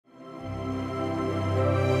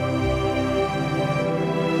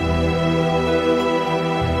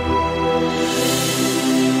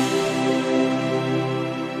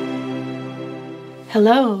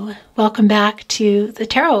Hello, welcome back to the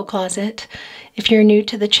Tarot Closet. If you're new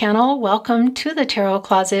to the channel, welcome to the Tarot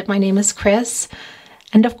Closet. My name is Chris,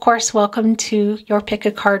 and of course, welcome to your pick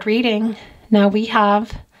a card reading. Now we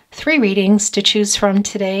have 3 readings to choose from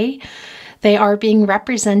today. They are being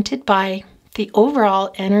represented by the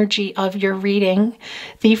overall energy of your reading.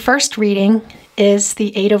 The first reading is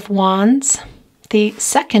the 8 of Wands. The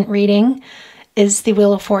second reading is the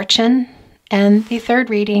Wheel of Fortune. And the third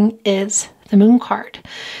reading is the Moon card.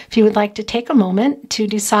 If you would like to take a moment to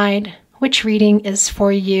decide which reading is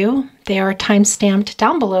for you, they are time-stamped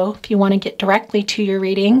down below if you want to get directly to your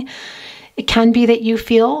reading. It can be that you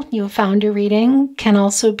feel you have found your reading. It can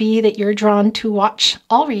also be that you're drawn to watch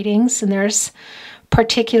all readings and there's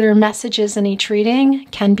particular messages in each reading.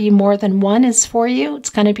 It can be more than one is for you. It's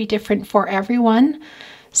going to be different for everyone.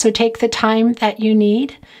 So take the time that you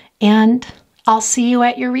need and I'll see you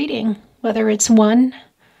at your reading, whether it's 1,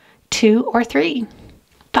 2, or 3.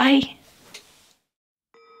 Bye.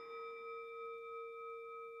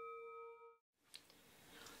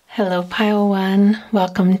 Hello, Pile 1.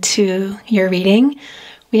 Welcome to your reading.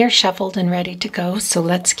 We are shuffled and ready to go, so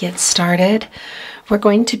let's get started. We're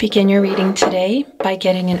going to begin your reading today by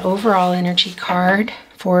getting an overall energy card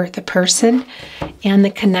for the person and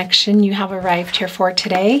the connection you have arrived here for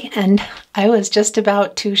today. And I was just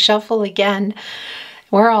about to shuffle again.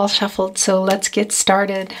 We're all shuffled, so let's get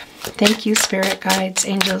started. Thank you, spirit guides,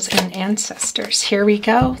 angels, and ancestors. Here we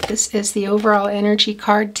go. This is the overall energy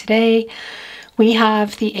card today. We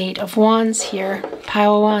have the 8 of Wands here,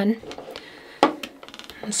 Pile 1.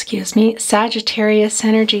 Excuse me, Sagittarius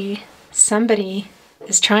energy. Somebody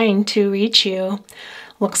is trying to reach you.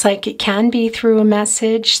 Looks like it can be through a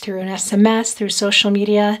message, through an SMS, through social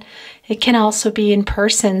media. It can also be in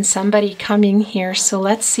person, somebody coming here. So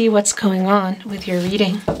let's see what's going on with your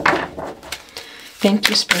reading. Thank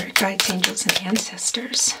you, spirit guides, angels, and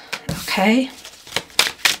ancestors. Okay.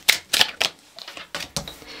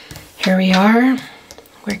 Here we are.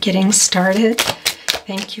 We're getting started.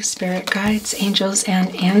 Thank you, spirit guides, angels,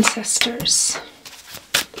 and ancestors.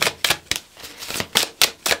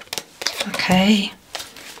 Okay.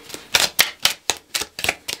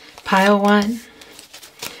 Pile 1.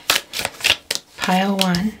 Pile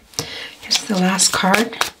 1. Here's the last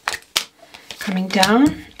card coming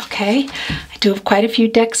down. Okay. I do have quite a few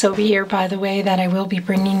decks over here, by the way, that I will be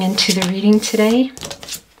bringing into the reading today.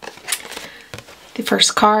 The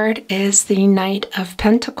first card is the Knight of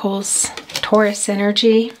Pentacles, Taurus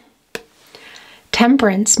energy.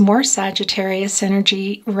 Temperance, more Sagittarius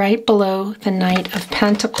energy, right below the Knight of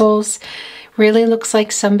Pentacles. Really looks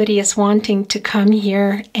like somebody is wanting to come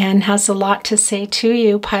here and has a lot to say to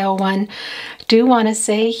you, Pile 1. I do want to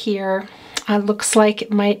say here, looks like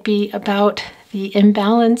it might be about the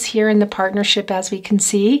imbalance here in the partnership, as we can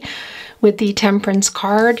see with the Temperance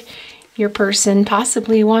card. Your person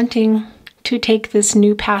possibly wanting to take this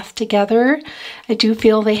new path together. I do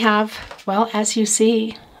feel they have, well, as you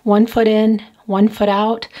see, 1 foot in, 1 foot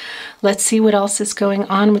out. Let's see what else is going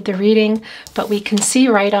on with the reading. But we can see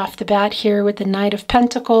right off the bat here with the Knight of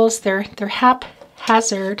Pentacles, they're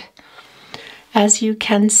haphazard, as you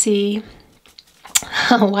can see.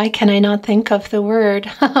 Why can I not think of the word?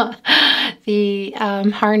 The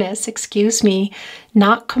harness, excuse me,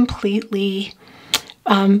 not completely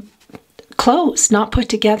closed, not put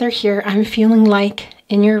together here. I'm feeling like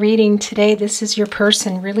in your reading today, this is your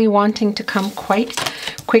person really wanting to come quite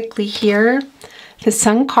quickly here. The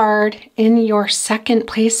Sun card in your second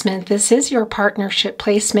placement. This is your partnership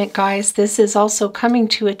placement, guys. This is also coming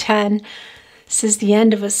to a 10. This is the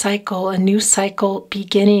end of a cycle, a new cycle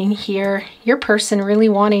beginning here. Your person really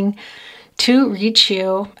wanting to reach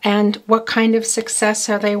you. And what kind of success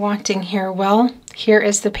are they wanting here? Well, here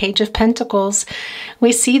is the Page of Pentacles.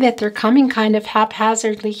 We see that they're coming kind of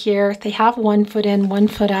haphazardly here. They have 1 foot in, 1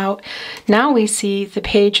 foot out. Now we see the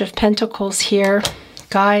Page of Pentacles here.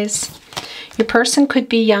 Guys, your person could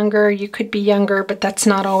be younger, you could be younger, but that's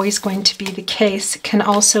not always going to be the case. It can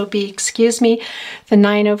also be, excuse me, the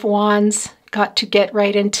 9 of Wands. Got to get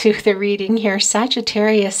right into the reading here.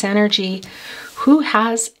 Sagittarius energy. Who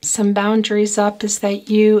has some boundaries up? Is that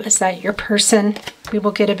you? Is that your person? We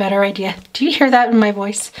will get a better idea. Do you hear that in my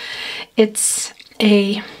voice? It's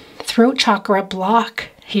a throat chakra block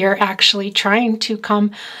here, actually trying to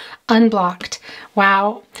come unblocked.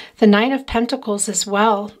 Wow. The 9 of Pentacles as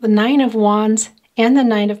well. The 9 of Wands and the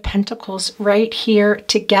 9 of Pentacles right here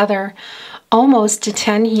together. Almost a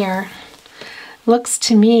 10 here. Looks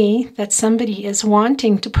to me that somebody is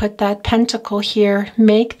wanting to put that pentacle here,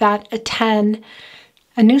 make that a 10.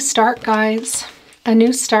 A new start, guys. A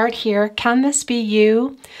new start here. Can this be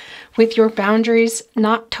you? with your boundaries,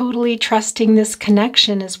 not totally trusting this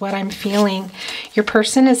connection is what I'm feeling. Your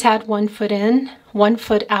person has had one foot in, one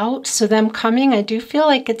foot out, so them coming, I do feel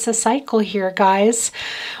like it's a cycle here, guys.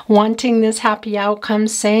 Wanting this happy outcome,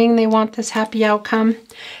 saying they want this happy outcome,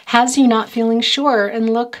 has you not feeling sure,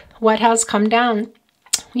 and look what has come down.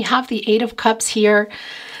 We have the Eight of Cups here.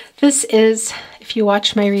 This is, if you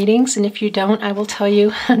watch my readings, and if you don't, I will tell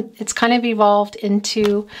you, it's kind of evolved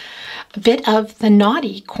into a bit of the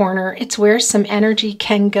naughty corner. It's where some energy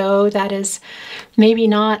can go that is maybe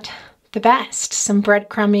not the best. Some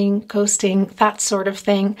breadcrumbing, ghosting, that sort of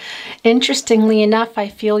thing. Interestingly enough, I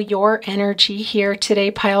feel your energy here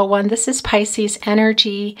today, pile one. This is Pisces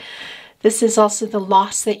energy. This is also the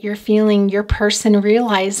loss that you're feeling, your person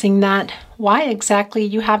realizing that why exactly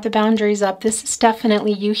you have the boundaries up. This is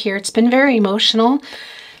definitely you here. It's been very emotional.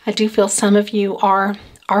 I do feel some of you are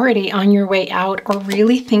already on your way out or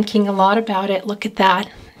really thinking a lot about it. Look at that.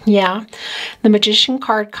 Yeah, the Magician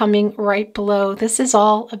card coming right below. This is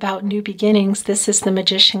all about new beginnings. This is the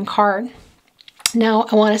Magician card. Now,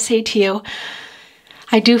 I want to say to you,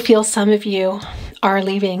 I do feel some of you are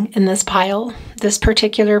leaving in this pile. This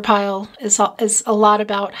particular pile is a lot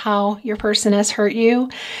about how your person has hurt you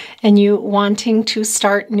and you wanting to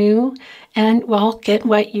start new and, well, get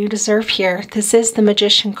what you deserve here. This is the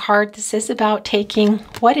Magician card. This is about taking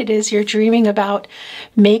what it is you're dreaming about,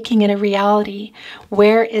 making it a reality.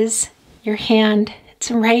 Where is your hand?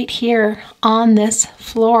 It's right here on this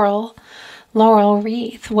laurel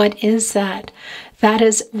wreath. What is that? That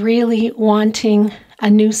is really wanting a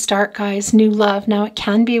new start, guys, new love. Now, it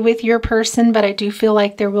can be with your person, but I do feel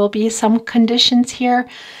like there will be some conditions here.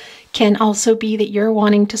 Can also be that you're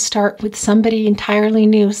wanting to start with somebody entirely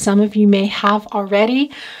new. Some of you may have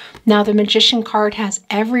already. Now, the Magician card has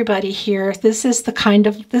everybody here. This is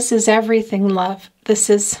this is everything love. This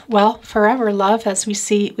is, well, forever love, as we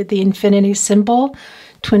see with the infinity symbol,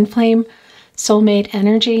 twin flame, soulmate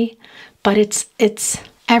energy. But it's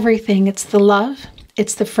everything. It's the love.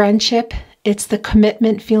 It's the friendship. It's the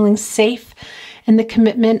commitment, feeling safe, and the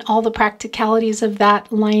commitment, all the practicalities of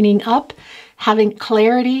that lining up, having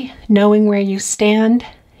clarity, knowing where you stand,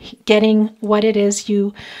 getting what it is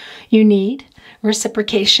you need.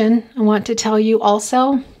 Reciprocation. I want to tell you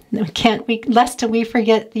also, lest we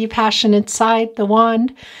forget the passionate side, the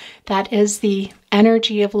wand. That is the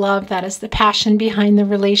energy of love. That is the passion behind the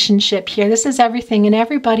relationship here. This is everything, and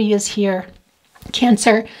everybody is here.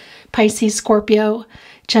 Cancer, Pisces, Scorpio,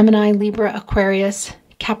 Gemini, Libra, Aquarius,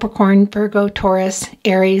 Capricorn, Virgo, Taurus,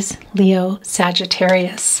 Aries, Leo,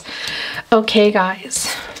 Sagittarius. Okay,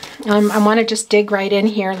 guys, I want to just dig right in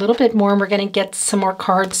here a little bit more, and we're going to get some more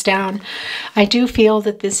cards down. I do feel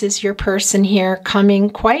that this is your person here coming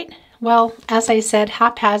quite, well, as I said,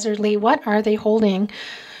 haphazardly. What are they holding?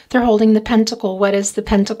 They're holding the pentacle. What is the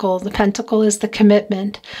pentacle? The pentacle is the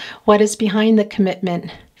commitment. What is behind the commitment?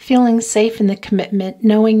 Feeling safe in the commitment,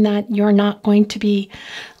 knowing that you're not going to be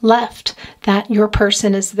left, that your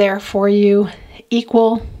person is there for you.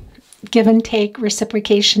 Equal give and take,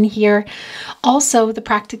 reciprocation here. Also, the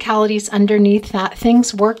practicalities underneath that,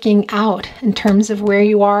 things working out in terms of where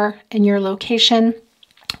you are in your location,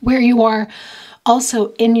 where you are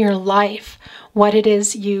also in your life, what it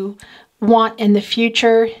is you want in the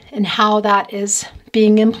future, and how that is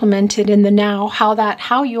being implemented in the now,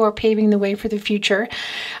 how you are paving the way for the future.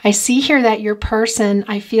 I see here that your person,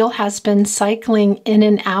 I feel, has been cycling in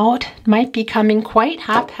and out, might be coming quite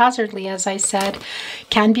haphazardly, as I said,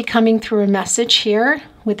 can be coming through a message here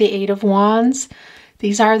with the Eight of Wands.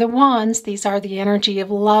 These are the wands, these are the energy of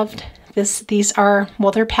love. These are,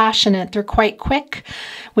 well, they're passionate, they're quite quick,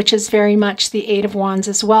 which is very much the Eight of Wands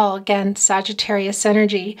as well. Again, Sagittarius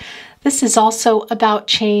energy. This is also about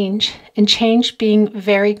change, and change being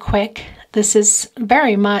very quick. This is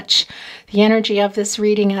very much the energy of this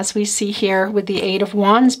reading, as we see here with the Eight of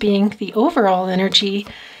Wands being the overall energy.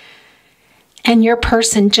 And your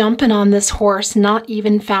person jumping on this horse, not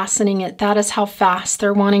even fastening it. That is how fast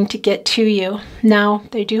they're wanting to get to you. Now,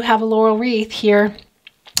 they do have a laurel wreath here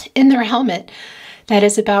in their helmet. That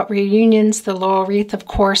is about reunions. The laurel wreath, of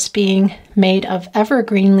course, being made of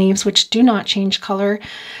evergreen leaves, which do not change color.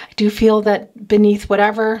 I do feel that beneath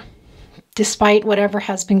whatever, despite whatever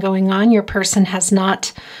has been going on, your person has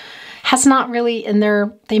not really in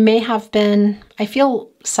their, they may have been, I feel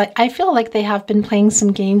like they have been playing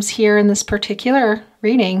some games here in this particular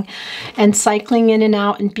reading and cycling in and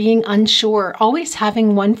out and being unsure, always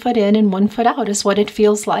having one foot in and one foot out is what it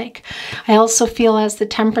feels like. I also feel, as the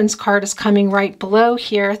Temperance card is coming right below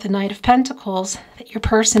here, the Knight of Pentacles, that your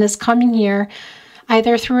person is coming here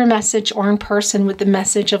either through a message or in person with the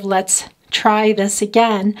message of let's try this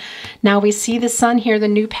again. Now we see the sun here, the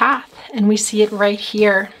new path, and we see it right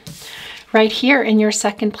here. Right here in your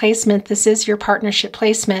second placement. This is your partnership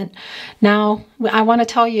placement. Now, I want to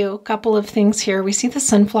tell you a couple of things here. We see the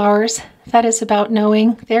sunflowers. That is about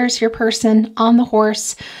knowing. There's your person on the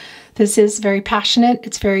horse. This is very passionate.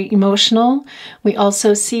 It's very emotional. We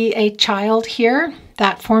also see a child here.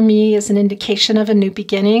 That for me is an indication of a new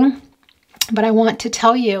beginning. But I want to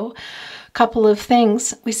tell you a couple of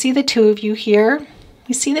things. We see the two of you here.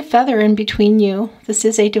 We see the feather in between you. This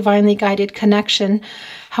is a divinely guided connection.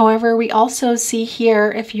 However, we also see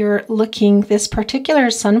here, if you're looking, this particular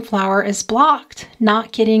sunflower is blocked,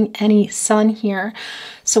 not getting any sun here.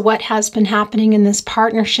 So what has been happening in this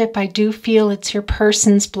partnership, I do feel it's your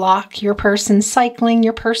person's block, your person's cycling,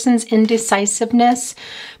 your person's indecisiveness,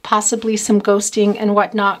 possibly some ghosting and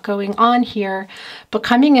whatnot going on here. But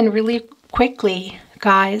coming in really quickly,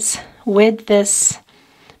 guys, with this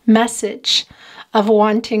message of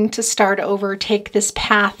wanting to start over, take this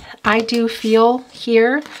path. I do feel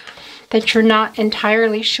here that you're not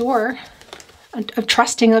entirely sure of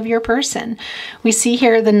trusting of your person. We see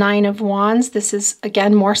here the Nine of Wands. This is,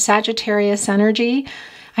 again, more Sagittarius energy.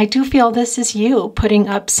 I do feel this is you putting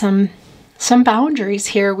up some boundaries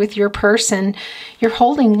here with your person. You're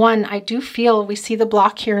holding one. I do feel, we see the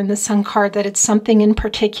block here in the Sun card, that it's something in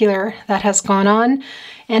particular that has gone on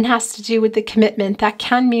and has to do with the commitment. That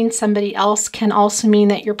can mean somebody else, can also mean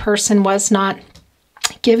that your person was not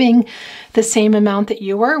giving the same amount that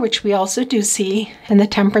you were, which we also do see in the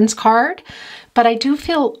Temperance card. But I do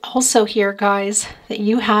feel also here, guys, that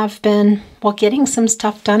you have been, well, getting some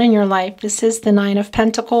stuff done in your life. This is the Nine of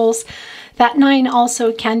Pentacles. That 9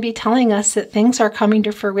 also can be telling us that things are coming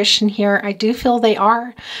to fruition here. I do feel they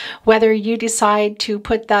are. Whether you decide to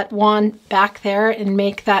put that wand back there and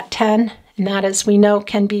make that 10, and that, as we know,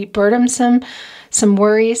 can be burdensome, some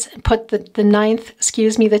worries, put the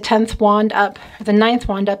 10th wand up, or the 9th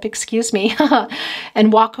wand up, excuse me,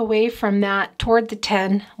 and walk away from that toward the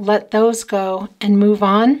 10, let those go and move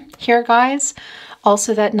on here, guys.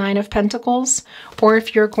 Also that 9 of Pentacles, or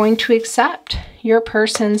if you're going to accept your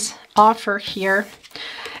person's offer here,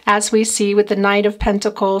 as we see with the Knight of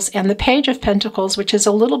Pentacles and the Page of Pentacles, which is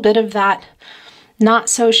a little bit of that not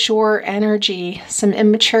so sure energy, some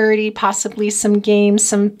immaturity, possibly some games,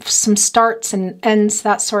 some starts and ends,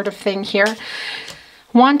 that sort of thing here.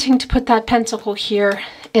 Wanting to put that pentacle here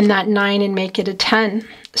in that 9 and make it a 10.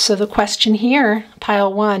 So the question here,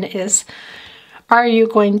 pile 1, is, are you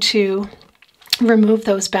going to remove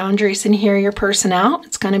those boundaries and hear your person out?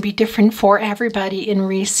 It's going to be different for everybody in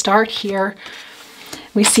restart here.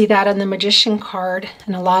 We see that on the Magician card,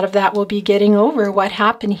 and a lot of that will be getting over what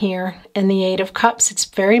happened here in the 8 of Cups. It's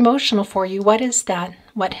very emotional for you. What is that?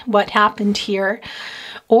 What happened here?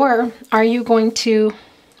 Or are you going to,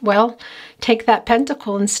 well, take that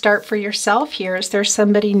pentacle and start for yourself here? Is there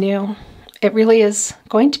somebody new? It really is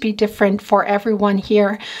going to be different for everyone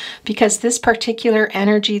here, because this particular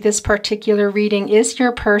energy, this particular reading is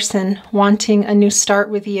your person wanting a new start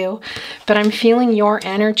with you. But I'm feeling your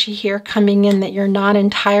energy here coming in that you're not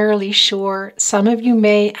entirely sure. Some of you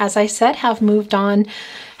may, as I said, have moved on,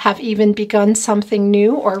 have even begun something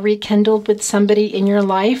new or rekindled with somebody in your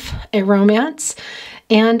life, a romance.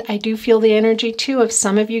 And I do feel the energy, too, of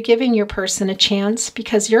some of you giving your person a chance,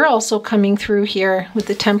 because you're also coming through here with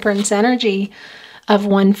the Temperance energy of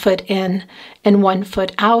 1 foot in and 1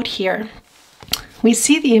 foot out here. We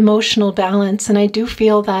see the emotional balance, and I do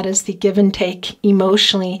feel that as the give and take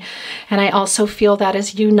emotionally. And I also feel that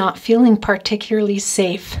as you not feeling particularly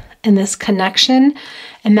safe in this connection,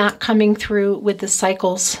 and that coming through with the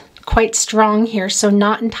cycles quite strong here. So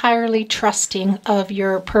not entirely trusting of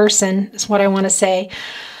your person is what I want to say.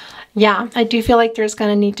 Yeah, I do feel like there's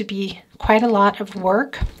going to need to be quite a lot of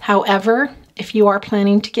work. However, if you are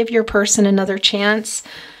planning to give your person another chance,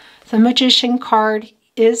 the Magician card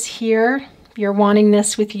is here. You're wanting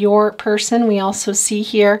this with your person. We also see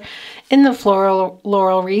here in the floral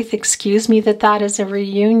laurel wreath, excuse me, that is a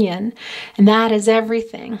reunion, and that is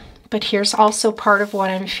everything. But here's also part of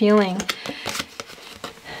what I'm feeling,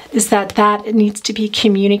 is that it needs to be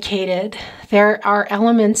communicated. There are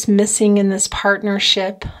elements missing in this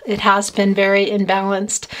partnership. It has been very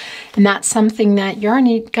imbalanced, and that's something that you're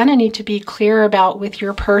gonna need to be clear about with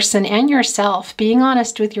your person and yourself. Being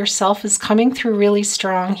honest with yourself is coming through really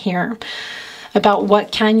strong here, about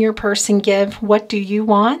what can your person give, what do you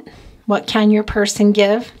want, what can your person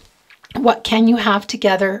give, what can you have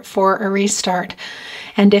together for a restart,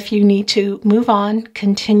 and if you need to move on,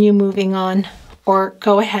 continue moving on, or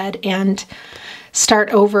go ahead and start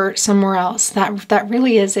over somewhere else. That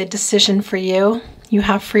really is a decision for you. You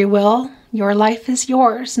have free will. Your life is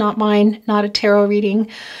yours, not mine, not a tarot reading.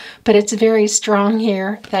 But it's very strong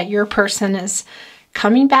here that your person is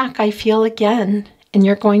coming back, I feel, again. And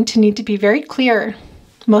you're going to need to be very clear,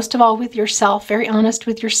 most of all with yourself, very honest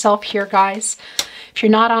with yourself here, guys. If you're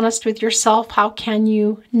not honest with yourself, how can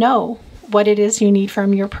you know what it is you need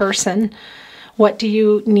from your person? What do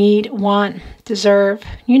you need, want, deserve?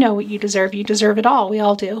 You know what you deserve. You deserve it all. We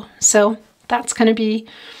all do. So that's going to be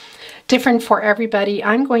different for everybody.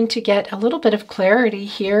 I'm going to get a little bit of clarity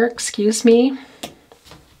here. Excuse me.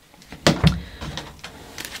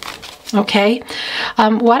 Okay.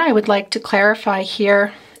 What I would like to clarify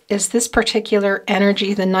here is this particular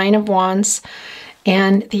energy, the Nine of Wands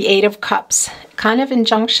and the Eight of Cups. Kind of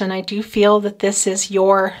injunction. I do feel that this is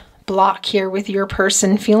your block here with your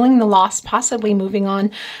person, feeling the loss, possibly moving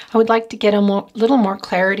on. I would like to get a little more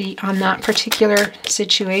clarity on that particular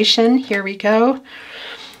situation. Here we go.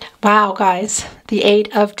 Wow, guys, the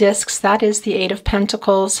Eight of Discs, that is the Eight of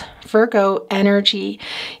Pentacles, Virgo energy.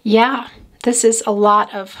 Yeah, this is a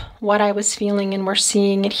lot of what I was feeling, and we're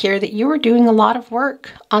seeing it here, that you were doing a lot of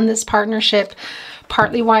work on this partnership.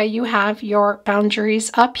 Partly why you have your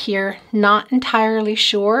boundaries up here, not entirely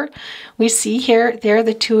sure. We see here, there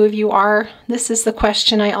the two of you are. This is the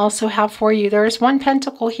question I also have for you. There's one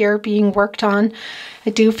pentacle here being worked on.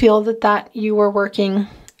 I do feel that you were working,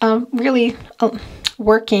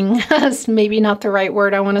 working is maybe not the right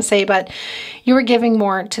word I want to say, but you were giving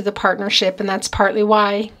more to the partnership, and that's partly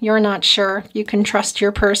why you're not sure you can trust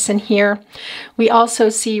your person here. We also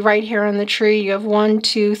see right here on the tree, you have 1,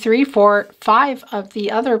 2, 3, 4, 5 of the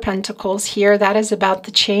other pentacles here. That is about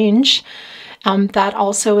the change. That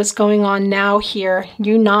also is going on now here.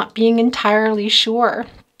 You not being entirely sure.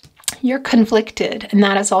 You're conflicted, and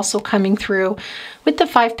that is also coming through with the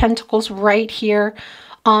 5 pentacles right here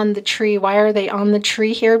on the tree. Why are they on the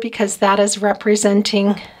tree here? Because that is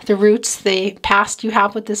representing the roots, the past you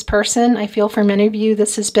have with this person. I feel for many of you,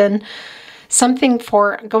 this has been something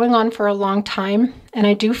going on for a long time. And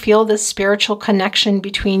I do feel this spiritual connection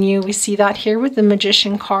between you. We see that here with the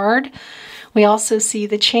Magician card. We also see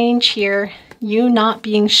the change here, you not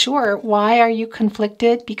being sure. Why are you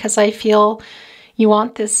conflicted? Because I feel you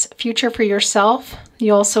want this future for yourself.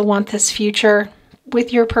 You also want this future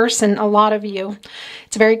with your person, a lot of you.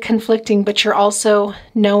 It's very conflicting, but you're also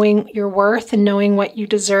knowing your worth and knowing what you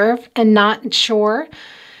deserve and not sure,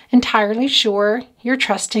 entirely sure you're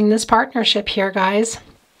trusting this partnership here, guys.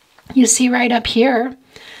 You see right up here,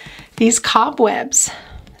 these cobwebs.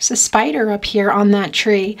 There's a spider up here on that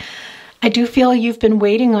tree. I do feel you've been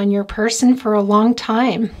waiting on your person for a long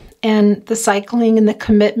time, and the cycling and the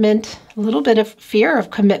commitment, a little bit of fear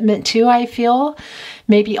of commitment too, I feel.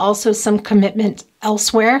 Maybe also some commitment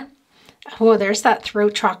elsewhere. Oh, there's that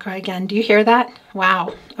throat chakra again. Do you hear that?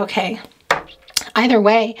 Wow. Okay. Either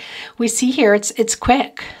way, we see here it's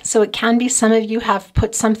quick. So it can be some of you have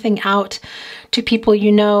put something out to people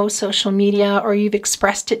you know, social media, or you've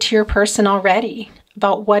expressed it to your person already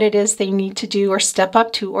about what it is they need to do or step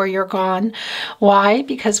up to, or you're gone. Why?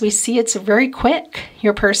 Because we see it's very quick,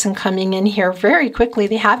 your person coming in here very quickly.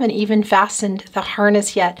 They haven't even fastened the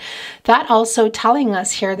harness yet. That also telling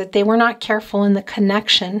us here that they were not careful in the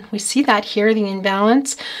connection. We see that here, the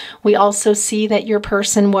imbalance. We also see that your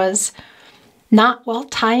person was not well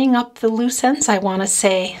tying up the loose ends, I want to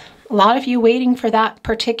say. A lot of you waiting for that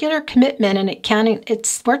particular commitment, and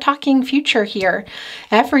we're talking future here,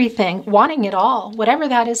 everything, wanting it all, whatever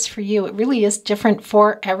that is for you. It really is different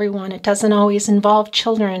for everyone. It doesn't always involve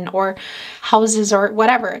children or houses or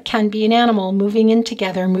whatever. It can be an animal moving in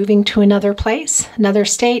together, moving to another place, another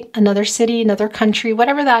state, another city, another country,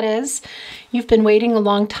 whatever that is. You've been waiting a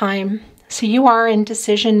long time. So you are in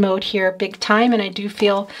decision mode here, big time, and I do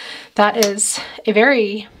feel that is a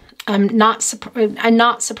very not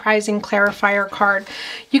surprising clarifier card.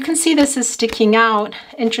 You can see this is sticking out.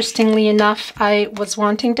 Interestingly enough, I was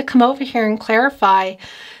wanting to come over here and clarify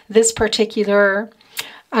this particular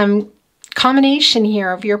combination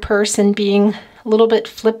here of your person being a little bit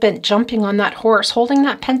flippant, jumping on that horse, holding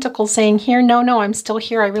that pentacle, saying here, no, I'm still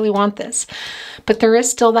here. I really want this. But there is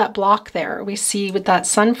still that block there. We see with that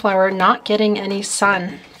sunflower not getting any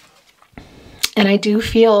sun. And I do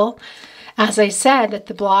feel, as I said, that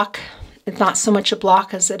the block, it's not so much a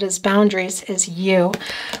block as it is boundaries, is you.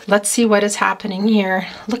 Let's see what is happening here.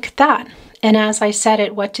 Look at that. And as I said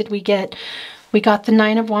it, what did we get? We got the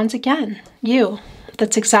Nine of Wands again. You.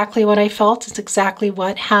 That's exactly what I felt. It's exactly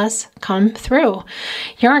what has come through.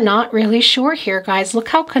 You're not really sure here, guys. Look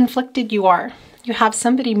how conflicted you are. you have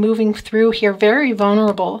somebody moving through here, very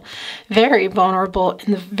vulnerable in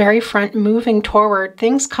the very front, moving toward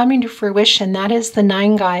things coming to fruition. That is the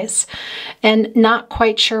 9, guys, and not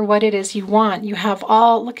quite sure what it is you want. You have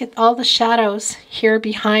look at all the shadows here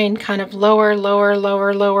behind, kind of lower, lower,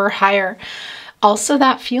 lower, lower, higher. Also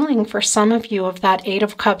that feeling for some of you of that 8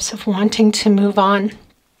 of Cups of wanting to move on,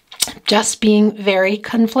 just being very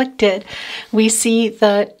conflicted. We see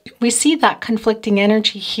that conflicting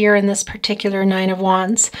energy here in this particular 9 of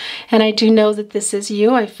Wands. And I do know that this is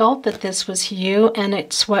you. I felt that this was you, and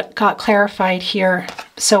it's what got clarified here.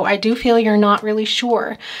 So I do feel you're not really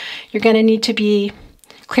sure. You're going to need to be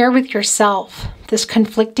clear with yourself. This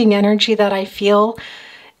conflicting energy that I feel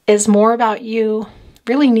is more about you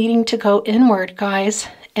really needing to go inward, guys,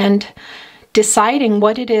 and deciding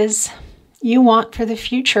what it is you want for the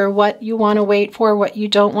future, what you want to wait for, what you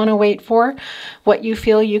don't want to wait for, what you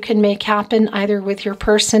feel you can make happen either with your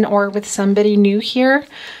person or with somebody new here.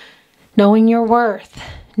 Knowing your worth,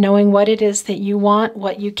 knowing what it is that you want,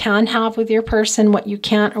 what you can have with your person, what you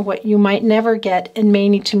can't, or what you might never get and may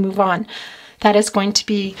need to move on. That is going to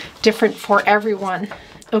be different for everyone.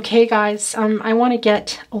 Okay, guys, I want to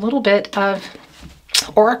get a little bit of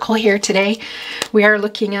oracle here today. We are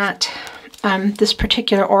looking at this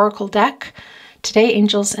particular oracle deck today,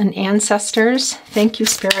 angels and ancestors. Thank you,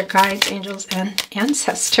 spirit guides, angels and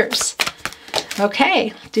ancestors.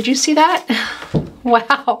 Okay, did you see that?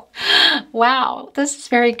 Wow, wow, this is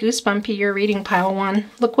very goosebumpy, your reading, pile 1.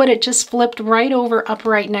 Look what it just flipped right over, up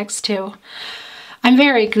right next to. I'm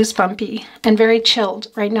very goosebumpy and very chilled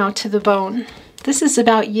right now to the bone. This is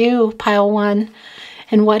about you, pile 1,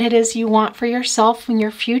 and what it is you want for yourself in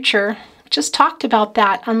your future. Just talked about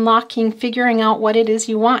that, unlocking, figuring out what it is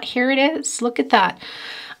you want. Here it is. Look at that.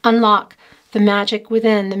 Unlock the magic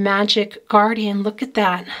within, the magic guardian. Look at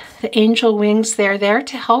that. The angel wings, they're there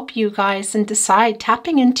to help you guys and decide,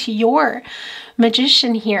 tapping into your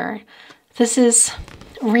magician here. This is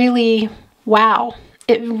really, wow.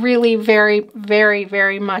 It really very, very,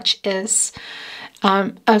 very much is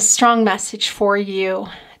a strong message for you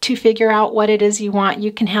to figure out what it is you want.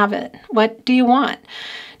 You can have it. What do you want?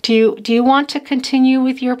 Do you want to continue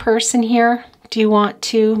with your person here? Do you want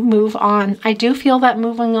to move on? I do feel that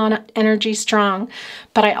moving on energy strong,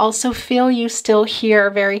 but I also feel you still here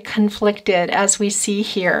very conflicted, as we see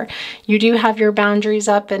here. You do have your boundaries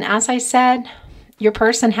up, and as I said, your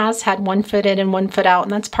person has had one foot in and one foot out,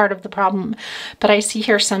 and that's part of the problem. But I see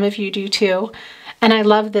here some of you do too. And I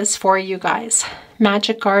love this for you guys.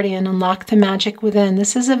 Magic Guardian, unlock the magic within.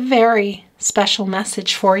 This is a very special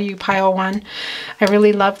message for you, pile 1. I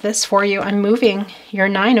really love this for you. I'm moving your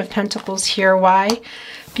 9 of Pentacles here. Why?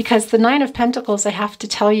 Because the 9 of Pentacles, I have to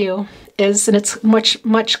tell you, is, and it's much,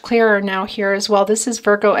 much clearer now here as well. This is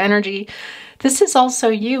Virgo energy. This is also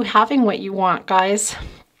you having what you want, guys.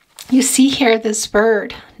 You see here this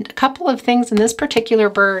bird. A couple of things in this particular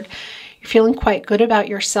bird. You're feeling quite good about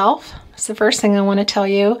yourself. That's the first thing I want to tell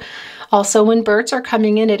you. Also, when birds are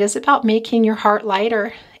coming in, it is about making your heart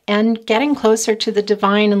lighter and getting closer to the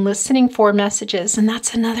divine and listening for messages. And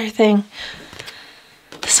that's another thing.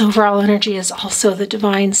 This overall energy is also the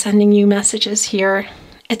divine sending you messages here.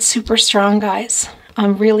 It's super strong, guys.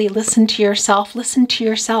 Really listen to yourself. Listen to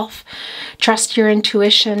yourself. Trust your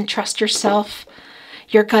intuition. Trust yourself.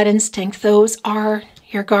 Your gut instinct. Those are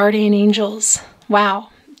your guardian angels. Wow.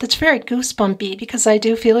 That's very goosebumpy because I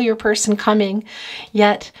do feel your person coming.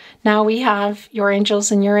 Yet now we have your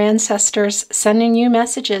angels and your ancestors sending you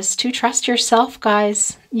messages to trust yourself,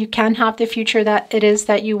 guys. You can have the future that it is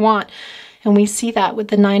that you want. And we see that with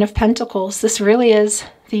the 9 of Pentacles. This really is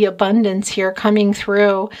the abundance here coming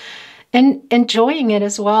through. And enjoying it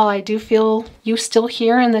as well. I do feel you still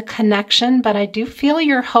here in the connection, but I do feel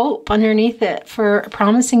your hope underneath it for a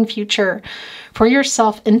promising future. For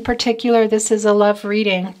yourself in particular, this is a love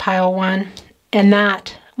reading, pile 1. And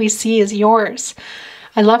that we see is yours.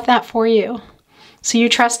 I love that for you. So you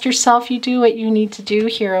trust yourself, you do what you need to do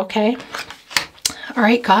here, okay? All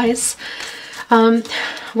right, guys.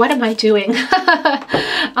 What am I doing?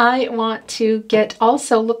 I want to get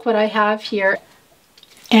also, look what I have here.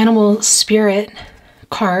 Animal spirit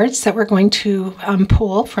cards that we're going to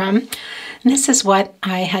pull from. And this is what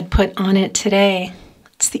I had put on it today.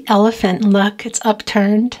 It's the elephant. Look, it's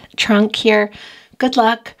upturned trunk here. Good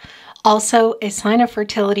luck. Also a sign of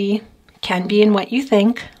fertility. Can be in what you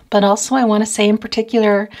think. But also I want to say in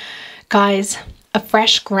particular, guys, a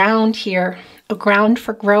fresh ground here. A ground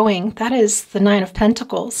for growing. That is the 9 of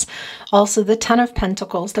Pentacles. Also the 10 of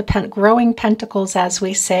Pentacles, the growing pentacles, as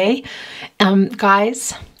we say.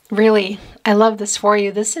 Guys, really, I love this for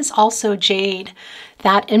you. This is also jade.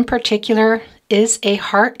 That in particular is a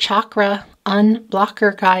heart chakra unblock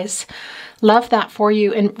her, guys. Love that for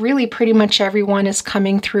you. And really pretty much everyone is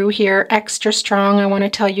coming through here. Extra strong, I want to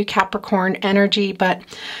tell you, Capricorn energy. But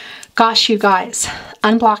gosh, you guys,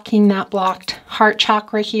 unblocking that blocked heart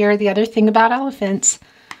chakra here. The other thing about elephants,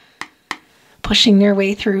 pushing their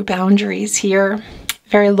way through boundaries here.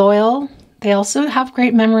 Very loyal. They also have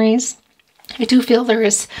great memories. I do feel there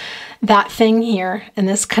is that thing here and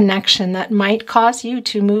this connection that might cause you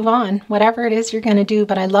to move on, whatever it is you're going to do.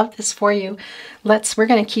 But I love this for you. We're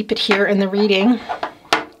going to keep it here in the reading,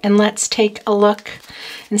 and let's take a look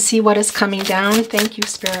and see what is coming down. Thank you,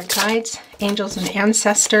 spirit guides, angels, and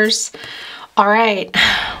ancestors. All right.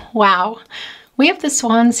 Wow. We have the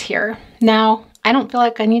swans here. Now, I don't feel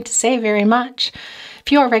like I need to say very much.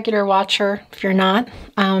 If you're a regular watcher, if you're not,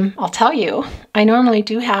 I'll tell you, I normally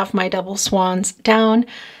do have my double swans down.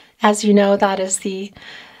 As you know, that is a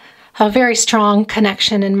very strong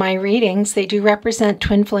connection in my readings. They do represent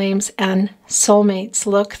twin flames and soulmates.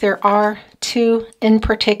 Look, there are two in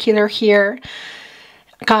particular here.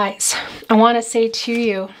 Guys, I want to say to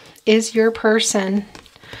you, is your person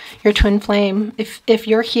your twin flame? If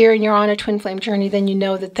you're here and you're on a twin flame journey, then you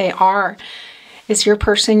know that they are. Is your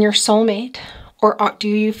person your soulmate? Or do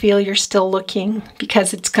you feel you're still looking?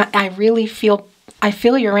 Because I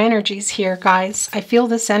feel your energies here, guys. I feel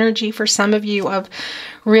this energy for some of you of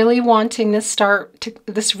really wanting this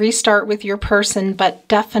restart with your person, but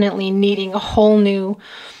definitely needing a whole new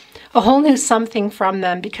something from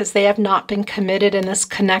them because they have not been committed in this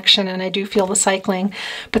connection. And I do feel the cycling.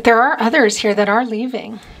 But there are others here that are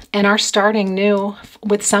leaving and are starting new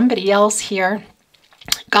with somebody else here.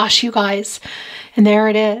 Gosh, you guys. And there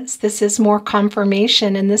it is. This is more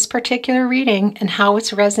confirmation in this particular reading and how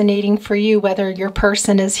it's resonating for you, whether your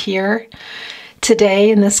person is here today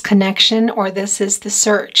in this connection or this is the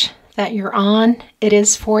search that you're on. It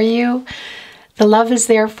is for you. The love is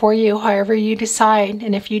there for you, however you decide.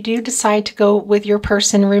 And if you do decide to go with your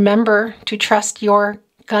person, remember to trust your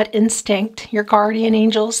gut instinct, your guardian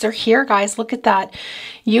angels. They're here, guys. Look at that.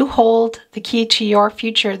 You hold the key to your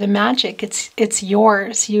future, the magic. It's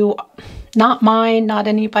yours. Not mine, not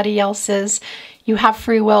anybody else's. You have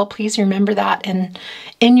free will. Please remember that. And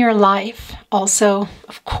in your life, also,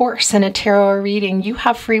 of course, in a tarot reading, you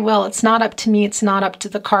have free will. It's not up to me. It's not up to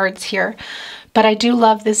the cards here. But I do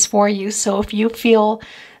love this for you. So if you feel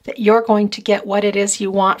that you're going to get what it is you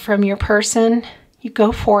want from your person, you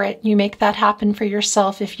go for it. You make that happen for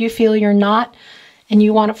yourself. If you feel you're not and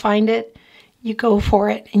you want to find it, you go for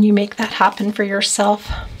it and you make that happen for yourself.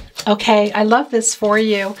 Okay, I love this for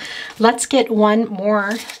you. Let's get one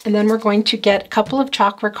more, and then we're going to get a couple of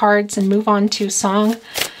chakra cards and move on to song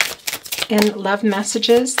and love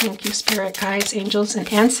messages. Thank you, spirit guides, angels,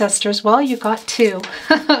 and ancestors. Well, you got two.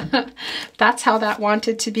 That's how that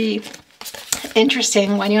wanted to be.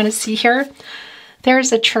 Interesting. What do you want to see here?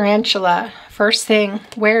 There's a tarantula. First thing,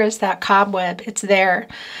 where is that cobweb? It's there.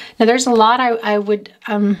 Now, there's a lot I would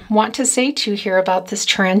want to say to you here about this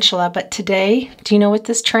tarantula, but today, do you know what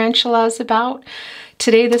this tarantula is about?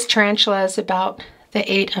 Today, this tarantula is about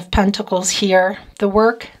the Eight of Pentacles here, the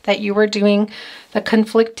work that you were doing, the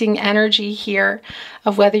conflicting energy here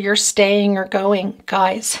of whether you're staying or going,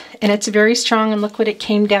 guys. And it's very strong, and look what it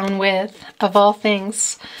came down with, of all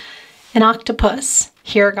things, an octopus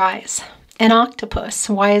here, guys. An octopus.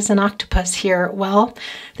 Why is an octopus here? Well,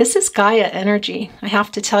 this is Gaia energy. I have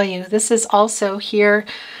to tell you, this is also here.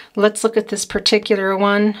 Let's look at this particular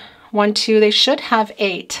one. 1, 2, they should have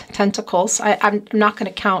 8 tentacles. I'm not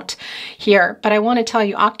going to count here, but I want to tell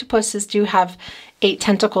you, octopuses do have 8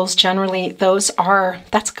 tentacles generally.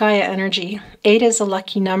 That's Gaia energy. 8 is a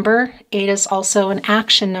lucky number. 8 is also an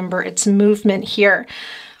action number. It's movement here.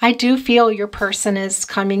 I do feel your person is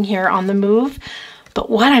coming here on the move. But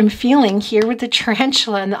what I'm feeling here with the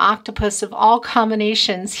tarantula and the octopus of all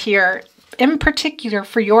combinations here, in particular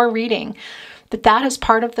for your reading, that is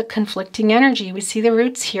part of the conflicting energy. We see the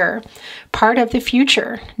roots here, part of the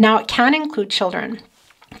future. Now, it can include children,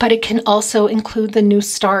 but it can also include the new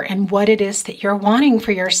start and what it is that you're wanting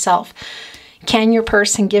for yourself. Can your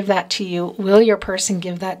person give that to you? Will your person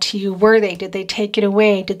give that to you? Did they take it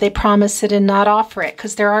away? Did they promise it and not offer it?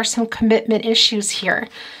 Because there are some commitment issues here.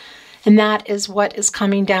 And that is what is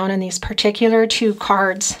coming down in these particular 2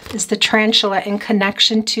 cards, is the tarantula in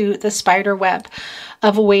connection to the spider web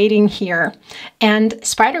of waiting here. And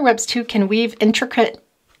spider webs too can weave intricate,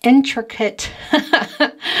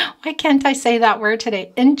 why can't I say that word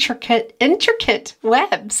today? Intricate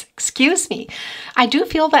webs, excuse me. I do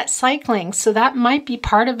feel that cycling, so that might be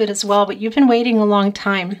part of it as well, but you've been waiting a long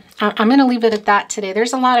time. I'm going to leave it at that today.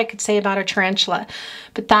 There's a lot I could say about a tarantula,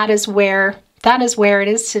 but that is where that is where it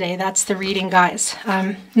is today. That's the reading, guys.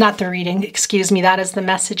 Not the reading, excuse me. That is the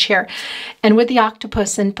message here. And with the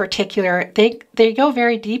octopus in particular, they go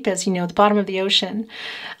very deep, as you know, the bottom of the ocean.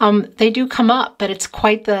 They do come up, but it's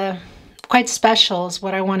quite special is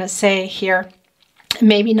what I want to say here.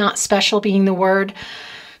 Maybe not special being the word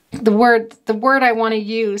I want to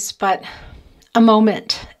use, but a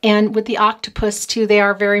moment. And with the octopus too, they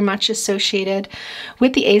are very much associated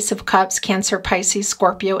with the Ace of Cups, Cancer, Pisces,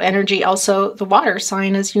 Scorpio energy, also the water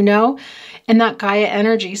sign, as you know, and that Gaia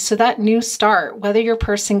energy. So that new start, whether your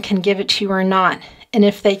person can give it to you or not, and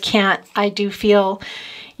if they can't, I do feel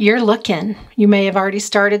you're looking. You may have already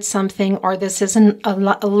started something, or this isn't a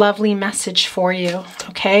lovely message for you.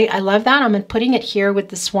 Okay, I love that. I'm putting it here with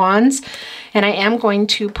the swans, and I am going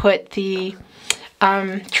to put the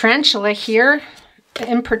tarantula here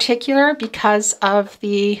in particular because of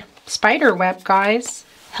the spider web, guys.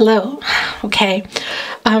 Hello. Okay,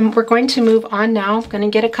 we're going to move on now. I'm going to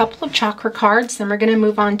get a couple of chakra cards, then we're going to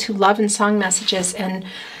move on to love and song messages and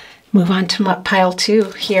move on to pile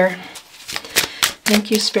 2 here.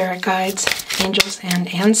 Thank you, spirit guides, angels,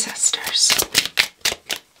 and ancestors.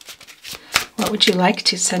 What would you like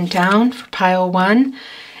to send down for pile 1?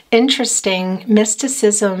 Interesting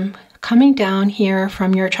mysticism coming down here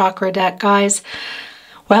from your chakra deck, guys.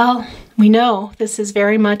 Well, we know this is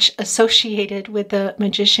very much associated with the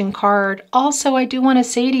Magician card. Also, I do want to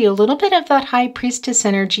say to you, a little bit of that High Priestess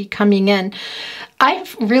energy coming in. I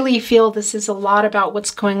really feel this is a lot about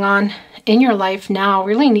what's going on in your life now,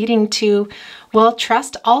 really needing to, well,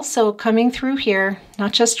 trust also coming through here,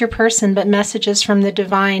 not just your person, but messages from the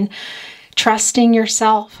divine. Trusting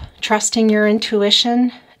yourself, trusting your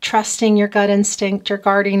intuition, trusting your gut instinct, your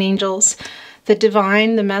guardian angels, the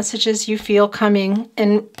divine, the messages you feel coming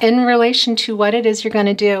in relation to what it is you're going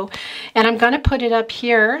to do. And I'm going to put it up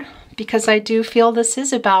here because I do feel this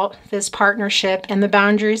is about this partnership and the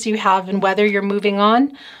boundaries you have and whether you're moving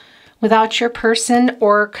on without your person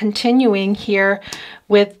or continuing here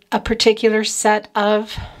with a particular set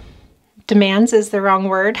of demands is the wrong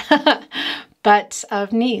word, but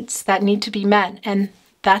of needs that need to be met. And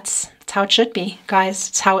that's how it should be, guys.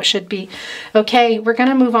 It's how it should be. Okay, we're going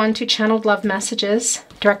to move on to channeled love messages.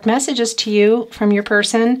 Direct messages to you from your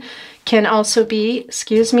person can also be,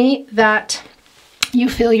 excuse me, that you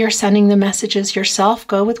feel you're sending the messages yourself.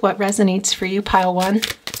 Go with what resonates for you, pile 1.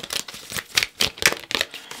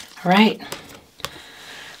 All right.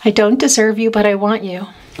 I don't deserve you, but I want you.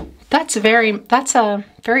 That's a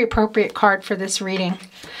very appropriate card for this reading.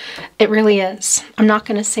 It really is. I'm not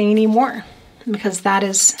going to say any more, because that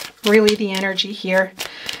is really the energy here.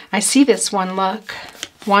 I see this one look,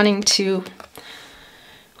 wanting to,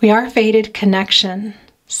 we are fated connection.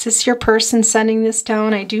 Is this your person sending this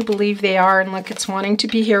down? I do believe they are, and look, it's wanting to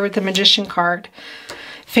be here with the Magician card.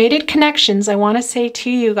 Fated connections, I want to say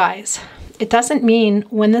to you guys, it doesn't mean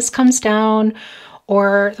when this comes down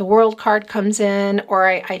or the World card comes in, or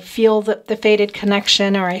I feel the fated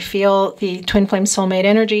connection, or I feel the twin flame soulmate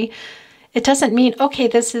energy, it doesn't mean, okay,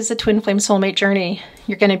 this is a twin flame soulmate journey.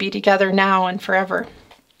 You're going to be together now and forever.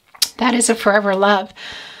 That is a forever love.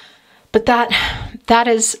 But that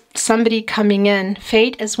is somebody coming in.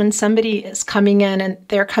 Fate is when somebody is coming in and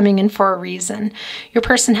they're coming in for a reason. Your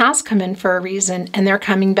person has come in for a reason and they're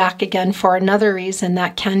coming back again for another reason.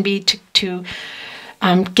 That can be to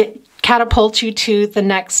catapult you to the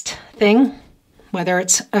next thing, whether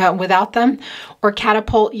it's without them, or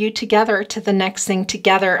catapult you together to the next thing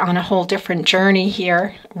together on a whole different journey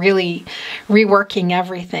here, really reworking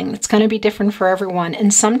everything. It's going to be different for everyone.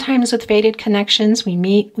 And sometimes with fated connections, we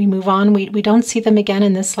meet, we move on, we don't see them again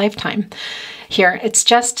in this lifetime here. It's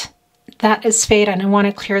just, that is fate, and I want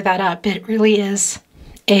to clear that up. It really is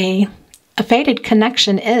a fated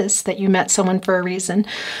connection is that you met someone for a reason,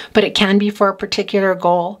 but it can be for a particular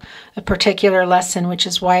goal, a particular lesson, which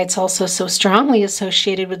is why it's also so strongly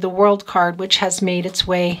associated with the World card, which has made its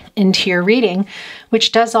way into your reading,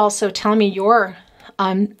 which does also tell me you're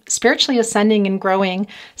spiritually ascending and growing.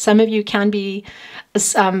 Some of you can be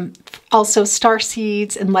also star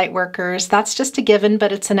seeds and light workers. That's just a given,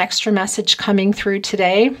 but it's an extra message coming through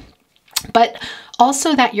today. But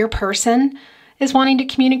also that your person is wanting to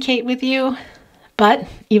communicate with you, but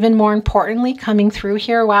even more importantly, coming through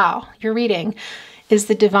here, wow, your reading is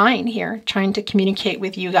the divine here trying to communicate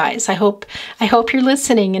with you guys. I hope you're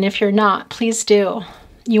listening, and if you're not, please do.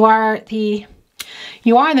 You are the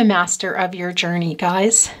master of your journey,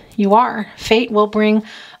 guys. You are. Fate will bring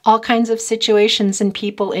all kinds of situations and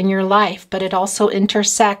people in your life, but it also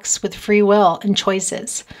intersects with free will and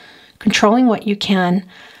choices, controlling what you can,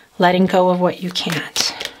 letting go of what you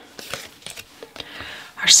can't.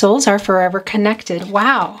 Our souls are forever connected.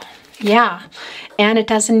 Wow. Yeah. And it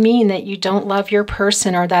doesn't mean that you don't love your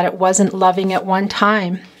person or that it wasn't loving at one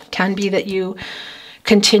time. It can be that you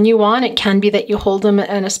continue on. It can be that you hold them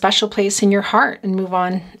in a special place in your heart and move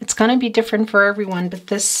on. It's going to be different for everyone, but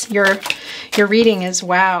this, your reading is,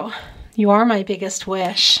 wow, you are my biggest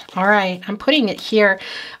wish. All right, I'm putting it here.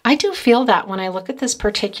 I do feel that when I look at this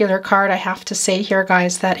particular card, I have to say here,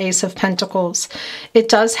 guys, that Ace of Pentacles, it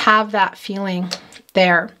does have that feeling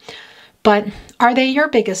there. But are they your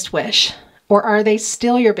biggest wish? Or are they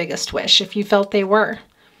still your biggest wish if you felt they were?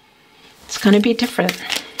 It's going to be different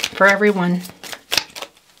for everyone.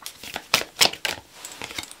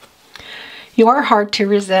 You are hard to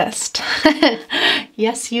resist.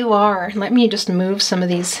 Yes, you are. Let me just move some of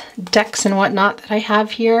these decks and whatnot that I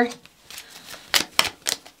have here.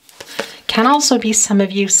 Can also be some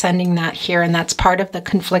of you sending that here, and that's part of the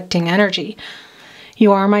conflicting energy.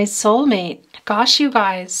 You are my soulmate. Gosh, you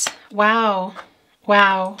guys. Wow.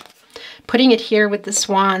 Wow. Putting it here with the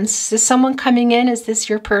swans. Is this someone coming in? Is this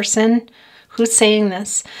your person? Who's saying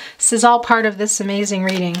this? This is all part of this amazing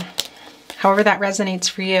reading. However that resonates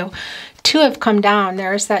for you. Two have come down.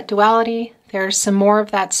 There's that duality. There's some more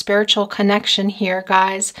of that spiritual connection here,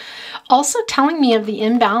 guys. Also telling me of the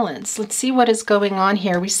imbalance. Let's see what is going on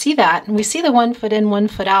here. We see that. And we see the 1 foot in, 1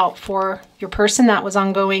 foot out for your person that was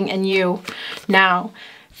ongoing and you now.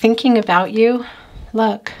 Thinking about you.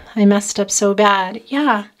 Look, I messed up so bad.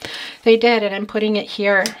 Yeah, they did. And I'm putting it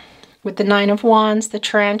here with the 9 of Wands, the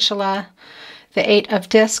tarantula, the 8 of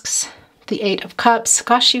discs, the 8 of Cups.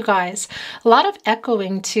 Gosh, you guys, a lot of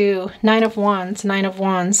echoing to 9 of Wands, 9 of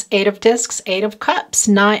Wands, 8 of Discs, 8 of Cups,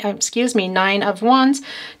 9 of Wands,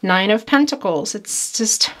 9 of Pentacles. It's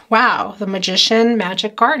just, wow, the Magician,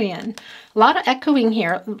 Magic Guardian. A lot of echoing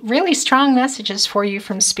here. Really strong messages for you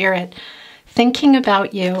from Spirit. Thinking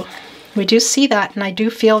about you. We do see that, and I do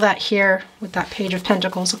feel that here with that Page of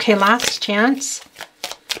Pentacles. Okay, last chance.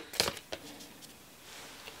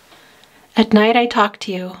 At night I talk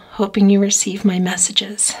to you, hoping you receive my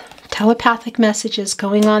messages. Telepathic messages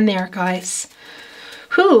going on there, guys.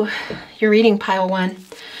 Whew, you're reading pile 1.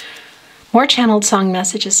 More channeled song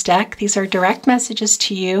messages deck. These are direct messages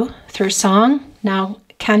to you through song. Now,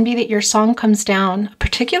 it can be that your song comes down. A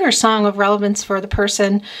particular song of relevance for the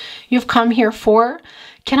person you've come here for.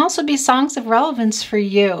 Can also be songs of relevance for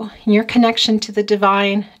you. Your connection to the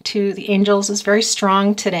divine, to the angels is very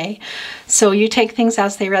strong today. So you take things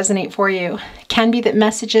as they resonate for you. It can be that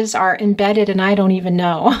messages are embedded and I don't even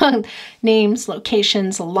know. Names,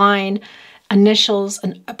 locations, a line, initials,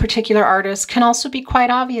 a particular artist. Can also be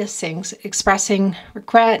quite obvious things, expressing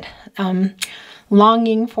regret,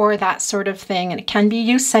 longing for that sort of thing. And it can be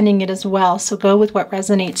you sending it as well. So go with what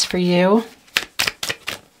resonates for you.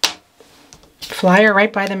 Flyer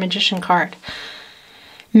right by the Magician card.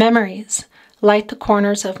 Memories light the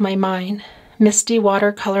corners of my mind. Misty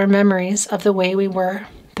watercolor memories of the way we were.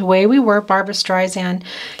 The way we were, Barbra Streisand.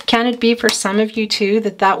 Can it be for some of you too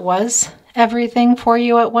that was everything for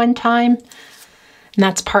you at one time? And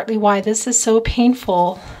that's partly why this is so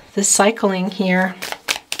painful, this cycling here.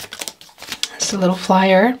 It's a little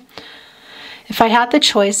flyer. If I had the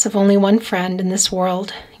choice of only one friend in this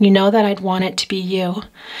world, you know that I'd want it to be you.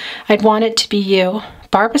 I'd want it to be you.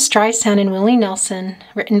 Barbra Streisand and Willie Nelson,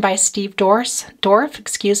 written by Steve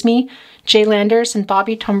Dorff, Jay Landers, and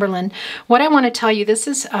Bobby Tumberland. What I want to tell you, this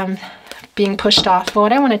is being pushed off, but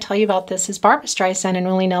what I want to tell you about this is Barbra Streisand and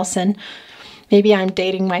Willie Nelson. Maybe I'm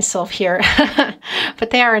dating myself here,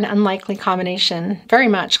 but they are an unlikely combination, very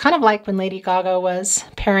much. Kind of like when Lady Gaga was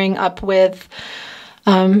pairing up with...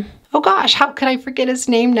 oh gosh, how could I forget his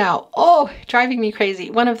name now? Oh, driving me crazy.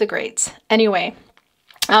 One of the greats. Anyway,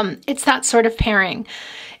 it's that sort of pairing.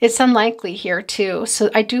 It's unlikely here too. So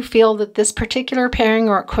I do feel that this particular pairing,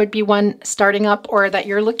 or it could be one starting up or that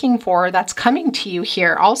you're looking for, that's coming to you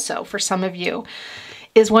here also for some of you,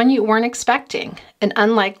 is one you weren't expecting. An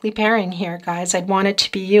unlikely pairing here, guys. I'd want it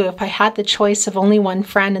to be you if I had the choice of only one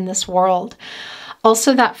friend in this world.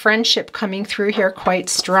 Also that friendship coming through here quite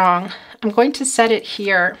strong. I'm going to set it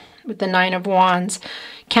here with the 9 of Wands.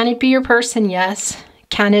 Can it be your person? Yes.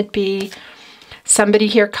 Can it be somebody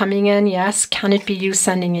here coming in? Yes. Can it be you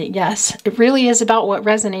sending it? Yes. It really is about what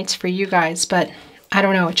resonates for you guys, but I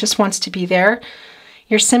don't know. It just wants to be there.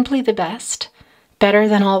 You're simply the best. Better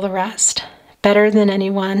than all the rest. Better than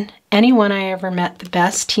anyone I ever met. The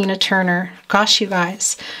best. Tina Turner. Gosh, you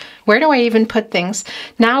guys. Where do I even put things?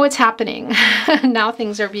 Now it's happening. Now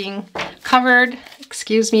things are being covered.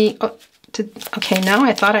 Excuse me. Oh, okay, now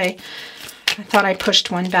I thought I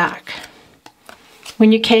pushed one back.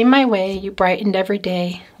 When you came my way, you brightened every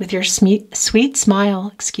day with your sweet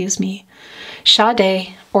smile, excuse me.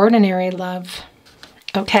 Sade, ordinary love.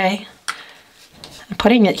 Okay. I'm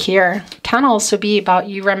putting it here. Can also be about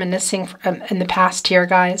you reminiscing in the past here,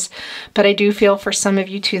 guys. But I do feel for some of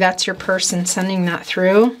you too, that's your person sending that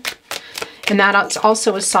through. And that's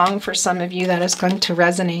also a song for some of you that is going to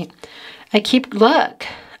resonate. I keep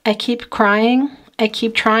crying. I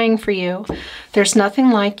keep trying for you. There's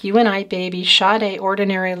nothing like you and I, baby. Sade,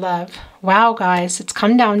 ordinary love. Wow, guys, it's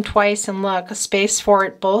come down twice, and look, a space for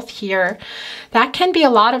it both here. That can be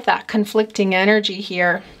a lot of that conflicting energy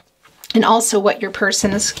here. And also what your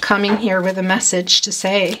person is coming here with a message to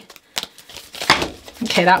say.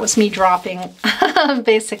 Okay, that was me dropping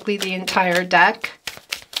basically the entire deck.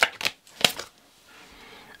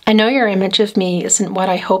 I know your image of me isn't what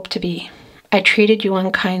I hope to be. I treated you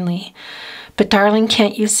unkindly. But darling,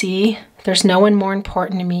 can't you see? There's no one more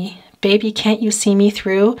important to me. Baby, can't you see me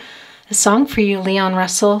through? A song for you, Leon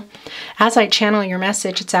Russell. As I channel your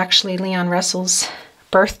message, it's actually Leon Russell's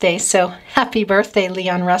birthday. So happy birthday,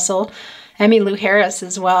 Leon Russell. Emmylou Harris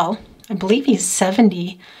as well. I believe he's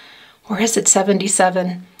 70. Or is it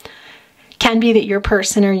 77? Can be that your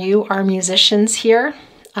person or you are musicians here.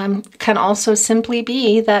 Can also simply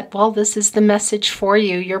be that, well, this is the message for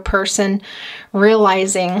you. Your person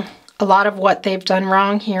realizing a lot of what they've done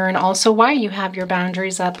wrong here, and also why you have your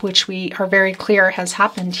boundaries up, which we are very clear has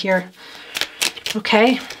happened here.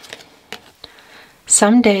 Okay.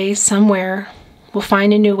 Someday, somewhere, we'll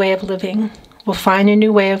find a new way of living. We'll find a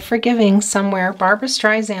new way of forgiving somewhere. Barbara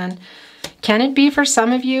Streisand. Can it be for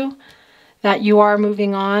some of you that you are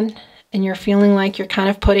moving on and you're feeling like you're kind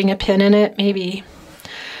of putting a pin in it? Maybe.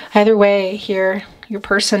 Either way, here, your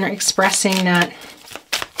person are expressing that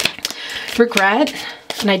regret.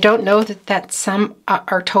 And I don't know that some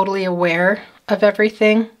are totally aware of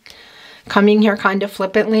everything. Coming here kind of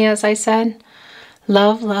flippantly, as I said.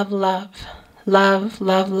 Love, love, love. Love,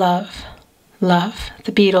 love, love. Love.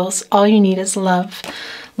 The Beatles. All you need is love.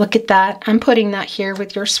 Look at that. I'm putting that here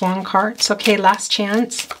with your swan cards. Okay, last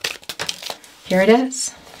chance. Here it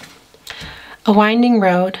is. A winding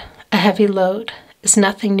road, a heavy load, is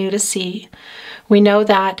nothing new to see. We know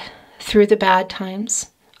that through the bad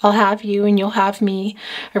times. I'll have you and you'll have me.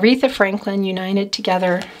 Aretha Franklin, united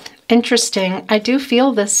together. Interesting. I do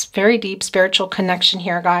feel this very deep spiritual connection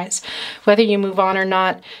here, guys. Whether you move on or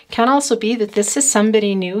not, can also be that this is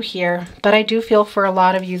somebody new here. But I do feel for a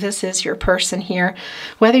lot of you, this is your person here.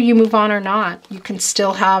 Whether you move on or not, you can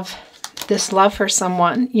still have this love for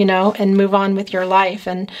someone, you know, and move on with your life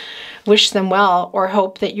and wish them well, or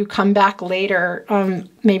hope that you come back later.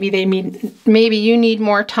 Maybe you need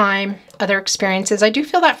more time, other experiences. I do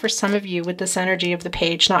feel that for some of you with this energy of the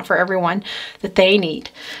page, not for everyone, that they need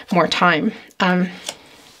more time.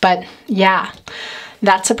 But yeah,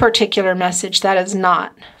 that's a particular message that is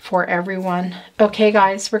not for everyone. Okay,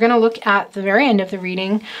 guys, we're going to look at the very end of the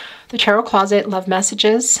reading, the Tarot Closet love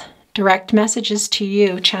messages. Direct messages to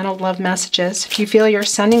you, channeled love messages. If you feel you're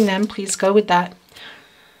sending them, please go with that.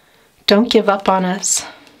 Don't give up on us.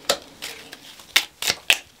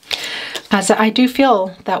 As I do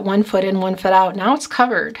feel that 1 foot in, 1 foot out. Now it's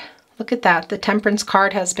covered. Look at that. The Temperance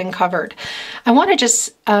card has been covered. I want to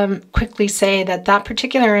just quickly say that that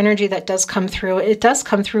particular energy that does come through, it does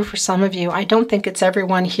come through for some of you. I don't think it's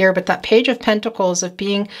everyone here, but that Page of Pentacles of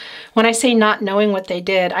being, when I say not knowing what they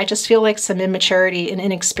did, I just feel like some immaturity and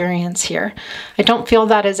inexperience here. I don't feel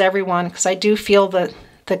that as everyone, because I do feel the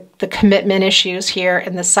commitment issues here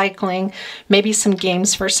and the cycling, maybe some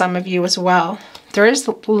games for some of you as well. There is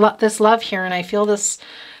this love here, and I feel this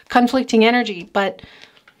conflicting energy, but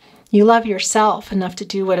you love yourself enough to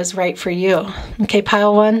do what is right for you. Okay,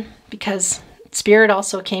 pile 1, because Spirit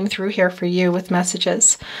also came through here for you with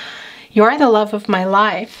messages. You are the love of my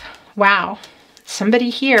life. Wow. Somebody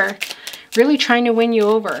here really trying to win you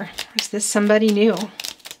over. Is this somebody new?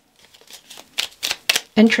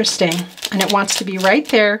 Interesting. And it wants to be right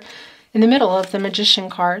there in the middle of the Magician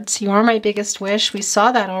cards. You are my biggest wish. We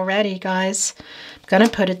saw that already, guys. I'm going to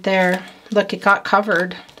put it there. Look, it got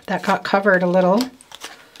covered. That got covered a little.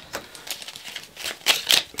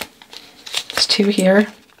 2 here.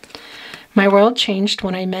 My world changed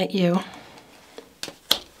when I met you.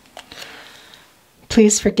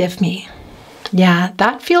 Please forgive me. Yeah,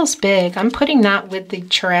 that feels big. I'm putting that with the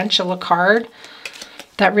Tarantula card.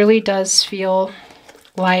 That really does feel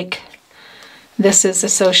like this is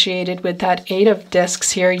associated with that 8 of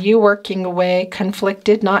discs here. You working away,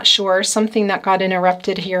 conflicted, not sure, something that got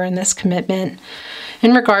interrupted here in this commitment.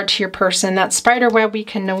 In regard to your person, that spider web we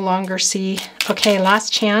can no longer see. Okay,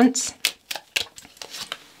 last chance.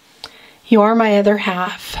 You are my other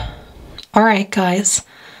half. All right, guys.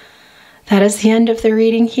 That is the end of the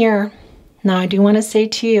reading here. Now, I do want to say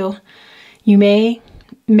to you, you may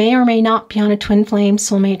may or may not be on a twin flame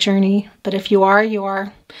soulmate journey, but if you are, you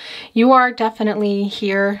are. You are definitely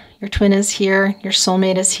here. Your twin is here. Your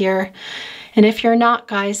soulmate is here. And if you're not,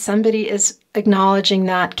 guys, somebody is acknowledging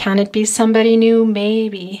that. Can it be somebody new?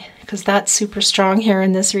 Maybe, because that's super strong here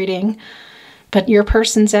in this reading. But your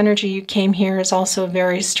person's energy you came here is also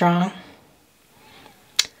very strong.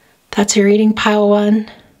 That's your reading, pile 1.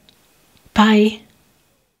 Bye.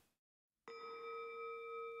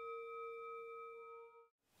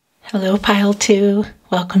 Hello, pile 2.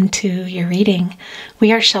 Welcome to your reading.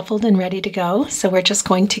 We are shuffled and ready to go, so we're just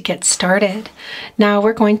going to get started. Now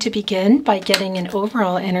we're going to begin by getting an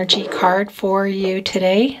overall energy card for you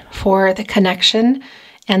today for the connection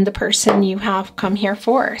and the person you have come here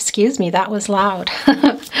for. Excuse me, that was loud.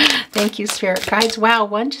 Thank you, Spirit Guides. Wow,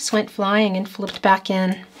 one just went flying and flipped back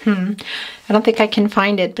in. I don't think I can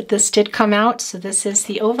find it, but this did come out. So this is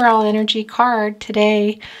the overall energy card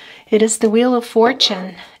today. It is the Wheel of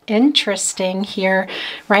Fortune. Interesting here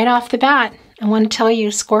right off the bat. I want to tell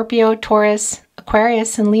you, Scorpio, Taurus,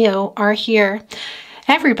 Aquarius, and Leo are here.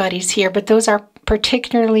 Everybody's here, but those are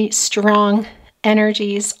particularly strong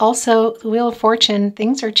energies. Also, the Wheel of Fortune,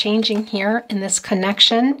 things are changing here in this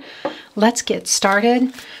connection. Let's get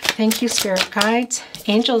started. Thank you, Spirit Guides,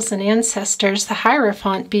 Angels, and Ancestors, the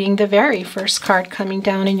Hierophant being the very first card coming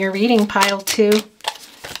down in your reading, pile 2.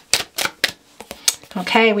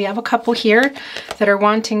 Okay, we have a couple here that are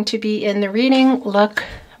wanting to be in the reading. Look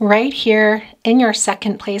right here in your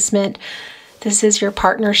second placement. This is your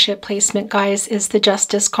partnership placement, guys, is the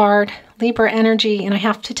Justice card, Libra energy. And I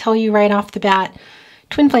have to tell you right off the bat,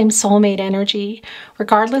 twin flame soulmate energy.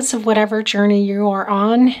 Regardless of whatever journey you are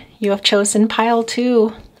on, you have chosen pile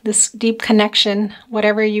 2, this deep connection,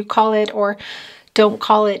 whatever you call it or don't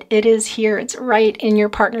call it, it is here. It's right in your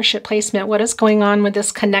partnership placement. What is going on with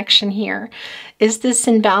this connection here? Is this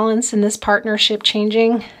imbalance in this partnership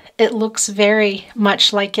changing? It looks very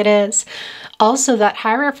much like it is. Also, that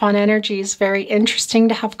Hierophant energy is very interesting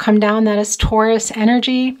to have come down. That is Taurus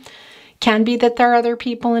energy. Can be that there are other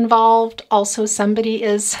people involved. Also, somebody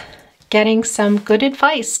is getting some good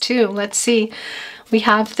advice too. Let's see. We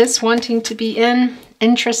have this wanting to be in.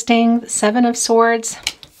 Interesting. 7 of Swords.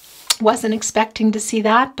 Wasn't expecting to see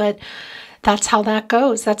that, but that's how that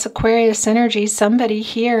goes. That's Aquarius energy. Somebody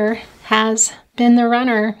here has been the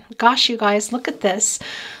runner. Gosh, you guys, look at this.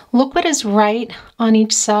 Look what is right on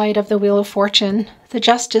each side of the Wheel of Fortune. The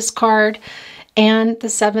Justice card and the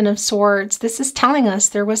 7 of Swords. This is telling us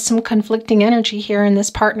there was some conflicting energy here in this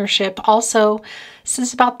partnership. Also, this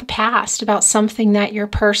is about the past, about something that your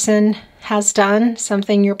person has done,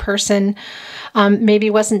 something your person maybe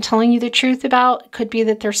wasn't telling you the truth about. It could be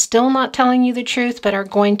that they're still not telling you the truth, but are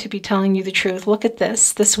going to be telling you the truth. Look at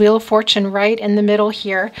this Wheel of Fortune right in the middle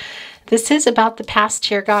here. This is about the past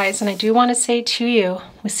here, guys. And I do want to say to you,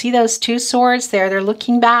 we see those 2 swords there. They're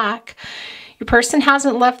looking back. Your person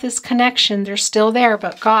hasn't left this connection. They're still there,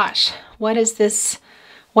 but gosh, what is this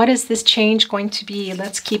change going to be?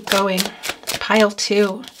 Let's keep going. Pile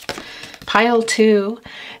 2. Pile 2.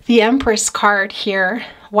 The Empress card here.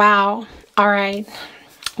 Wow. All right.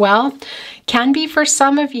 Well, can be for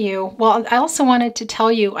some of you. Well, I also wanted to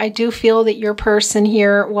tell you, I do feel that your person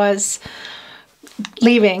here was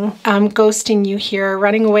leaving, ghosting you here,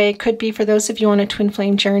 running away. Could be for those of you on a twin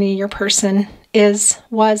flame journey, your person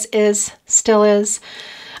still is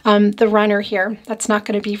the runner here. That's not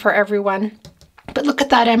going to be for everyone. But look at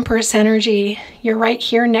that Empress energy. You're right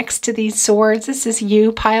here next to these swords. This is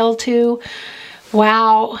you, pile 2.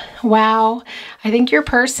 Wow. Wow. I think your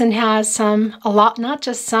person has a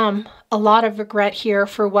lot of regret here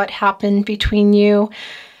for what happened between you.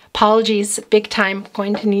 Apologies, big time,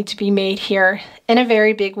 going to need to be made here in a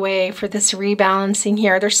very big way for this rebalancing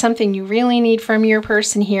here. There's something you really need from your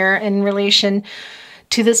person here in relation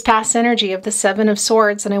to this past energy of the 7 of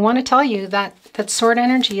Swords. And I want to tell you that sword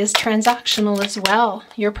energy is transactional as well.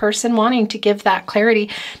 Your person wanting to give that clarity.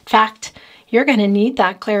 In fact, you're going to need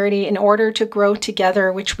that clarity in order to grow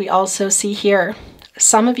together, which we also see here.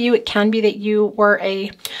 Some of you, it can be that you are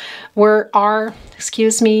a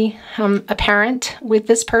parent with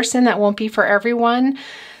this person. That won't be for everyone.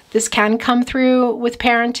 This can come through with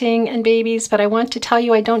parenting and babies, but I want to tell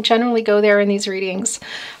you, I don't generally go there in these readings.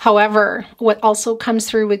 However, what also comes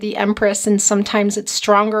through with the Empress, and sometimes it's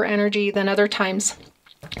stronger energy than other times,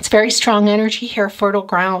 it's very strong energy here, fertile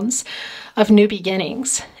grounds of new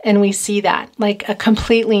beginnings. And we see that, like a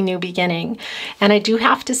completely new beginning. And I do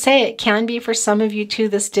have to say, it can be for some of you too,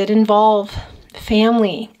 this did involve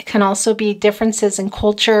family. It can also be differences in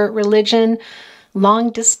culture, religion,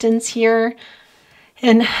 long distance here.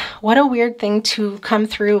 And what a weird thing to come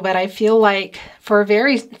through, but I feel like for a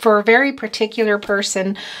very particular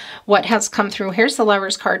person, what has come through, here's the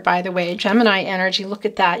Lover's card, by the way, Gemini energy, look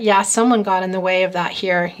at that. Yeah, someone got in the way of that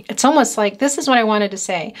here. It's almost like, this is what I wanted to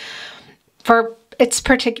say. It's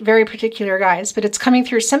very particular, guys, but it's coming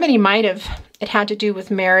through. Somebody might have, it had to do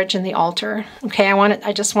with marriage and the altar. Okay,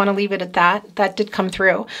 I just want to leave it at that. That did come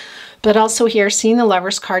through. But also here, seeing the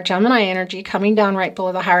Lover's card, Gemini energy coming down right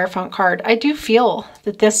below the Hierophant card. I do feel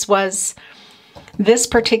that this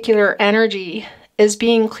particular energy is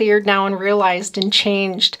being cleared now and realized and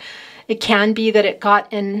changed. It can be that it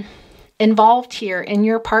got involved here in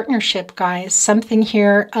your partnership, guys. Something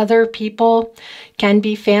here, other people, can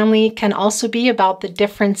be family, can also be about the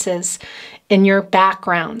differences in your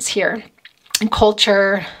backgrounds here.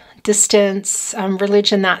 Culture, distance,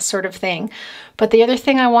 religion, that sort of thing. But the other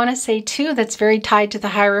thing I want to say too that's very tied to the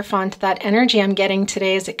Hierophant, that energy I'm getting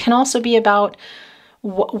today, is it can also be about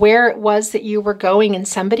where it was that you were going and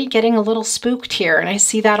somebody getting a little spooked here. And I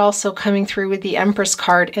see that also coming through with the Empress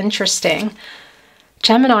card. Interesting.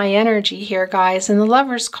 Gemini energy here, guys. And the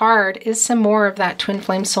Lover's card is some more of that twin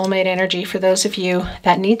flame soulmate energy for those of you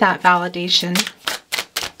that need that validation.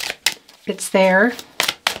 It's there.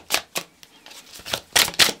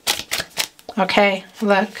 Okay,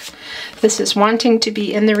 look. This is wanting to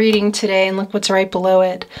be in the reading today, and look what's right below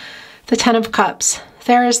it. The 10 of Cups.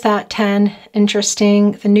 There is that 10.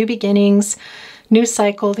 Interesting. The new beginnings, new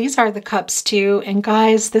cycle. These are the cups too. And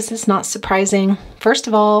guys, this is not surprising. First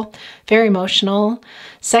of all, very emotional.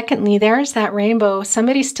 Secondly, there's that rainbow.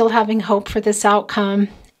 Somebody's still having hope for this outcome.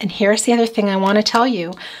 And here's the other thing I want to tell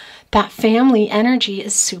you. That family energy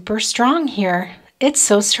is super strong here. It's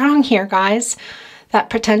so strong here, guys. That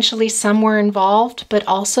potentially some were involved, but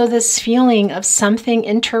also this feeling of something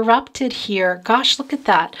interrupted here. Gosh, look at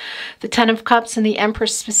that. The 10 of Cups and the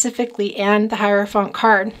Empress specifically, and the Hierophant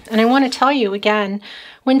card. And I want to tell you again,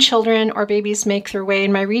 when children or babies make their way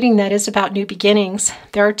in my reading that is about new beginnings,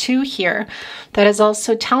 there are two here. That is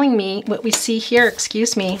also telling me what we see here,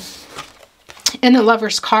 excuse me, in the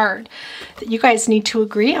Lover's card, that you guys need to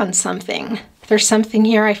agree on something. There's something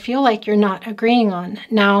here I feel like you're not agreeing on.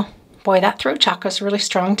 Now, boy, that throat chakra is really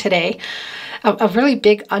strong today. A really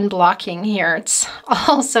big unblocking here. It's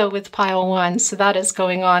also with pile 1, so that is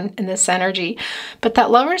going on in this energy. But that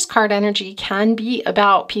Lover's card energy can be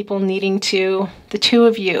about people needing to, the two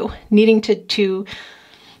of you, needing to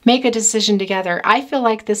make a decision together. I feel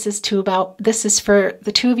like this is for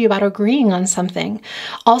the two of you about agreeing on something.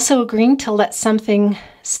 Also agreeing to let something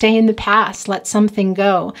stay in the past, let something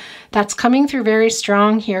go. That's coming through very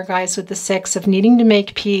strong here, guys, with the 6 of needing to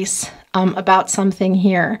make peace about something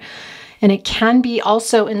here. And it can be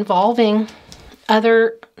also involving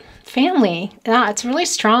other family. Yeah, it's really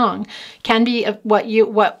strong. Can be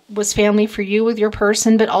what was family for you with your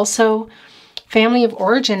person, but also family of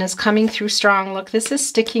origin is coming through strong. Look, this is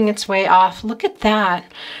sticking its way off. Look at that.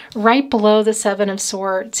 Right below the 7 of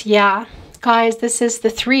Swords. Yeah. Guys, this is the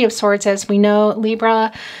 3 of Swords, as we know,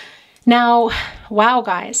 Libra. Now, wow,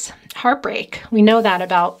 guys, heartbreak. We know that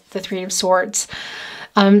about the 3 of Swords.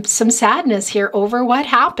 Some sadness here over what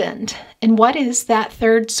happened. And what is that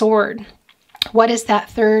third sword? What is that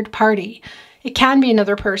third party? It can be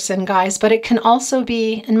another person, guys, but it can also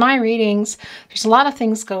be, in my readings, there's a lot of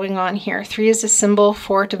things going on here. 3 is a symbol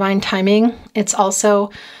for divine timing. It's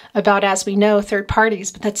also about, as we know, third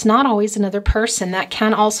parties, but that's not always another person. That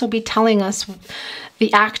can also be telling us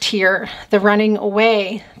the act here, the running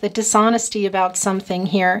away, the dishonesty about something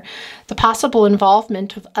here, the possible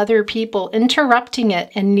involvement of other people interrupting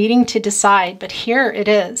it and needing to decide. But here it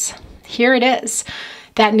is. Here it is.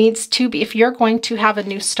 That needs to be, if you're going to have a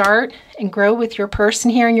new start and grow with your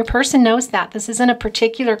person here, and your person knows that. This isn't a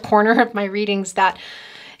particular corner of my readings that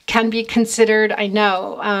can be considered, I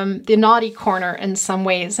know, the naughty corner in some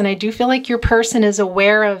ways. And I do feel like your person is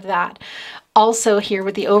aware of that. Also here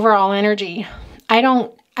with the overall energy, I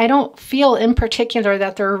don't feel in particular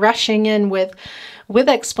that they're rushing in with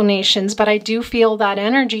explanations, but I do feel that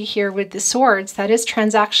energy here with the Swords, that is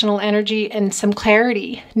transactional energy and some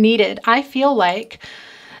clarity needed. I feel like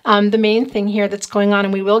the main thing here that's going on,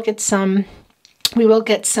 and we will get some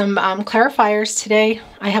clarifiers today.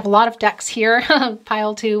 I have a lot of decks here,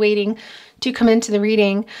 pile 2, waiting to come into the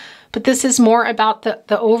reading. But this is more about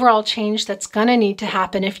the overall change that's going to need to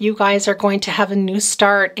happen if you guys are going to have a new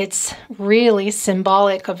start. It's really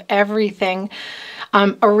symbolic of everything.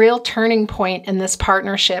 A real turning point in this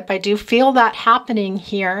partnership. I do feel that happening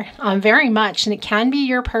here very much. And it can be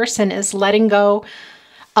your person is letting go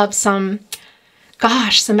of some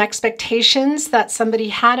gosh, some expectations that somebody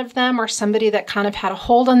had of them, or somebody that kind of had a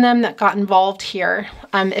hold on them that got involved here.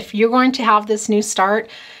 If you're going to have this new start,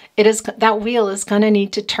 that wheel is going to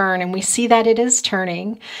need to turn, and we see that it is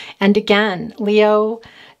turning. And again, Leo,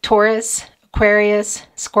 Taurus, Aquarius,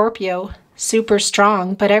 Scorpio, super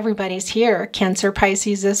strong, but everybody's here. Cancer,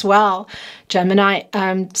 Pisces as well. Gemini,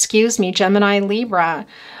 Gemini, Libra.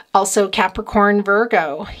 Also Capricorn,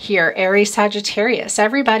 Virgo here. Aries, Sagittarius.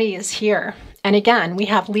 Everybody is here. And again, we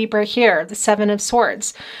have Libra here, the Seven of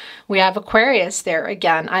Swords. We have Aquarius there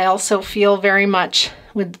again. I also feel very much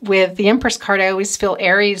with the Empress card, I always feel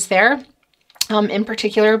Aries there in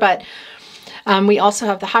particular, but we also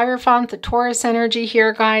have the Hierophant, the Taurus energy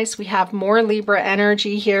here, guys. We have more Libra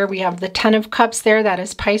energy here. We have the Ten of Cups there. That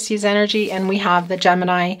is Pisces energy. And we have the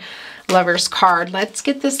Gemini Lovers card. Let's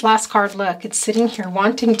get this last card. Look, it's sitting here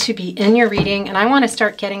wanting to be in your reading. And I want to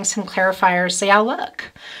start getting some clarifiers. So yeah,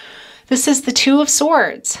 look. This is the Two of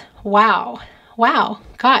Swords. Wow. Wow.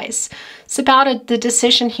 Guys, it's about the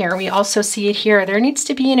decision here. We also see it here. There needs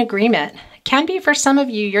to be an agreement. It can be for some of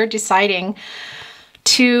you, you're deciding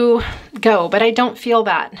to go, but I don't feel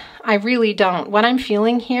that. I really don't. What I'm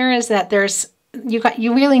feeling here is that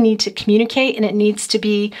you really need to communicate, and it needs to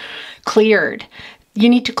be cleared. You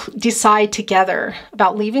need to decide together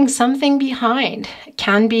about leaving something behind. It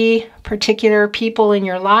can be particular people in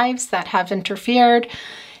your lives that have interfered.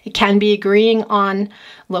 It can be agreeing on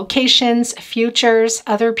locations, futures,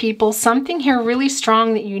 other people, something here really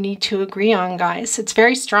strong that you need to agree on, guys. It's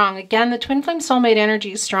very strong. Again, the twin flame soulmate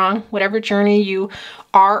energy is strong, whatever journey you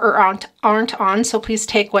are or aren't on. So please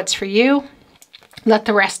take what's for you, let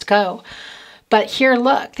the rest go. But here,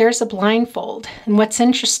 look, there's a blindfold. And what's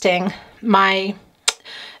interesting, my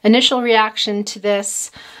initial reaction to this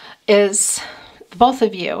is both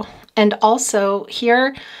of you. And also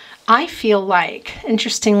here, I feel like,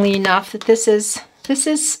 interestingly enough, that this is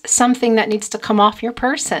something that needs to come off your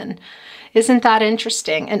person. Isn't that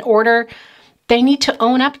interesting? They need to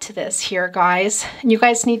own up to this here, guys. And you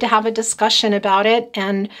guys need to have a discussion about it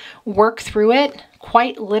and work through it,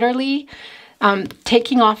 quite literally.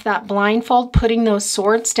 Taking off that blindfold, putting those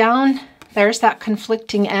swords down. There's that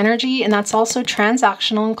conflicting energy, and that's also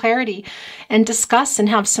transactional and clarity. And discuss and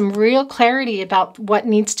have some real clarity about what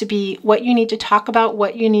needs to be, what you need to talk about,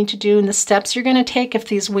 what you need to do, and the steps you're going to take if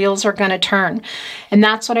these wheels are going to turn. And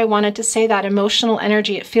that's what I wanted to say, that emotional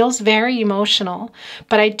energy. It feels very emotional,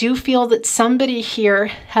 but I do feel that somebody here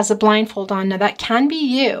has a blindfold on. Now, that can be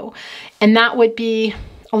you, and that would be...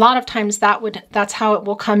 a lot of times that's how it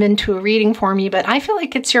will come into a reading for me, but I feel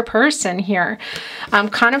like it's your person here.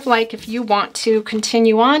 Kind of like if you want to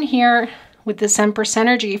continue on here with this Empress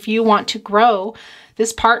energy, if you want to grow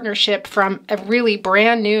this partnership from a really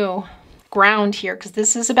brand new ground here, because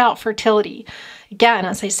this is about fertility. Again,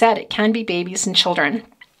 as I said, it can be babies and children,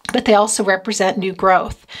 but they also represent new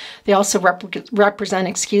growth. They also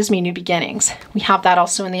represent, new beginnings. We have that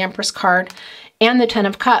also in the Empress card. And the Ten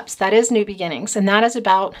of Cups, that is new beginnings. And that is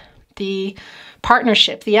about the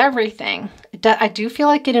partnership, the everything. I do feel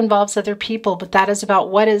like it involves other people, but that is about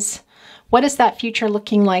what is that future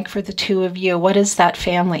looking like for the two of you? What is that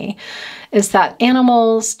family? Is that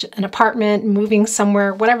animals, an apartment, moving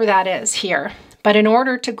somewhere, whatever that is here. But in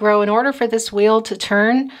order to grow, in order for this wheel to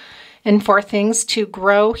turn and for things to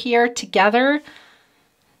grow here together,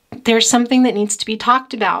 there's something that needs to be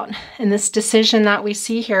talked about. And this decision that we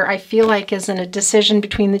see here, I feel like isn't a decision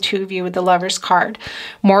between the two of you with the Lovers card.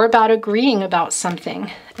 More about agreeing about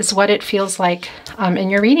something is what it feels like in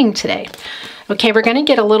your reading today. Okay, we're going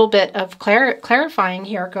to get a little bit of clarifying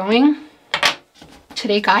here going.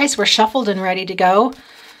 Today, guys, we're shuffled and ready to go.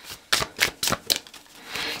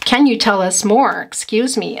 Can you tell us more,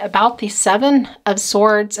 about the Seven of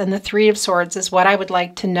Swords and the Three of Swords is what I would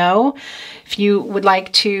like to know. If you would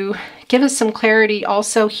like to give us some clarity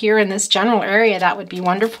also here in this general area, that would be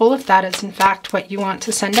wonderful if that is in fact what you want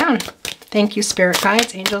to send down. Thank you, spirit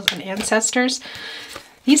guides, angels, and ancestors.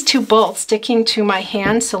 These two bolts sticking to my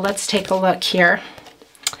hand, so let's take a look here.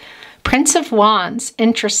 Prince of Wands,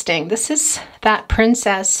 interesting. This is that Prince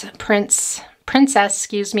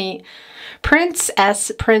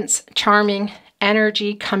Charming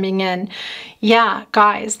energy coming in. Yeah,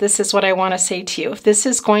 guys, this is what I want to say to you. If this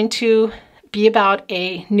is going to be about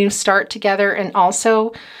a new start together, and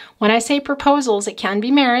also when I say proposals, it can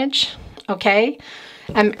be marriage, okay?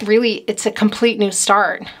 Really, it's a complete new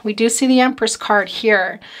start. We do see the Empress card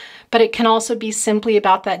here, but it can also be simply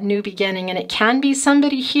about that new beginning, and it can be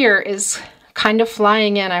somebody here is kind of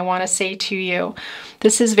flying in, I want to say to you.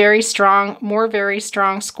 This is very strong, very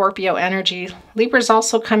strong Scorpio energy. Libra's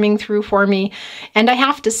also coming through for me. And I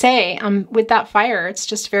have to say, with that fire, it's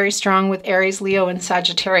just very strong with Aries, Leo, and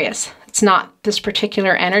Sagittarius. It's not this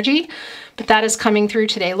particular energy, but that is coming through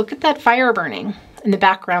today. Look at that fire burning in the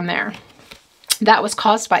background there. That was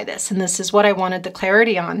caused by this, and this is what I wanted the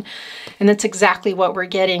clarity on. And that's exactly what we're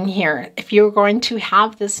getting here. If you're going to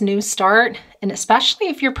have this new start, and especially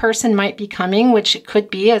if your person might be coming, which it could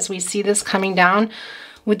be as we see this coming down,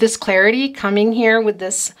 with this clarity coming here, with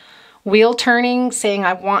this wheel turning, saying,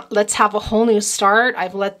 let's have a whole new start.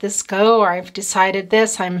 I've let this go, or I've decided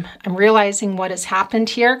this. I'm realizing what has happened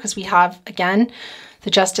here, because we have, again, the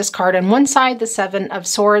Justice card on one side, the Seven of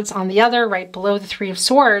Swords on the other, right below the Three of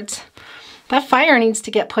Swords. That fire needs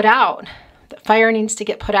to get put out. That fire needs to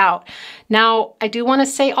get put out. Now, I do want to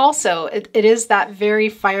say also, it is that very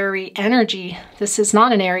fiery energy. This is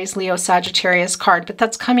not an Aries, Leo, Sagittarius card, but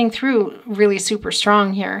that's coming through really super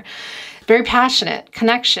strong here. Very passionate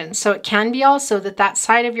connection. So it can be also that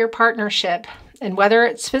side of your partnership, and whether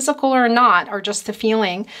it's physical or not, or just the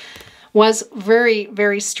feeling, was very,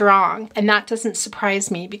 very strong. And that doesn't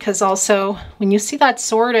surprise me, because also when you see that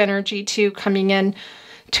sword energy too coming in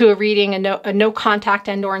to a reading, a no contact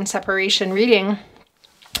and or in separation reading,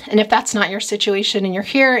 and if that's not your situation and you're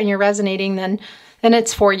here and you're resonating, then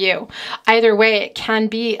it's for you. Either way, it can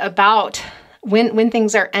be about when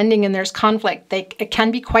things are ending and there's conflict, it can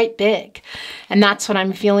be quite big. And that's what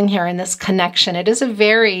I'm feeling here in this connection. It is a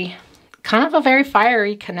very, kind of a very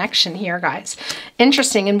fiery connection here, guys.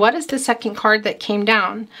 Interesting. And what is the second card that came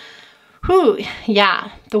down? Whew,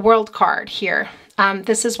 yeah, the World card here.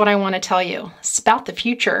 This is what I want to tell you. It's about the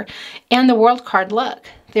future. And the World card, look,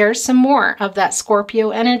 there's some more of that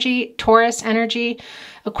Scorpio energy, Taurus energy,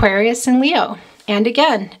 Aquarius, and Leo. And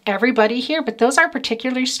again, everybody here, but those are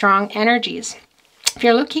particularly strong energies. If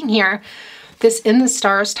you're looking here, this in the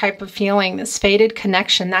stars type of feeling, this faded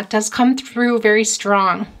connection, that does come through very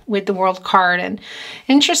strong with the World card. And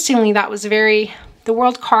interestingly, that was the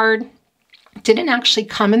World card didn't actually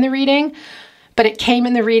come in the reading, but it came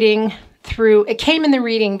in the reading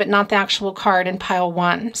but not the actual card in pile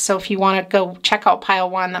 1. So if you want to go check out pile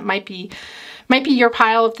 1, that might be your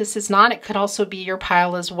pile. If this is not, it could also be your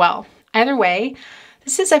pile as well. Either way,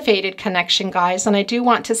 this is a faded connection, guys. And I do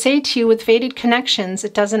want to say to you, with faded connections,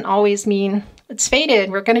 it doesn't always mean it's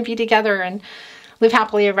faded. We're going to be together and live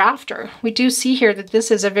happily ever after. We do see here that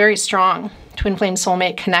this is a very strong twin flame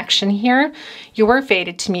soulmate connection here. You were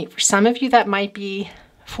fated to meet. For some of you, that might be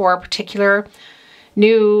for a particular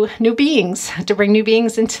new beings, to bring new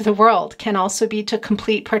beings into the world. Can also be to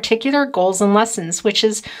complete particular goals and lessons, which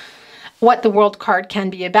is what the World card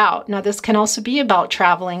can be about. Now, this can also be about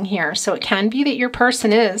traveling here. So it can be that your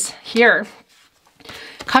person is here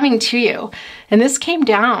coming to you. And this came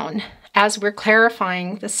down as we're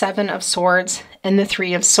clarifying the Seven of Swords and the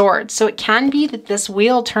Three of Swords. So it can be that this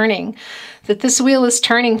wheel is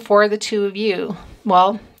turning for the two of you.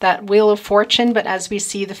 Well, that Wheel of Fortune, but as we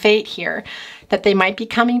see the fate here, that they might be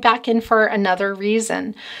coming back in for another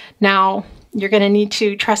reason. Now, you're going to need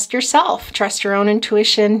to trust yourself, trust your own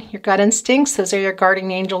intuition, your gut instincts. Those are your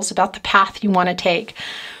guardian angels about the path you want to take.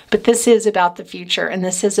 But this is about the future, and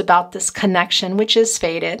this is about this connection, which is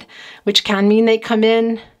faded, which can mean they come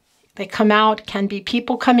in, they come out, can be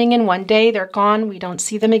people coming in one day, they're gone, we don't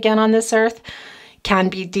see them again on this earth. Can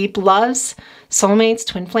be deep loves, soulmates,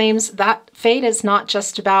 twin flames. That fate is not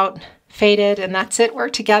just about fated and that's it, we're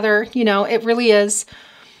together. You know, it really is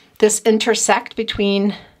this intersect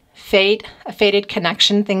between fate, a fated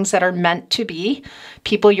connection, things that are meant to be,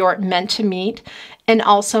 people you're meant to meet, and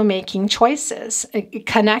also making choices. It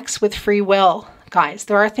connects with free will, guys.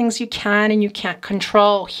 There are things you can and you can't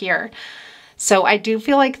control here. So I do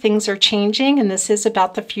feel like things are changing, and this is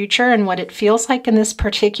about the future, and what it feels like in this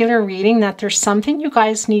particular reading, that there's something you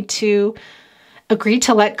guys need to agree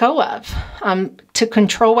to let go of, to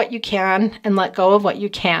control what you can and let go of what you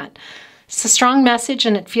can't. It's a strong message,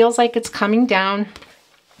 and it feels like it's coming down,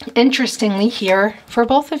 interestingly, here for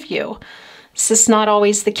both of you. This is not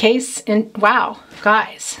always the case, and wow,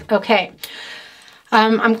 guys, okay.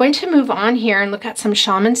 I'm going to move on here and look at some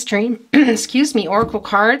Shaman Stream, excuse me, Oracle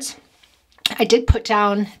cards. I did put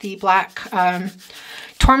down the black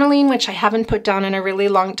tourmaline, which I haven't put down in a really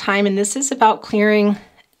long time, and this is about clearing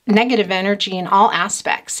negative energy in all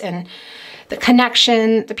aspects, and the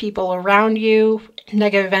connection, the people around you,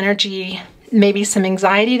 negative energy, maybe some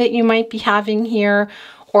anxiety that you might be having here,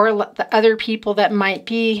 or the other people that might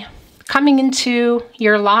be coming into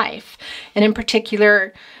your life. And in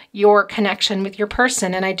particular, your connection with your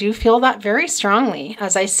person. And I do feel that very strongly.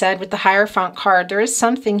 As I said with the Hierophant card, there is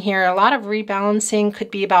something here. A lot of rebalancing,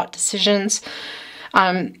 could be about decisions.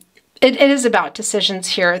 It is about decisions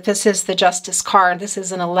here. This is the Justice card. This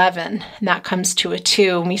is an 11, and that comes to a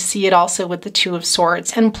 2. And we see it also with the 2 of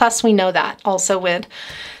Swords. And plus we know that also with,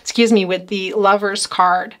 with the Lovers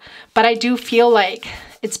card. But I do feel like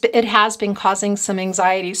it has been causing some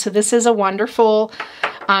anxiety. So this is a wonderful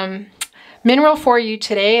mineral for you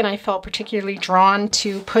today, and I felt particularly drawn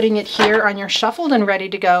to putting it here on your shuffled and ready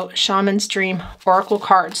to go Shaman's Dream Oracle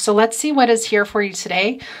cards. So let's see what is here for you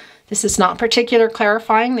today. This is not particular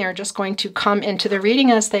clarifying. They're just going to come into the reading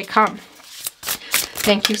as they come.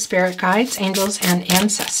 Thank you, spirit guides, angels, and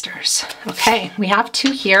ancestors. Okay, we have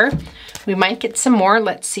 2 here. We might get some more.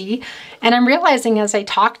 Let's see. And I'm realizing as I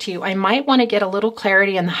talk to you, I might want to get a little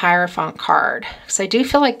clarity in the Hierophant card, because I do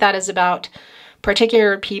feel like that is about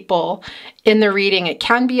particular people in the reading. It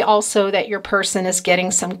can be also that your person is getting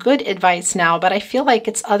some good advice now, but I feel like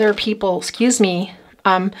it's other people,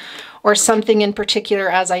 or something in particular,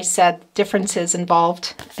 as I said, differences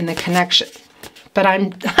involved in the connection. But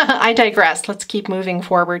I digress. Let's keep moving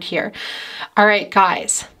forward here. All right,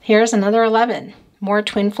 guys, here's another 11. More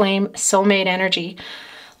twin flame soulmate energy.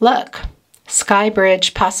 Look, sky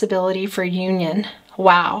bridge, possibility for union.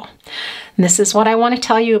 Wow. And this is what I want to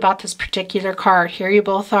tell you about this particular card. Here you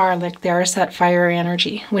both are. Like, there's that fire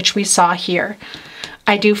energy, which we saw here.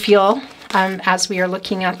 I do feel, as we are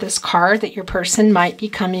looking at this card, that your person might be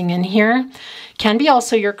coming in here. Can be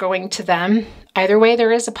also you're going to them. Either way,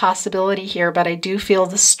 there is a possibility here, but I do feel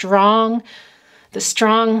the strong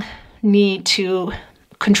need to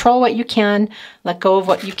control what you can, let go of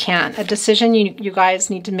what you can't. A decision you guys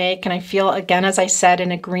need to make, and I feel, again, as I said,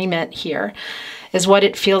 an agreement here is what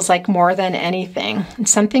it feels like more than anything. And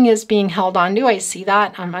something is being held on to. I see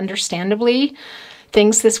that, understandably.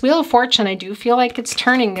 This Wheel of Fortune, I do feel like it's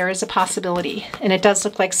turning. There is a possibility, and it does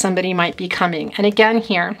look like somebody might be coming. And again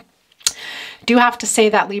here, do have to say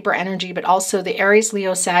that Libra energy, but also the Aries,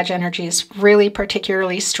 Leo, Sag energy is really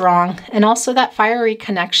particularly strong. And also that fiery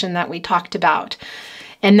connection that we talked about.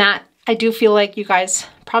 And that I do feel like you guys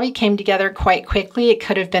probably came together quite quickly. It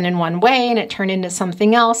could have been in one way and it turned into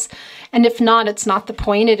something else. And if not, it's not the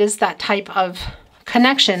point. It is that type of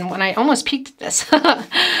connection. When I almost peeked at this.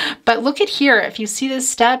 But look at here. If you see this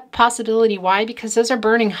step, possibility, why? Because those are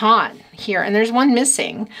burning hot here and there's one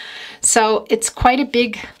missing. So it's quite a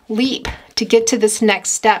big leap to get to this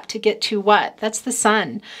next step, to get to what? That's the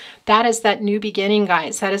Sun. That is that new beginning,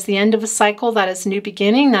 guys. That is the end of a cycle. That is new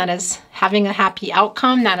beginning. That is having a happy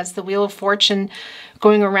outcome. That is the Wheel of Fortune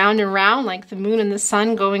going around and around, like the moon and the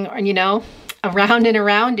sun going, around and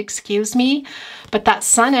around, But that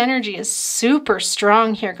Sun energy is super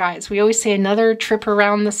strong here, guys. We always say another trip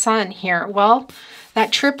around the sun here. Well,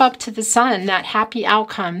 that trip up to the sun, that happy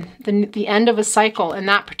outcome, the end of a cycle, and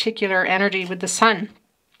that particular energy with the Sun.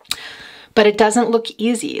 But it doesn't look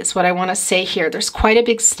easy, is what I want to say here. There's quite a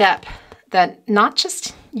big step that not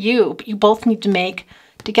just you, but you both need to make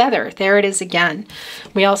together. There it is again.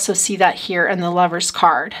 We also see that here in the Lovers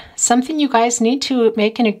card. Something you guys need to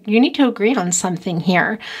make, you need to agree on something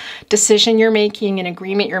here. Decision you're making, an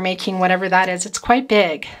agreement you're making, whatever that is, it's quite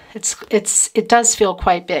big. It does feel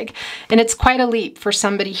quite big. And it's quite a leap for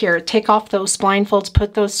somebody here. Take off those blindfolds,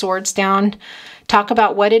 put those swords down, talk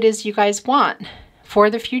about what it is you guys want for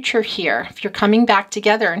the future here. If you're coming back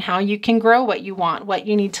together, and how you can grow what you want, what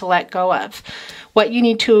you need to let go of, what you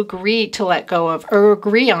need to agree to let go of or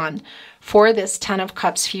agree on for this 10 of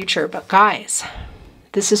Cups future. But guys,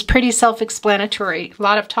 this is pretty self-explanatory. A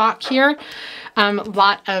lot of talk here, a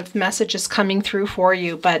lot of messages coming through for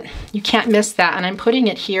you, but you can't miss that. And I'm putting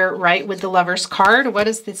it here right with the Lovers card. What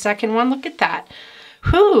is the second one? Look at that.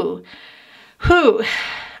 Who?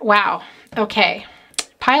 Wow. Okay.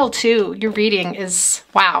 Pile 2, your reading is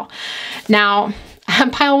wow. Now,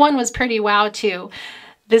 pile 1 was pretty wow too.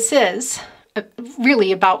 This is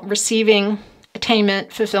really about receiving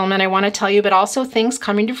attainment, fulfillment, I want to tell you, but also things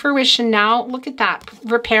coming to fruition now. Look at that,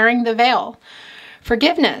 repairing the veil.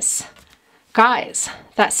 Forgiveness. Guys,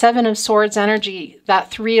 that 7 of Swords energy,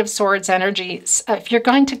 that 3 of Swords energy, if you're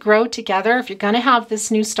going to grow together, if you're going to have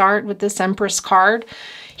this new start with this Empress card,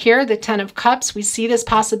 here, the 10 of Cups, we see this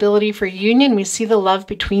possibility for union. We see the love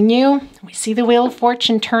between you. We see the Wheel of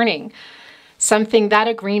Fortune turning. Something, that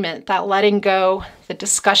agreement, that letting go, the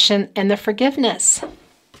discussion, and the forgiveness.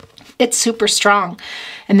 It's super strong.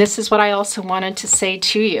 And this is what I also wanted to say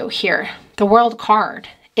to you here. The World card.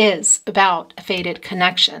 is about a fated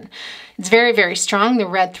connection. It's very, very strong, the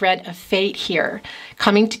red thread of fate here,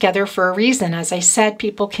 coming together for a reason. As I said,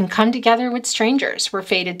 people can come together with strangers. We're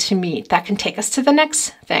fated to meet. That can take us to the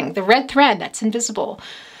next thing. The red thread that's invisible,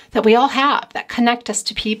 that we all have, that connect us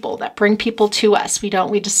to people, that bring people to us. We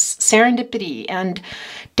just serendipity and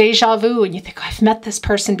deja vu, and you think, oh, I've met this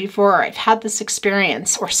person before, or I've had this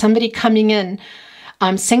experience, or somebody coming in.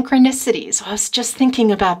 Synchronicities. I was just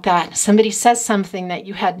thinking about that. Somebody says something that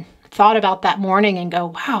you had thought about that morning and go,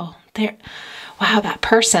 wow, wow, that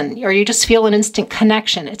person, or you just feel an instant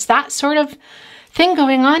connection. It's that sort of thing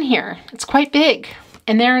going on here. It's quite big.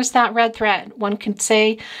 And there's that red thread. One could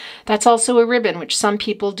say that's also a ribbon, which some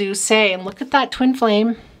people do say. And look at that twin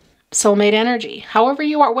flame, soulmate energy. However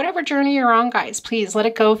you are, whatever journey you're on, guys, please let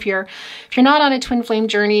it go. If you're not on a twin flame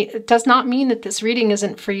journey, it does not mean that this reading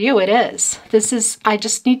isn't for you. It is. I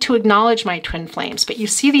just need to acknowledge my twin flames, but you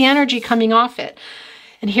see the energy coming off it.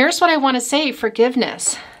 And here's what I want to say,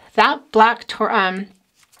 forgiveness. That black tourmaline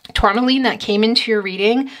that came into your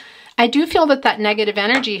reading, I do feel that negative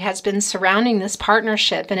energy has been surrounding this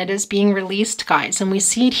partnership, and it is being released, guys. And we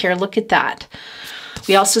see it here. Look at that.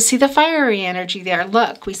 We also see the fiery energy there.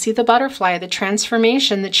 Look, we see the butterfly, the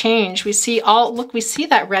transformation, the change. We see we see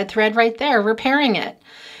that red thread right there, repairing it.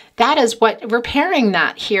 That is what, repairing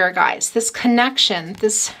that here, guys. This connection,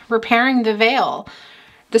 this repairing the veil,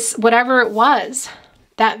 this, whatever it was,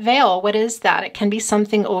 that veil, what is that? It can be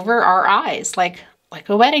something over our eyes, like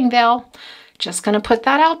a wedding veil. Just going to put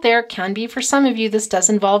that out there. Can be for some of you. This does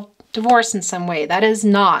involve divorce in some way. That is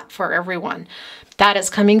not for everyone. That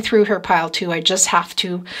is coming through her pile too. I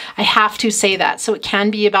have to say that. So it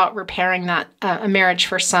can be about repairing that a marriage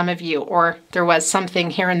for some of you, or there was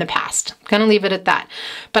something here in the past. I'm going to leave it at that.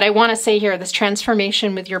 But I want to say here, this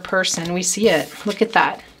transformation with your person, we see it. Look at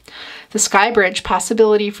that. The sky bridge,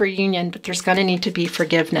 possibility for union, but there's going to need to be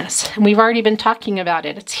forgiveness. And we've already been talking about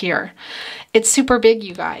it. It's here. It's super big,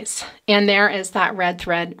 you guys. And there is that red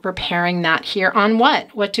thread repairing that here on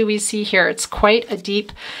what? What do we see here? It's quite a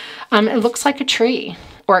deep, it looks like a tree,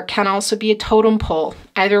 or it can also be a totem pole.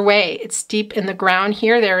 Either way, it's deep in the ground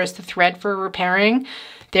here. There is the thread for repairing.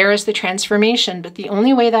 There is the transformation. But the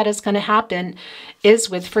only way that is going to happen is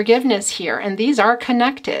with forgiveness here. And these are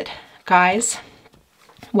connected, guys.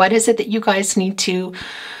 What is it that you guys need to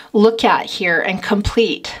look at here and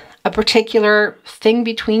complete? A particular thing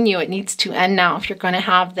between you. It needs to end now if you're going to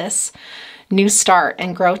have this new start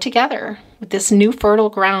and grow together with this new fertile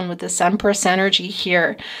ground, with this Empress energy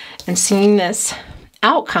here, and seeing this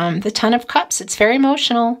outcome, the Ten of Cups. It's very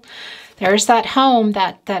emotional. There's that home,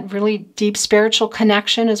 that really deep spiritual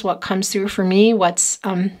connection is what comes through for me. What's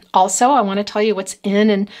also, I want to tell you what's in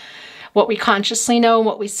and what we consciously know,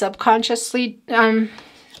 what we subconsciously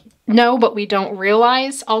know, but we don't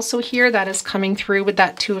realize also here. That is coming through with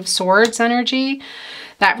that Two of Swords energy,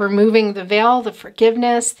 that removing the veil, the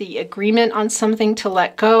forgiveness, the agreement on something to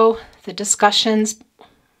let go, the discussions.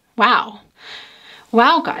 Wow.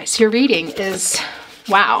 Wow, guys, your reading is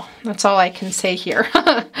wow. That's all I can say here.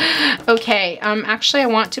 Okay, actually I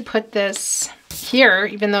want to put this here,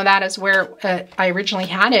 even though that is where I originally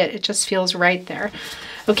had it. It just feels right there.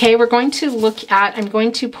 Okay, we're going to look at, I'm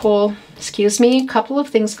going to pull, excuse me, a couple of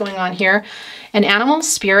things going on here. An animal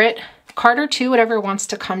spirit, card or two, whatever wants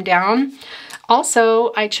to come down.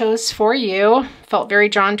 Also, I chose for you, felt very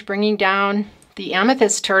drawn to bringing down the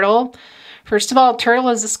amethyst turtle. First of all, turtle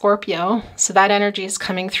is a Scorpio, so that energy is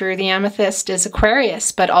coming through. The amethyst is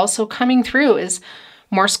Aquarius, but also coming through is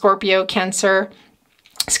more Scorpio, Cancer,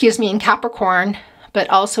 excuse me, and Capricorn, but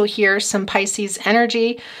also here some Pisces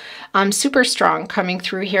energy. Super strong coming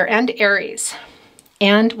through here, and Aries.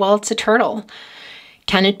 And, well, it's a turtle.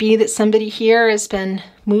 Can it be that somebody here has been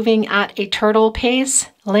moving at a turtle pace,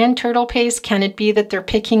 land turtle pace? Can it be that they're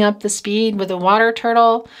picking up the speed with a water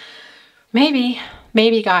turtle? Maybe,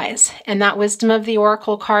 guys. And that Wisdom of the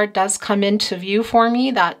Oracle card does come into view for me.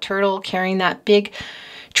 That turtle carrying that big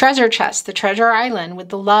treasure chest, the treasure island, with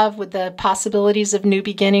the love, with the possibilities of new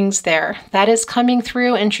beginnings there. That is coming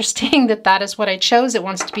through. Interesting that is what I chose. It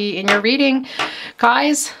wants to be in your reading.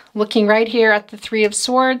 Guys, looking right here at the Three of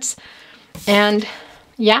Swords. And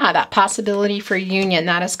yeah, that possibility for union,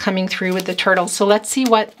 that is coming through with the turtle. So let's see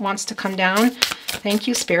what wants to come down. Thank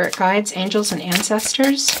you, spirit guides, angels, and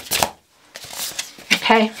ancestors.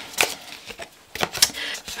 Okay.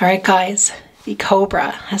 All right, guys. The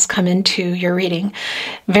Cobra has come into your reading.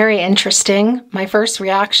 Very interesting. My first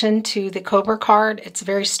reaction to the Cobra card, it's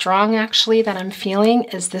very strong actually, that I'm feeling,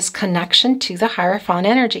 is this connection to the Hierophant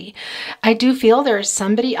energy. I do feel there is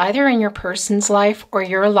somebody either in your person's life or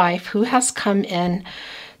your life who has come in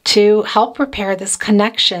to help repair this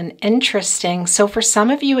connection. Interesting. So for some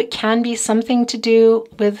of you, it can be something to do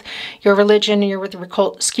with your religion, or with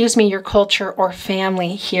your culture or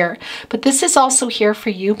family here. But this is also here for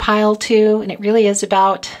you, pile 2, and it really is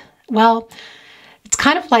about, well, it's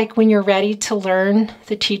kind of like when you're ready to learn,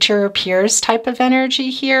 the teacher appears type of energy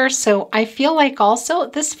here. So I feel like also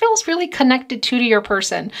this feels really connected to your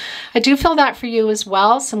person. I do feel that for you as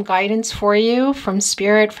well. Some guidance for you from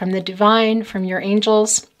spirit, from the divine, from your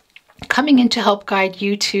angels coming in to help guide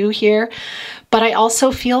you too here. But I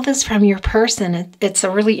also feel this from your person. It's a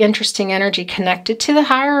really interesting energy connected to the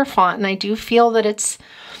Hierophant. And I do feel that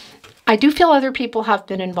I do feel other people have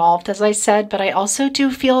been involved, as I said, but I also do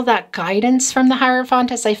feel that guidance from the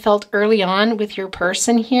Hierophant, as I felt early on with your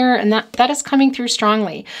person here, and that is coming through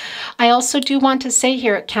strongly. I also do want to say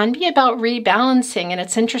here, it can be about rebalancing, and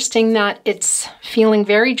it's interesting that it's feeling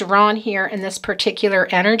very drawn here in this particular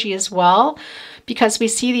energy as well, because we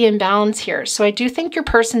see the imbalance here. So I do think your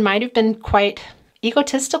person might have been quite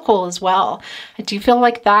egotistical as well. I do feel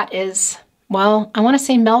like that is, well, I want to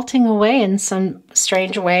say melting away in some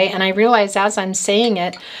strange way. And I realize as I'm saying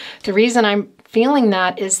it, the reason I'm feeling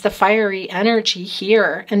that is the fiery energy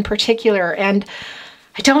here in particular. And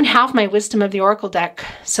I don't have my Wisdom of the Oracle deck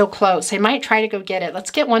so close. I might try to go get it.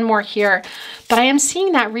 Let's get one more here. But I am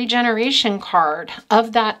seeing that regeneration card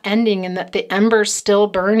of that ending, and that the embers still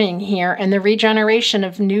burning here, and the regeneration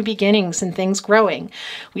of new beginnings and things growing.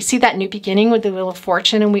 We see that new beginning with the Wheel of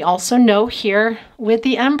Fortune, and we also know here with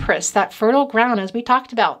the Empress, that fertile ground, as we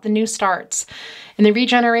talked about, the new starts. And the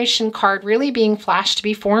regeneration card really being flashed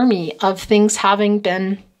before me of things having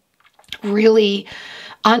been really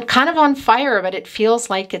kind of on fire, but it feels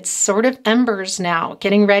like it's sort of embers now,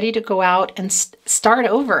 getting ready to go out and start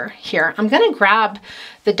over here. I'm going to grab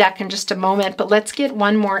the deck in just a moment, but let's get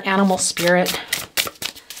one more animal spirit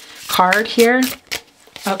card here.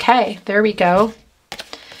 Okay, there we go.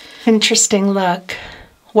 Interesting look.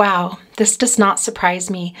 Wow, this does not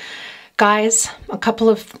surprise me. Guys, a couple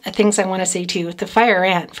of things I want to say to you. With the fire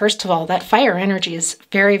ant, first of all, that fire energy is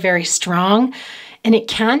very, very strong. And it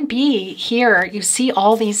can be here, you see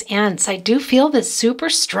all these ants. I do feel this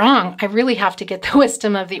super strong. I really have to get the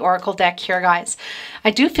Wisdom of the Oracle deck here, guys.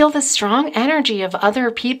 I do feel this strong energy of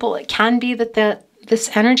other people. It can be that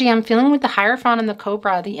this energy I'm feeling with the Hierophant and the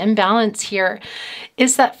Cobra, the imbalance here,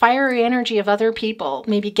 is that fiery energy of other people,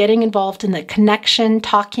 maybe getting involved in the connection,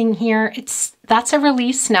 talking here. That's a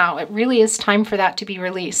release now. It really is time for that to be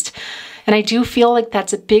released. And I do feel like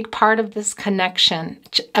that's a big part of this connection,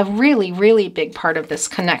 a really, really big part of this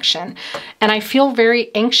connection. And I feel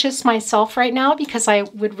very anxious myself right now because I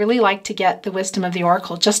would really like to get the Wisdom of the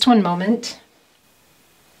Oracle. Just one moment.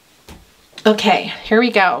 Okay, here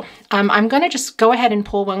we go. I'm going to just go ahead and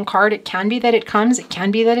pull one card. It can be that it comes, it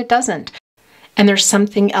can be that it doesn't. And there's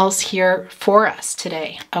something else here for us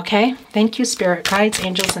today, okay? Thank you, spirit guides,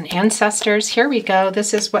 angels, and ancestors. Here we go.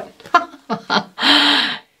 This is what...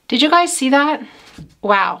 Did you guys see that?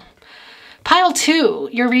 Wow. Pile 2,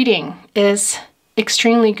 your reading is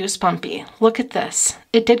extremely goosebumpy. Look at this.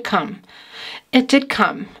 It did come. It did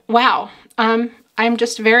come. Wow. I'm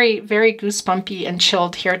just very, very goosebumpy and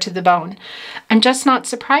chilled here to the bone. I'm just not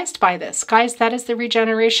surprised by this. Guys, that is the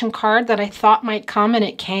regeneration card that I thought might come, and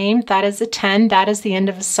it came. That is a 10. That is the end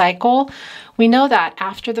of a cycle. We know that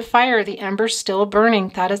after the fire, the ember's still burning.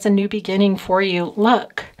 That is a new beginning for you.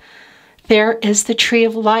 Look. There is the tree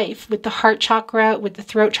of life with the heart chakra, with the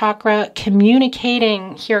throat chakra,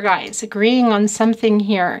 communicating here, guys, agreeing on something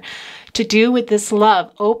here to do with this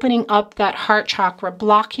love, opening up that heart chakra,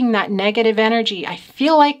 blocking that negative energy. I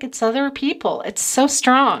feel like it's other people. It's so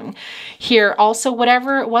strong here. Also,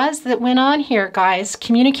 whatever it was that went on here, guys,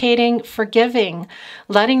 communicating, forgiving,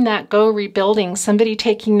 letting that go, rebuilding, somebody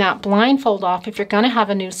taking that blindfold off if you're going to have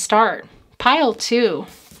a new start. Pile 2.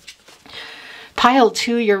 Pile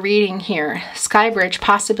 2, you're reading here. Skybridge,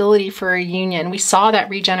 possibility for a union. We saw that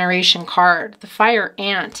regeneration card, the fire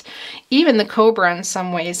ant, even the cobra in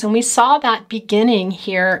some ways. And we saw that beginning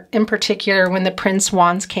here in particular when the Prince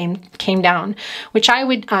Wands came down, which I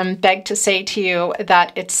would beg to say to you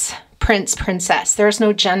that it's prince, princess. There's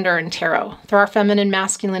no gender in tarot. There are feminine,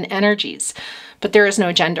 masculine energies, but there is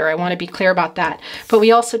no gender. I want to be clear about that. But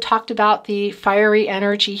we also talked about the fiery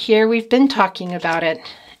energy here. We've been talking about it.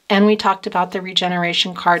 And we talked about the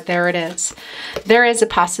regeneration card. There it is. There is a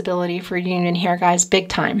possibility for union here, guys. Big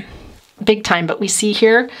time. Big time. But we see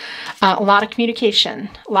here a lot of communication,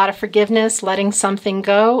 a lot of forgiveness, letting something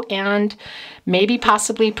go, and maybe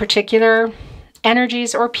possibly particular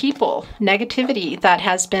energies or people, negativity that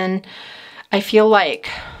has been, I feel like,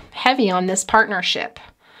 heavy on this partnership.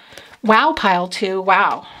 Wow, pile 2.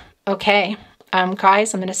 Wow. Okay.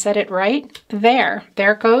 Guys, I'm going to set it right there.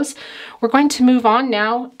 There it goes. We're going to move on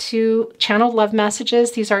now to channeled love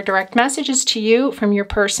messages. These are direct messages to you from your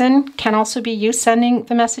person. Can also be you sending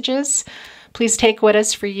the messages. Please take what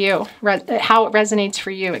is for you, how it resonates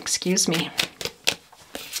for you, excuse me.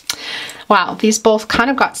 Wow, these both kind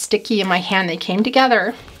of got sticky in my hand. They came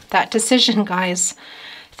together. That decision, guys.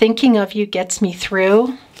 Thinking of you gets me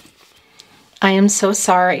through. I am so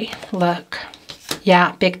sorry. Look.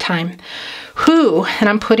 Yeah, big time. Who, and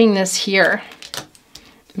I'm putting this here,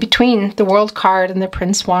 between the World card and the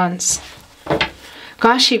Prince Wands.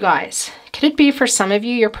 Gosh, you guys. Could it be for some of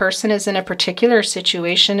you, your person is in a particular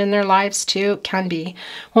situation in their lives too? Can be.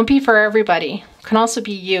 Won't be for everybody. Can also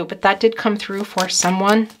be you, but that did come through for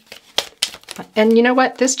someone. And you know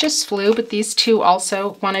what? This just flew, but these two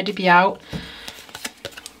also wanted to be out.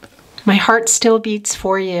 My heart still beats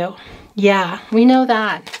for you. Yeah, we know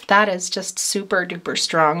that. That is just super duper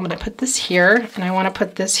strong. I'm going to put this here, and I want to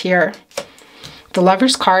put this here. The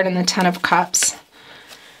Lover's card and the Ten of Cups.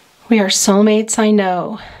 We are soulmates, I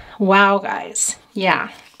know. Wow, guys.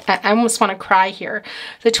 Yeah, I almost want to cry here.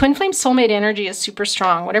 The twin flame soulmate energy is super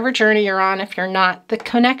strong. Whatever journey you're on, if you're not, the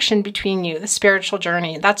connection between you, the spiritual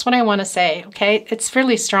journey, that's what I want to say, okay? It's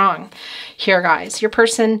really strong here, guys. Your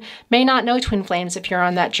person may not know twin flames if you're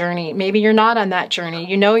on that journey. Maybe you're not on that journey.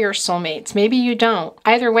 You know your soulmates. Maybe you don't.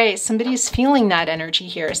 Either way, somebody's feeling that energy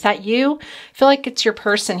here. Is that you? I feel like it's your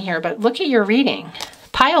person here, but look at your reading.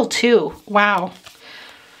 Pile 2. Wow.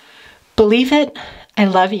 Believe it, I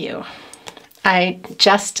love you. I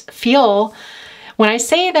just feel, when I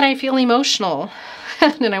say that I feel emotional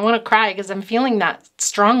and I want to cry because I'm feeling that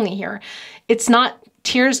strongly here, it's not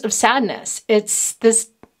tears of sadness. It's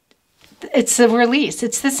a release.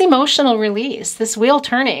 It's this emotional release, this wheel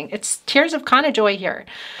turning. It's tears of kind of joy here.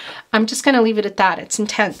 I'm just going to leave it at that. It's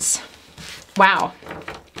intense. Wow.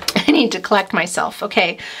 I need to collect myself.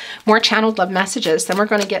 Okay, more channeled love messages. Then we're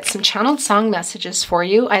going to get some channeled song messages for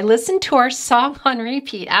you. I listened to our song on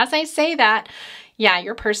repeat. As I say that, yeah,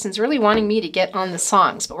 your person's really wanting me to get on the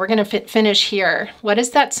songs, but we're going to finish here. What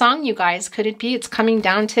is that song, you guys? Could it be? It's coming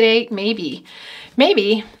down today? Maybe.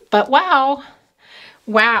 Maybe, but wow.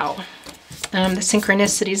 Wow. The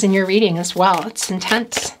synchronicities in your reading as well. It's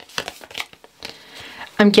intense.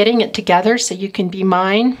 I'm getting it together so you can be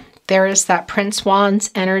mine. There is that Prince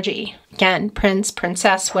Wands energy. Again, prince,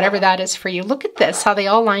 princess, whatever that is for you. Look at this, how they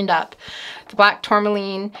all lined up. The black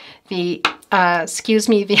tourmaline, the,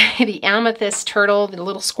 the amethyst turtle, the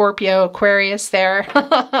little Scorpio, Aquarius there.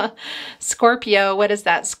 Scorpio, what is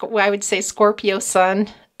that? I would say Scorpio sun,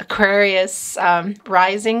 Aquarius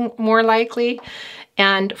rising more likely.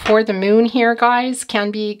 And for the moon here, guys,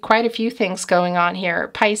 can be quite a few things going on here.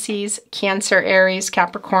 Pisces, Cancer, Aries,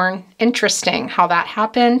 Capricorn. Interesting how that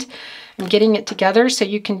happened. I'm getting it together so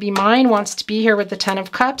you can be mine. Wants to be here with the Ten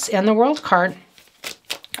of Cups and the World card.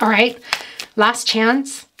 All right, last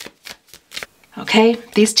chance. Okay,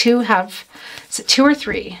 these two have, is it 2 or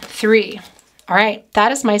 3? 3. All right,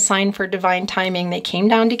 that is my sign for divine timing. They came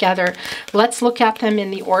down together. Let's look at them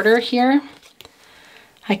in the order here.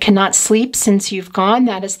 I cannot sleep since you've gone.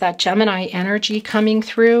 That is that Gemini energy coming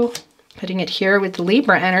through. Putting it here with the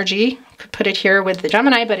Libra energy. Could put it here with the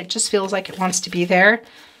Gemini, but it just feels like it wants to be there.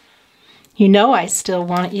 You know I still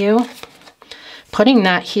want you. Putting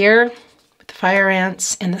that here with the fire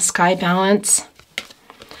ants and the sky balance.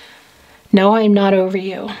 No, I'm not over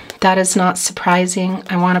you. That is not surprising.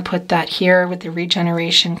 I want to put that here with the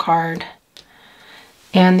regeneration card.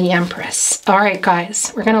 And the Empress. All right,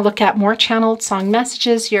 guys, we're going to look at more channeled song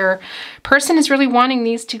messages. Your person is really wanting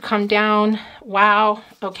these to come down. Wow.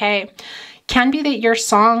 Okay. Can be that your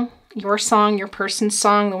song, your person's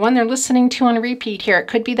song, the one they're listening to on repeat here. It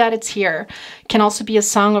could be that it's here. Can also be a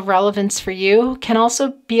song of relevance for you. Can also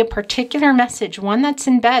be a particular message, one that's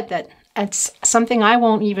in bed that it's something I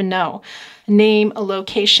won't even know. A name, a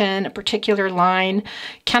location, a particular line.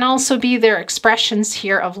 Can also be their expressions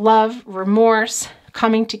here of love, remorse,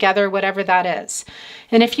 coming together, whatever that is.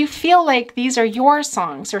 And if you feel like these are your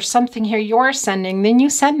songs or something here you're sending, then you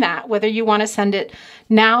send that, whether you want to send it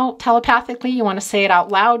now telepathically, you want to say it out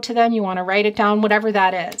loud to them, you want to write it down, whatever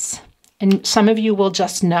that is. And some of you will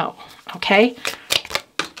just know, okay?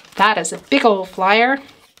 That is a big old flyer.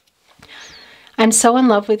 I'm so in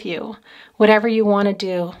love with you. Whatever you want to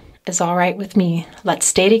do is all right with me. Let's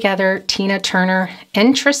stay together. Tina Turner.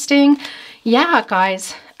 Interesting. Yeah,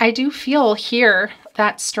 guys, I do feel here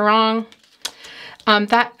that strong,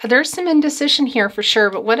 that there's some indecision here for sure.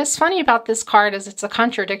 But what is funny about this card is it's a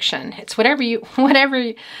contradiction. It's whatever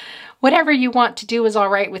whatever you want to do is all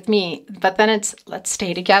right with me. But then it's, let's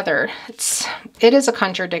stay together. It is a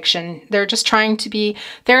contradiction. They're just trying to be,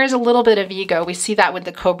 there is a little bit of ego. We see that with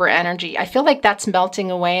the Cobra energy. I feel like that's melting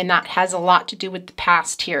away, and that has a lot to do with the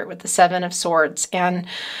past here, with the Seven of Swords and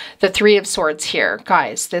the Three of Swords here.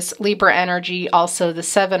 Guys, this Libra energy, also the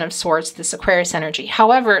Seven of Swords, this Aquarius energy.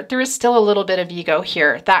 However, there is still a little bit of ego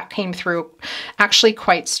here. That came through actually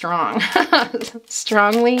quite strong.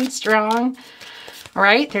 Strongly strong. All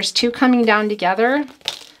right, there's two coming down together.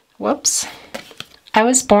 Whoops. I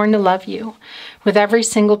was born to love you with every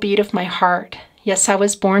single beat of my heart. Yes, I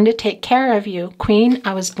was born to take care of you. Queen,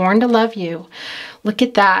 I was born to love you. Look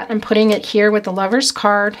at that. I'm putting it here with the Lover's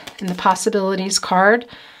card and the Possibilities card.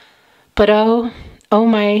 But oh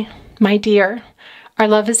my dear, our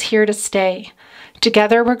love is here to stay.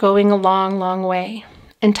 Together we're going a long, long way.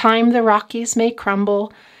 In time the Rockies may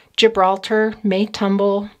crumble, Gibraltar may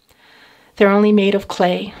tumble. They're only made of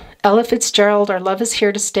clay. Ella Fitzgerald, Our Love is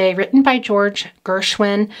Here to Stay, written by George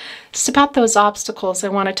Gershwin. It's about those obstacles. I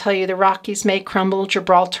want to tell you, the Rockies may crumble,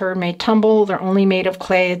 Gibraltar may tumble, they're only made of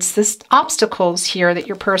clay. It's this obstacles here that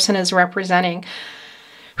your person is representing.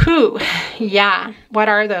 Who? Yeah, what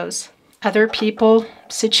are those? Other people,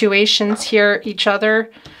 situations here, each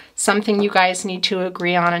other, something you guys need to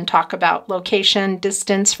agree on and talk about. Location,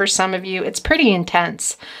 distance for some of you. It's pretty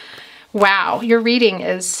intense. Wow, your reading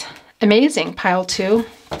is amazing, pile 2.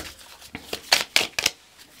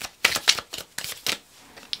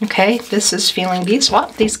 Okay, this is feeling these.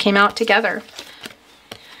 Well, these came out together.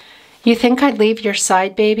 You think I'd leave your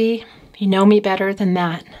side, baby? You know me better than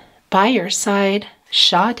that. By your side,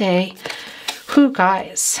 Sade. Who,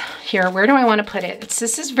 guys? Here, where do I want to put it?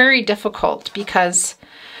 This is very difficult because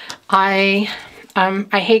I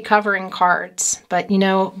hate covering cards, but you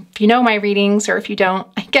know, if you know my readings, or if you don't,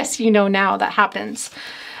 I guess you know now that happens.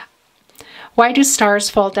 Why do stars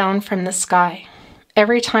fall down from the sky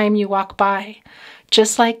every time you walk by?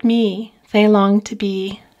 Just like me, they long to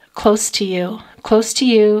be close to you. Close to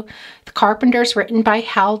you. The Carpenter's written by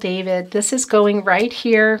Hal David. This is going right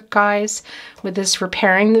here, guys, with this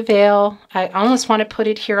repairing the veil. I almost want to put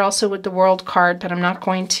it here also with the World card, but I'm not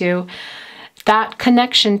going to. That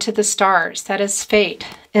connection to the stars, that is fate.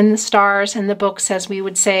 In the stars, in the books, as we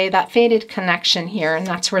would say, that fated connection here, and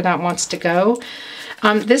that's where that wants to go.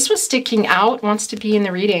 This was sticking out, wants to be in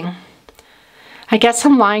the reading. I guess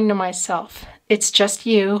I'm lying to myself. It's just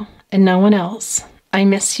you and no one else. I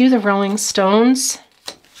miss you, the Rolling Stones.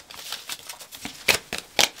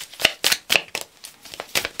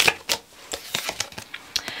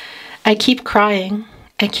 I keep crying.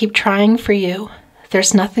 I keep trying for you.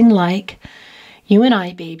 There's nothing like you and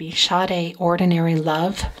I, baby. Sade, Ordinary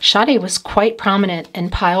Love. Sade was quite prominent in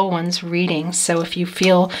pile 1's reading. So if you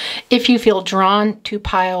feel drawn to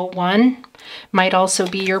pile 1, might also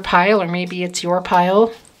be your pile, or maybe it's your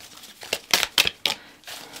pile.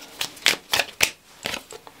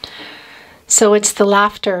 So it's the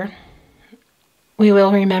laughter we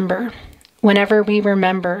will remember whenever we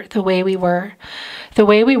remember the way we were. The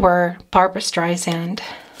way we were, Barbra Streisand.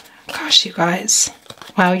 Gosh, you guys.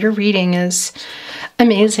 Wow, your reading is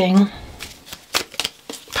amazing.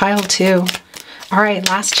 Pile 2. All right,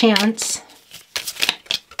 last chance.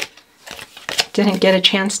 Didn't get a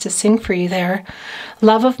chance to sing for you there.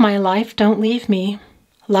 Love of my life, don't leave me.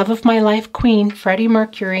 Love of my life, Queen, Freddie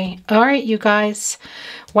Mercury. All right, you guys.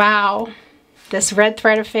 Wow. This red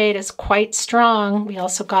thread of fate is quite strong. We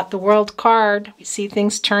also got the World card. We see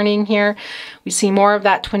things turning here. We see more of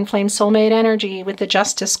that twin flame soulmate energy with the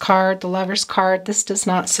Justice card, the Lover's card. This does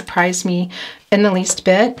not surprise me in the least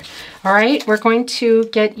bit. All right, we're going to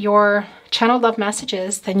get your channeled love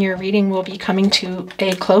messages. Then your reading will be coming to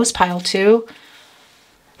a close, pile 2.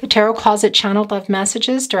 The Tarot Closet channeled love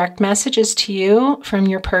messages, direct messages to you from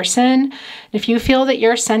your person. If you feel that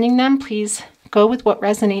you're sending them, please go with what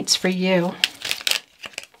resonates for you.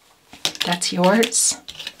 That's yours.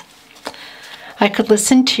 I could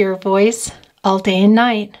listen to your voice all day and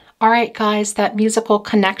night. All right, guys, that musical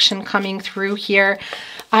connection coming through here.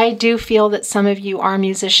 I do feel that some of you are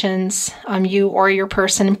musicians, you or your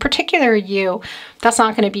person, in particular you. That's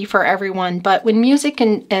not going to be for everyone, but when music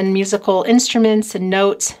and musical instruments and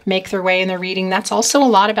notes make their way in the reading, that's also a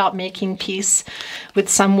lot about making peace with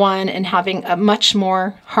someone and having a much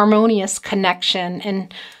more harmonious connection.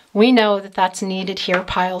 And we know that that's needed here,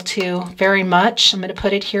 pile 2, very much. I'm going to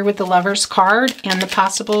put it here with the Lover's card and the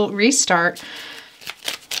possible restart.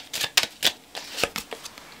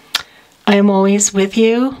 I am always with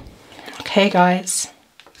you. Okay, guys.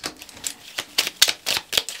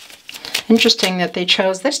 Interesting that they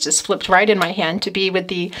chose, this just flipped right in my hand, to be with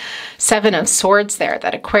the Seven of Swords there,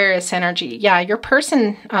 that Aquarius energy. Yeah, your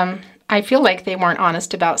person I feel like they weren't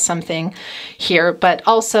honest about something here, but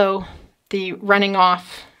also the running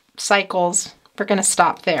off cycles, we're going to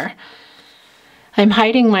stop there. I'm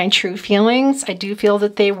hiding my true feelings. I do feel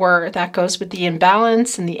that they were. That goes with the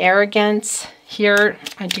imbalance and the arrogance here.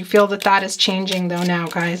 I do feel that that is changing though now,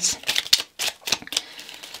 guys.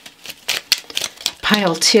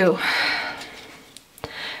 Pile 2.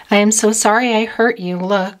 I am so sorry I hurt you.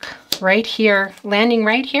 Look, right here, landing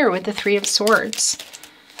right here with the 3 of Swords.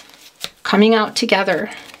 Coming out together.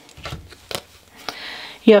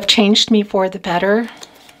 You have changed me for the better.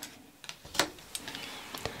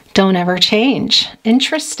 Don't ever change.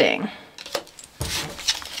 Interesting.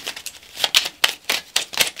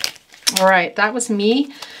 All right, that was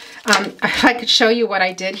me. If I could show you what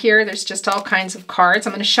I did here, there's just all kinds of cards.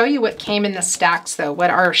 I'm going to show you what came in the stacks, though,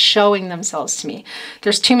 what are showing themselves to me.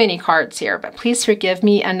 There's too many cards here, but please forgive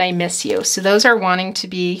me and I miss you. So those are wanting to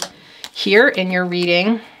be here in your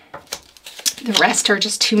reading. The rest are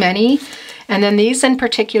just too many. And then these in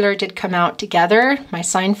particular did come out together. My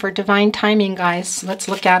sign for divine timing, guys. Let's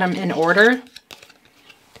look at them in order.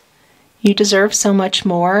 You deserve so much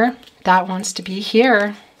more. That wants to be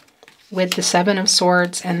here with the 7 of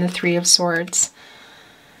Swords and the 3 of Swords.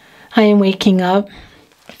 I am waking up.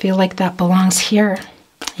 I feel like that belongs here.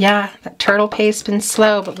 Yeah, that turtle pace been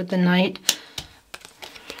slow, but with the Knight.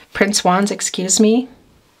 Prince Wands, excuse me.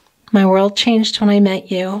 My world changed when I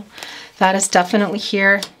met you. That is definitely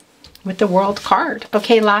here with the World card.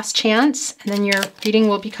 Okay, last chance, and then your reading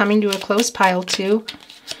will be coming to a close, pile 2.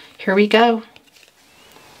 Here we go.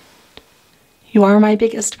 You are my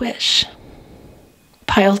biggest wish.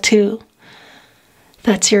 Pile 2.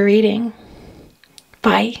 That's your reading.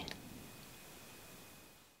 Bye.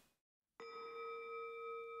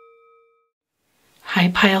 Hi,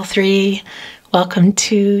 pile 3. Welcome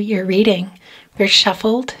to your reading. We're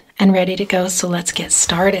shuffled and ready to go, so let's get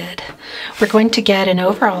started. We're going to get an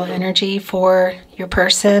overall energy for your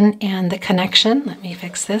person and the connection. Let me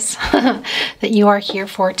fix this. That you are here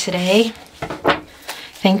for today.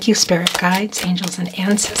 Thank you, spirit guides, angels, and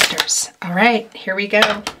ancestors. All right, here we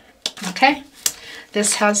go. Okay,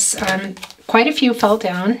 this has quite a few fell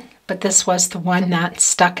down, but this was the one that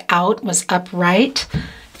stuck out, was upright.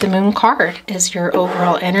 The Moon card is your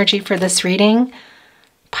overall energy for this reading.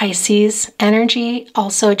 Pisces energy,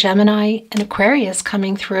 also Gemini and Aquarius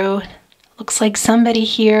coming through. Looks like somebody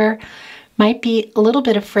here might be a little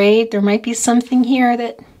bit afraid. There might be something here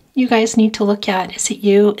that you guys need to look at. Is it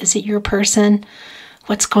you? Is it your person?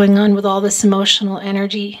 What's going on with all this emotional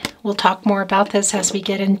energy? We'll talk more about this as we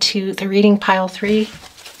get into the reading, pile 3.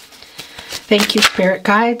 Thank you, spirit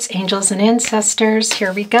guides, angels, and ancestors.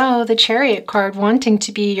 Here we go. The Chariot card wanting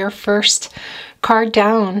to be your first card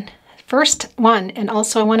down. First one, and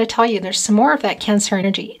also I want to tell you there's some more of that Cancer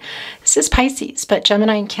energy. This is Pisces, but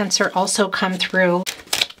Gemini and Cancer also come through.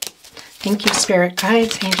 Thank you, spirit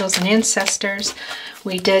guides, angels, and ancestors.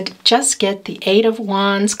 We did just get the 8 of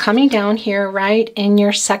Wands coming down here right in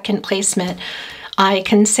your second placement. I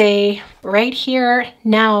can say right here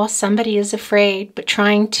now somebody is afraid, but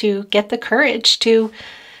trying to get the courage to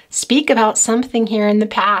speak about something here in the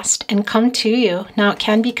past and come to you. Now it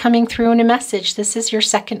can be coming through in a message. This is your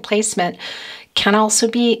second placement. Can also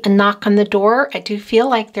be a knock on the door. I do feel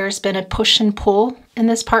like there's been a push and pull in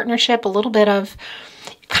this partnership, a little bit of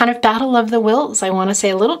kind of battle of the wills. I want to say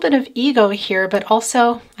a little bit of ego here, but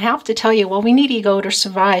also I have to tell you, well, we need ego to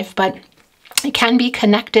survive, but it can be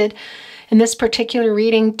connected in this particular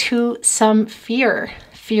reading to some fear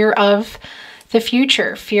of the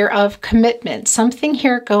future, fear of commitment, something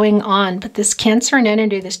here going on. But this Cancer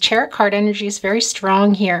energy, this Chariot card energy is very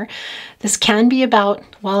strong here. This can be about,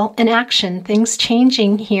 well, an action, things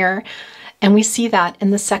changing here. And we see that in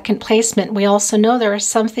the second placement. We also know there is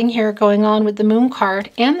something here going on with the Moon card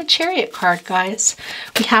and the Chariot card, guys.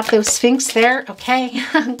 We have those Sphinx there. Okay,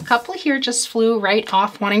 a couple here just flew right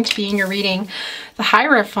off wanting to be in your reading. The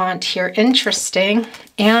Hierophant here, interesting.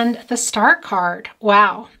 And the Star card,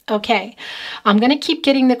 wow. Okay, I'm going to keep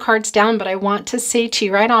getting the cards down, but I want to say to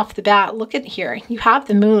you right off the bat, look at here. You have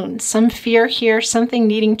the Moon, some fear here, something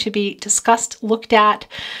needing to be discussed, looked at.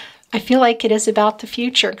 I feel like it is about the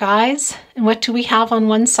future, guys. And what do we have on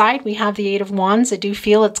one side? We have the 8 of Wands. I do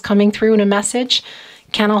feel it's coming through in a message.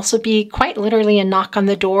 Can also be quite literally a knock on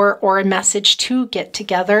the door or a message to get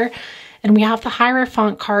together. And we have the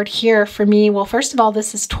Hierophant card here for me. Well, first of all,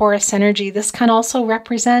 this is Taurus energy. This can also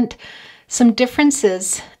represent some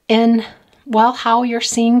differences in, well, how you're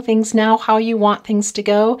seeing things now, how you want things to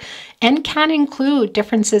go, and can include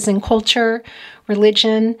differences in culture,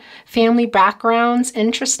 religion, family backgrounds.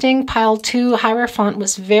 Interesting. Pile 2, Hierophant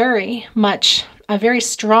was very much a very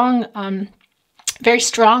strong very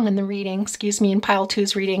strong in the reading, excuse me, in pile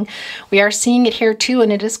two's reading. We are seeing it here too,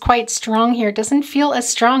 and it is quite strong here. It doesn't feel as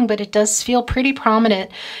strong, but it does feel pretty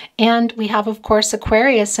prominent. And we have, of course,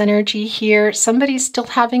 Aquarius energy here. Somebody's still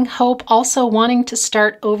having hope, also wanting to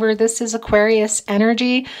start over. This is Aquarius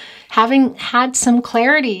energy, having had some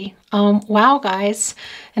clarity. Wow, guys.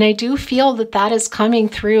 And I do feel that that is coming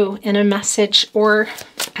through in a message, or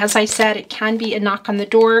as I said, it can be a knock on the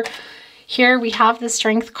door. Here we have the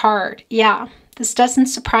Strength card. Yeah. This doesn't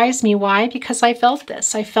surprise me. Why? Because I felt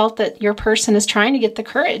this. I felt that your person is trying to get the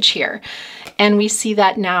courage here. And we see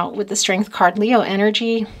that now with the Strength card. Leo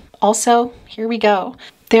energy. Also, here we go.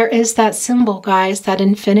 There is that symbol, guys, that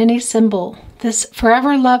infinity symbol. This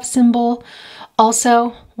forever love symbol.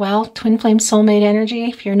 Also, well, twin flame soulmate energy.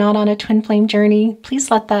 If you're not on a twin flame journey, please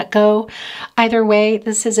let that go. Either way,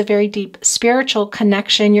 this is a very deep spiritual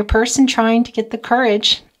connection. Your person trying to get the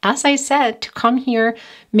courage, as I said, to come here,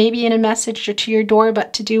 maybe in a message or to your door,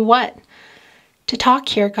 but to do what? To talk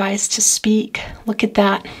here, guys, to speak. Look at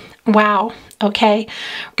that. Wow. Okay.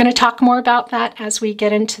 We're going to talk more about that as we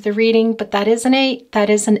get into the reading, but that is an 8. That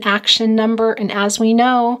is an action number. And as we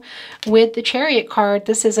know, with the Chariot card,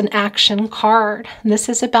 this is an action card. And this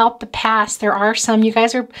is about the past. There are some, you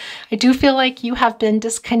guys are, I do feel like you have been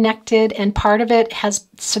disconnected, and part of it has,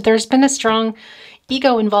 so there's been a strong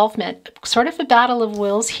ego involvement, sort of a battle of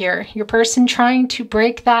wills here. Your person trying to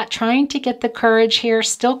break that, trying to get the courage here,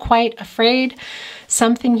 still quite afraid.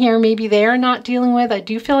 Something here maybe they are not dealing with. I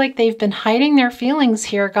do feel like they've been hiding their feelings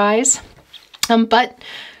here, guys. But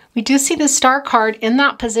we do see the Star card in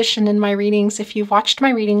that position in my readings. If you've watched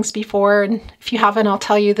my readings before, and if you haven't, I'll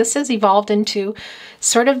tell you, this has evolved into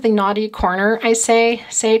sort of the naughty corner. I say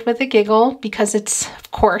it with a giggle, because it's,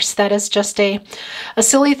 of course, that is just a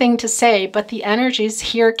silly thing to say, but the energies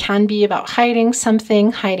here can be about hiding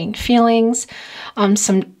something, hiding feelings,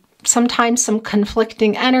 sometimes some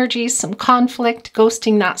conflicting energies, some conflict,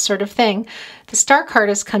 ghosting, that sort of thing. The Star card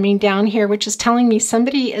is coming down here, which is telling me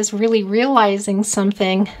somebody is really realizing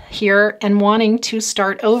something here and wanting to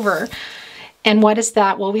start over. And what is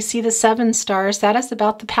that? Well, we see the 7 stars. That is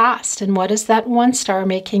about the past. And what is that 1 star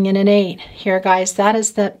making in an 8? Here, guys, that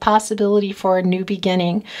is the possibility for a new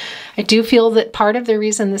beginning. I do feel that part of the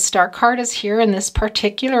reason the Star card is here in this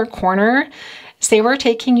particular corner is they were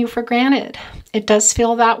taking you for granted. It does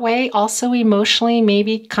feel that way. Also emotionally,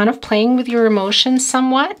 maybe kind of playing with your emotions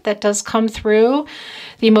somewhat. That does come through.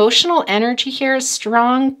 The emotional energy here is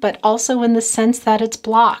strong, but also in the sense that it's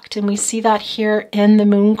blocked. And we see that here in the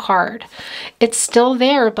Moon card. It's still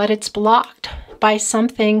there, but it's blocked by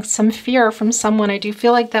something, some fear from someone. I do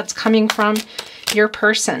feel like that's coming from your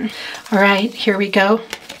person. All right, here we go.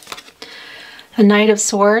 The Knight of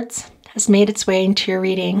Swords has made its way into your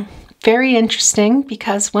reading. Very interesting,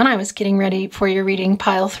 because when I was getting ready for your reading,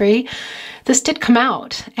 pile 3, this did come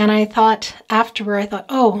out. And I thought afterward, I thought,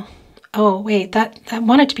 oh, wait, that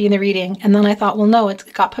wanted to be in the reading. And then I thought, well, no,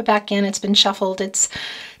 it got put back in. It's been shuffled. It's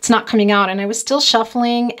not coming out. And I was still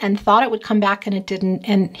shuffling and thought it would come back, and it didn't.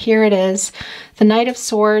 And here it is. The Knight of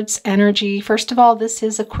Swords energy. First of all, this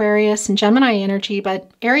is Aquarius and Gemini energy, but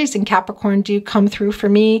Aries and Capricorn do come through for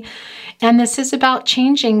me. And this is about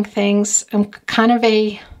changing things. I'm kind of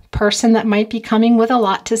a person that might be coming with a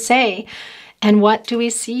lot to say. And what do we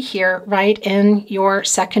see here right in your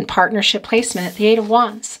second partnership placement? The 8 of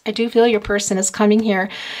Wands. I do feel your person is coming here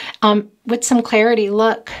with some clarity.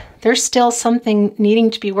 Look, there's still something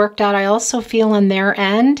needing to be worked out. I also feel on their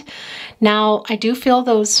end. Now, I do feel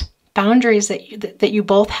those boundaries that you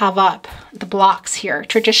both have up, the blocks here.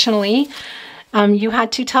 Traditionally, you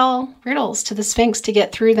had to tell riddles to the Sphinx to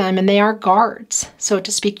get through them, and they are guards, so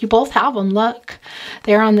to speak. You both have them. Look,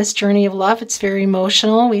 they're on this journey of love. It's very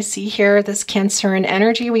emotional. We see here this Cancerian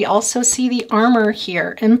energy. We also see the armor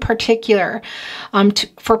here in particular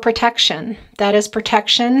for protection. That is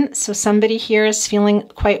protection. So somebody here is feeling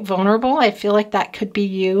quite vulnerable. I feel like that could be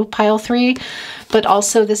you, pile 3, but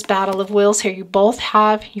also this battle of wills here. You both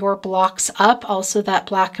have your blocks up. Also that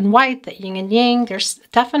black and white, that yin and yang. There's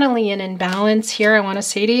definitely an imbalance here, I want to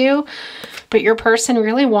say to you, but your person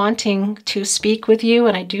really wanting to speak with you,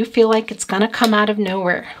 and I do feel like it's going to come out of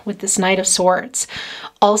nowhere with this Knight of Swords.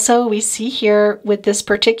 Also, we see here with this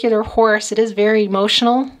particular horse, it is very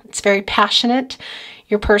emotional. It's very passionate.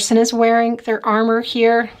 Your person is wearing their armor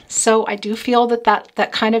here, so I do feel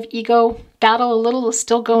that kind of ego battle a little is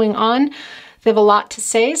still going on. They have a lot to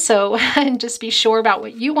say, so and just be sure about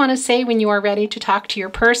what you want to say when you are ready to talk to your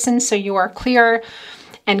person, so you are clear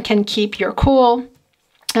and can keep your cool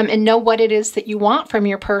and know what it is that you want from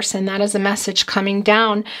your person. That is a message coming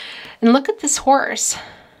down. And look at this horse.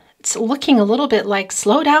 it's looking a little bit like,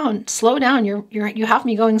 slow down, you have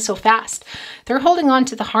me going so fast. They're holding on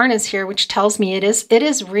to the harness here, which tells me it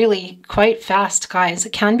is really quite fast, guys.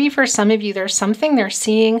 It can be for some of you. There's something they're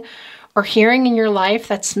seeing or hearing in your life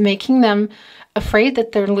that's making them afraid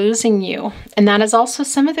that they're losing you. And that is also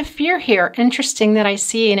some of the fear here. Interesting that I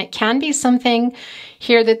see. And it can be something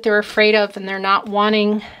here that they're afraid of and they're not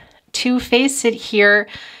wanting to face it here.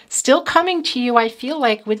 Still coming to you, I feel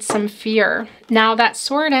like, with some fear. Now, that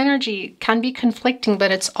sword energy can be conflicting,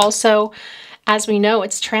 but it's also, as we know,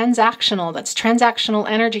 it's transactional. That's transactional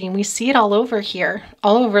energy, and we see it all over here,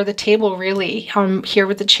 all over the table, really. Here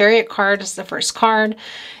with the Chariot card is the first card,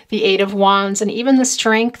 the Eight of Wands, and even the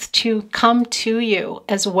strength to come to you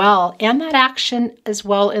as well, and that action as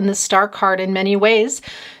well in the Star card in many ways,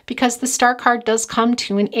 because the Star card does come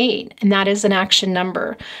to an 8, and that is an action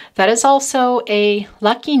number. That is also a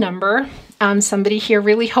lucky number. Somebody here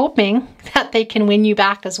really hoping that they can win you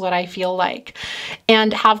back is what I feel like,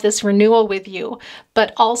 and have this renewal with you.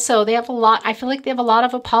 But also they have a lot, I feel like they have a lot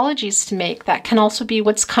of apologies to make. That can also be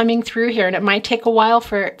what's coming through here, and it might take a while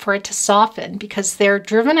for it to soften, because they're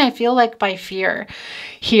driven, I feel like, by fear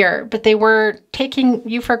here, but they were taking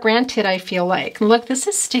you for granted, I feel like. Look, this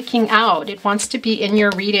is sticking out. It wants to be in your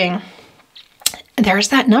reading. There's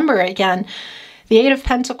that number again. The Eight of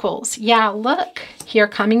Pentacles. Yeah, look here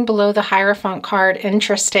coming below the Hierophant card.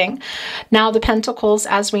 Interesting. Now the Pentacles,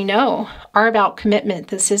 as we know, are about commitment.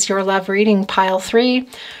 This is your love reading, pile 3.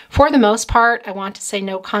 For the most part, I want to say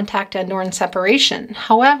no contact and or in separation.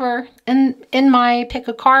 However, in my pick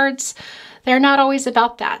of cards, they're not always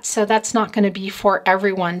about that. So that's not going to be for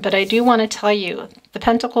everyone. But I do want to tell you, the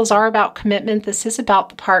Pentacles are about commitment. This is about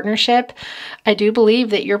the partnership. I do believe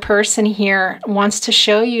that your person here wants to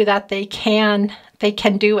show you that they can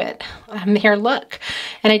do it. Here, look.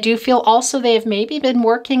 And I do feel also they have maybe been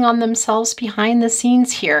working on themselves behind the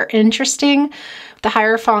scenes here. Interesting. The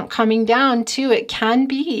Hierophant coming down too. It can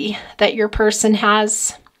be that your person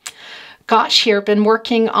has, gosh, here, been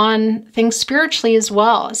working on things spiritually as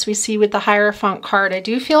well, as we see with the Hierophant card. I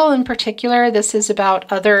do feel in particular this is about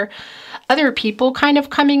other people kind of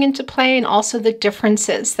coming into play, and also the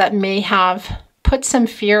differences that may have put some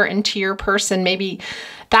fear into your person. Maybe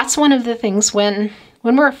that's one of the things when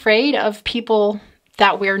we're afraid of people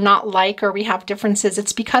that we're not like, or we have differences,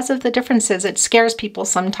 it's because of the differences. It scares people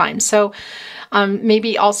sometimes. So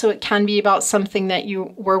maybe also it can be about something that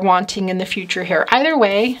you were wanting in the future here. Either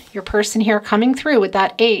way, your person here coming through with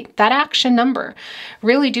that 8, that action number,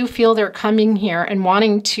 really do feel they're coming here and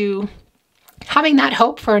wanting to, having that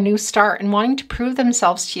hope for a new start and wanting to prove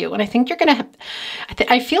themselves to you. And I think you're going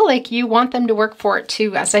to, I feel like you want them to work for it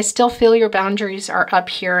too, as I still feel your boundaries are up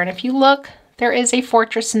here. And if you look, there is a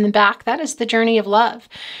fortress in the back. That is the journey of love.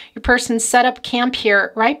 Your person set up camp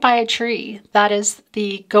here right by a tree. That is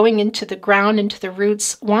the going into the ground, into the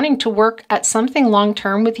roots, wanting to work at something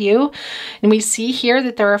long-term with you. And we see here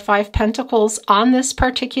that there are 5 pentacles on this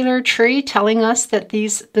particular tree, telling us that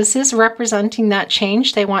this is representing that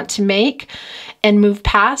change they want to make and move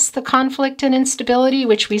past the conflict and instability,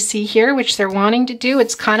 which we see here, which they're wanting to do.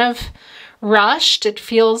 It's kind of rushed. It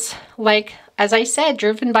feels like, as I said,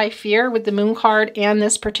 driven by fear with the Moon card and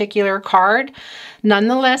this particular card,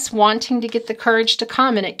 nonetheless wanting to get the courage to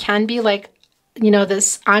come. And it can be like, you know,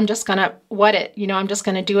 this, I'm just going to I'm just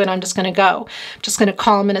going to do it. I'm just going to go. I'm just going to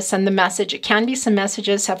call. I'm going to send the message. It can be some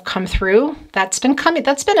messages have come through. That's been coming.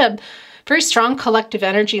 That's been a very strong collective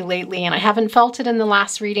energy lately. And I haven't felt it in the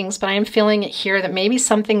last readings, but I am feeling it here that maybe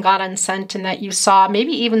something got unsent and that you saw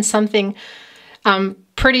maybe even something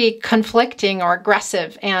pretty conflicting or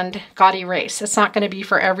aggressive and got erased. It's not going to be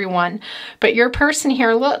for everyone. But your person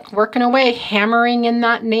here, look, working away, hammering in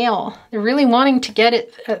that nail. They're really wanting to get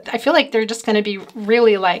it. I feel like they're just going to be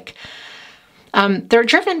really like, they're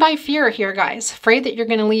driven by fear here, guys. Afraid that you're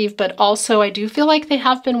going to leave. But also I do feel like they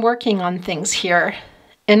have been working on things here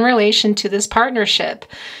in relation to this partnership.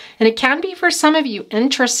 And it can be for some of you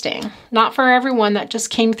interesting. Not for everyone. That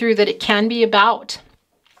just came through that it can be about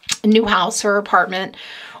a new house or apartment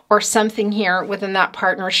or something here within that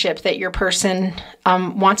partnership that your person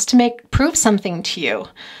wants to prove something to you.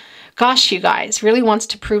 Gosh, you guys, really wants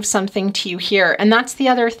to prove something to you here. And that's the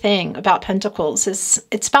other thing about Pentacles, is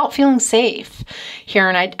it's about feeling safe here.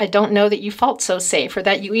 And I don't know that you felt so safe, or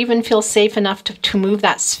that you even feel safe enough to move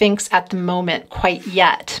that Sphinx at the moment quite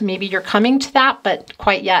yet. Maybe you're coming to that, but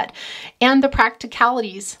quite yet. And the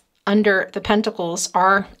practicalities under the Pentacles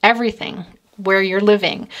are everything. Where you're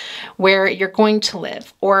living, where you're going to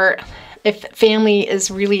live, or if family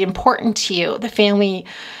is really important to you, the family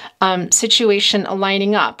situation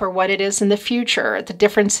aligning up, or what it is in the future, the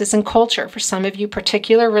differences in culture. For some of you,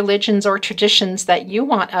 particular religions or traditions that you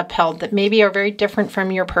want upheld that maybe are very different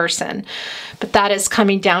from your person. But that is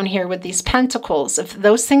coming down here with these pentacles, of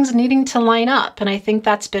those things needing to line up. And I think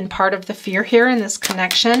that's been part of the fear here in this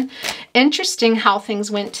connection. Interesting how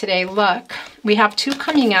things went today. Look, we have 2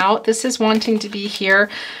 coming out. This is wanting to be here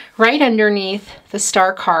right underneath the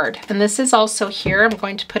star card. And this is also here. I'm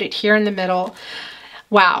going to put it here in the middle.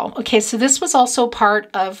 Wow. Okay, so this was also part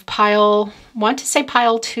of pile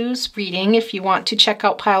 2's reading, if you want to check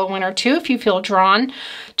out pile 1 or 2, if you feel drawn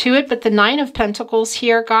to it. But the 9 of Pentacles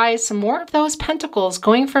here, guys, some more of those pentacles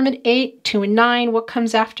going from an 8 to a 9. What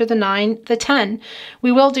comes after the 9? The 10.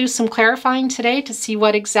 We will do some clarifying today to see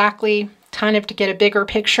what exactly, kind of to get a bigger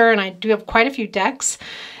picture. And I do have quite a few decks,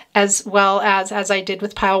 as well as I did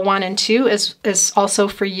with pile 1 and 2 is also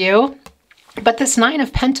for you. But this 9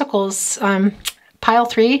 of Pentacles, pile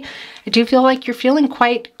 3, I do feel like you're feeling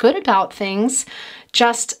quite good about things.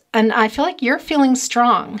 And I feel like you're feeling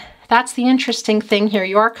strong. That's the interesting thing here.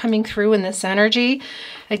 You are coming through in this energy.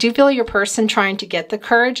 I do feel your person trying to get the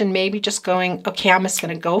courage and maybe just going, okay, I'm just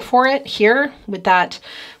going to go for it here with that.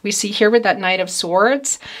 We see here with that Knight of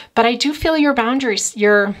Swords. But I do feel your boundaries,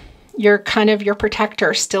 your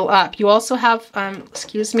protector still up. You also have,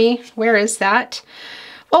 excuse me, where is that?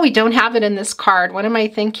 Well, we don't have it in this card. What am I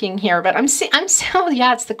thinking here? But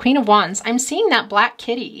yeah, it's the Queen of Wands. I'm seeing that black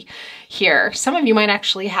kitty here. Some of you might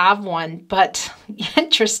actually have one, but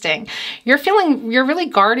interesting. You're really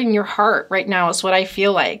guarding your heart right now is what I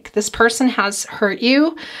feel like. This person has hurt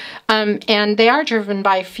you, and they are driven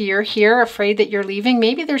by fear here, afraid that you're leaving.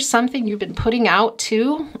 Maybe there's something you've been putting out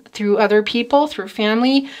too, through other people, through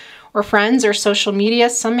family, or friends or social media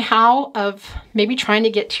somehow, of maybe trying to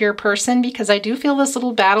get to your person, because I do feel this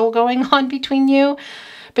little battle going on between you.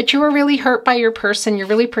 But you were really hurt by your person. You're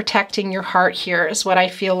really protecting your heart here is what I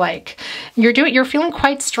feel like. You're feeling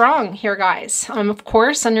quite strong here, guys. Of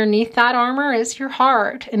course, underneath that armor is your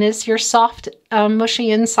heart and is your soft, mushy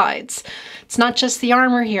insides. It's not just the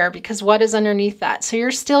armor here, because what is underneath that? So you're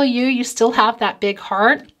still you. You still have that big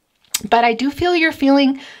heart. But I do feel you're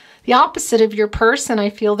feeling the opposite of your person.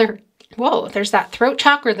 I feel there's that throat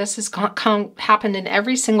chakra. This has happened in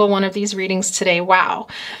every single one of these readings today. Wow.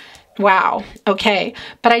 Wow. Okay.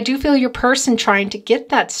 But I do feel your person trying to get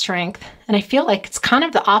that strength. And I feel like it's kind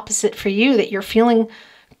of the opposite for you, that you're feeling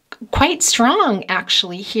quite strong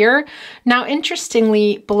actually here. Now,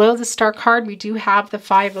 interestingly, below the star card, we do have the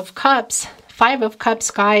 5 of Cups. 5 of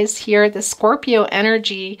Cups, guys, here, the Scorpio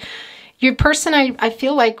energy. Your person, I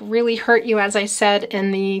feel like, really hurt you, as I said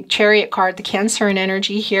in the Chariot card, the Cancer and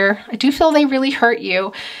energy here. I do feel they really hurt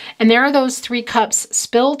you. And there are those 3 cups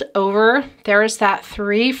spilled over. There is that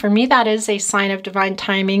 3. For me, that is a sign of divine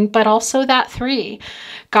timing, but also that 3.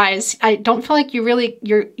 Guys, I don't feel like you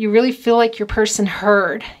really feel like your person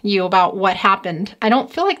heard you about what happened. I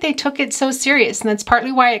don't feel like they took it so serious, and that's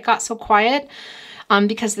partly why it got so quiet.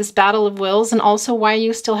 Because this battle of wills, and also why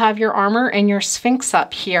you still have your armor and your Sphinx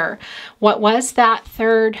up here. What was that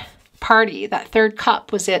third party, that third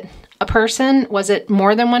cup? Was it a person? Was it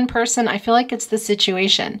more than one person? I feel like it's the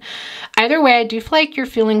situation. Either way, I do feel like you're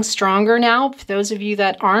feeling stronger now. For those of you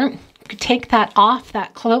that aren't, you could take that off,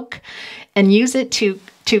 that cloak, and use it to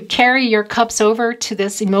carry your cups over to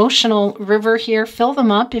this emotional river here. Fill them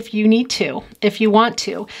up if you need to, if you want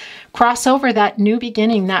to. Cross over that new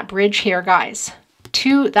beginning, that bridge here, guys,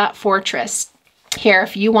 to that fortress here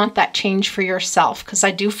if you want that change for yourself, because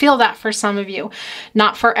I do feel that for some of you,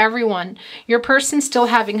 not for everyone. Your person's still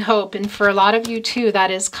having hope, and for a lot of you too,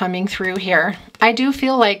 that is coming through here. I do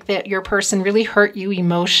feel like that your person really hurt you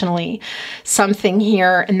emotionally. Something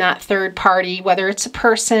here in that third party, whether it's a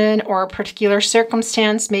person or a particular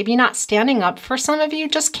circumstance, maybe not standing up for some of you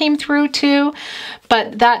just came through too,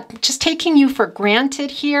 but that just taking you for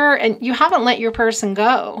granted here, and you haven't let your person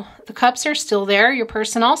go. The cups are still there. Your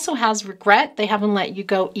person also has regret. They haven't let you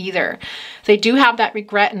go either. They do have that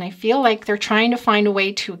regret, and I feel like they're trying to find a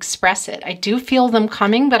way to express it. I do feel them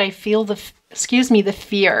coming, but I feel the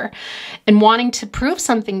fear and wanting to prove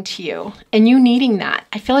something to you, and you needing that.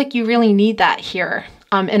 I feel like you really need that here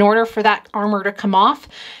in order for that armor to come off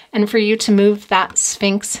and for you to move that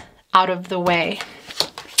Sphinx out of the way.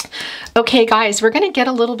 Okay, guys, we're going to get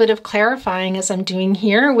a little bit of clarifying as I'm doing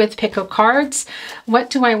here with PICKACARDs. What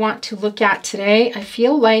do I want to look at today? I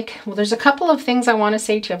feel like, well, there's a couple of things I want to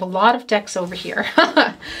say to you. I have a lot of decks over here.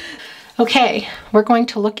 Okay, we're going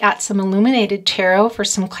to look at some illuminated tarot for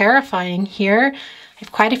some clarifying here. I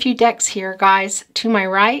have quite a few decks here, guys, to my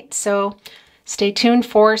right. So Stay tuned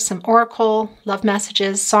for some oracle, love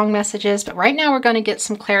messages, song messages, but right now we're going to get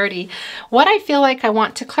some clarity. What I feel like I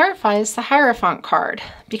want to clarify is the Hierophant card,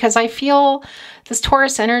 because I feel this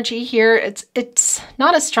Taurus energy here, it's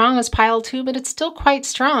not as strong as pile 2, but it's still quite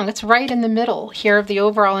strong. It's right in the middle here of the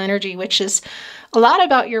overall energy, which is a lot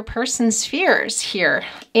about your person's fears here.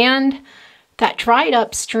 And that dried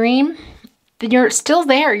up stream, you're still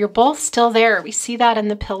there. You're both still there. We see that in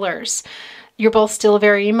the pillars. You're both still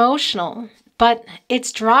very emotional, but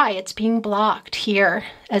it's dry. It's being blocked here,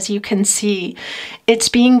 as you can see. It's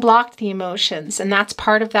being blocked, the emotions, and that's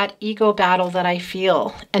part of that ego battle that I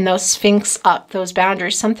feel, and those sphinx up, those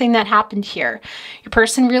boundaries, something that happened here. Your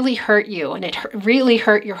person really hurt you, and it really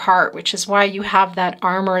hurt your heart, which is why you have that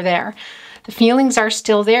armor there. The feelings are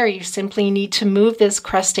still there. You simply need to move this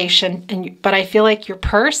crustacean, but I feel like your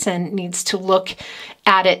person needs to look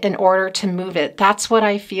at it in order to move it. That's what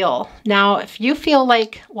I feel. Now, if you feel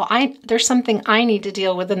like, well, there's something I need to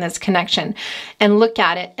deal with in this connection, and look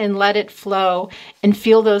at it and let it flow and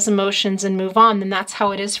feel those emotions and move on, then that's how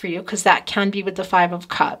it is for you, because that can be with the 5 of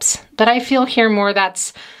Cups. But I feel here more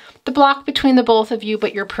that's the block between the both of you,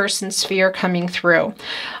 but your person's fear coming through.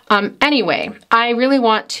 Anyway, I really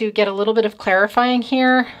want to get a little bit of clarifying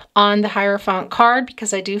here on the Hierophant card,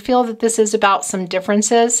 because I do feel that this is about some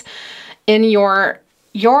differences in your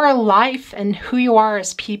life and who you are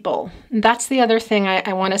as people. And that's the other thing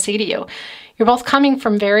I want to say to you. You're both coming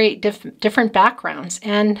from very different backgrounds,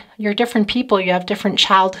 and you're different people. You have different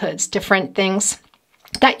childhoods, different things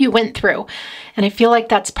that you went through. And I feel like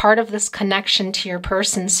that's part of this connection to your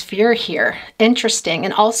person's fear here. Interesting.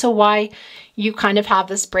 And also why you kind of have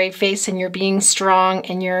this brave face and you're being strong,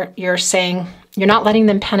 and you're saying, you're not letting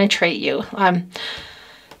them penetrate you.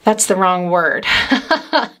 That's the wrong word.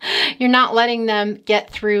 You're not letting them get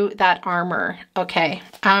through that armor. Okay.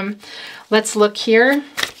 Let's look here.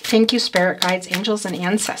 Thank you, spirit guides, angels, and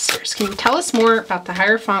ancestors. Can you tell us more about the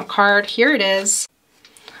Hierophant card? Here it is.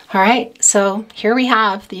 All right, so here we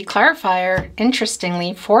have the clarifier,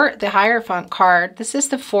 interestingly, for the Hierophant card. This is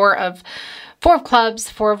the Four of Clubs,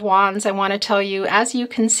 4 of Wands. I want to tell you, as you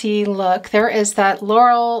can see, look, there is that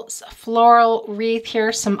floral wreath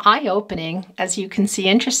here, some eye-opening, as you can see,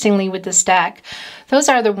 interestingly, with this deck. Those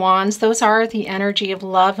are the wands. Those are the energy of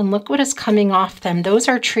love, and look what is coming off them. Those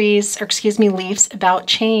are trees, or excuse me, leaves about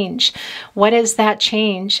change. What is that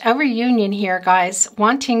change? A reunion here, guys,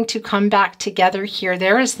 wanting to come back together here.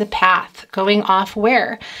 There is the path going off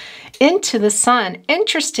where? Into the sun.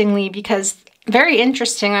 Interestingly, because very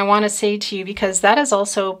interesting, I want to say to you, because that is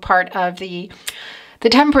also part of the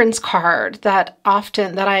Temperance card that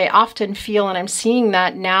I often feel, and I'm seeing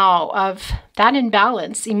that now, of that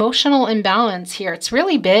imbalance, emotional imbalance here. It's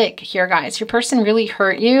really big here, guys. Your person really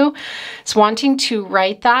hurt you. It's wanting to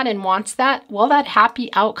right that and wants that, well, that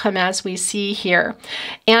happy outcome, as we see here.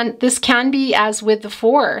 And this can be, as with the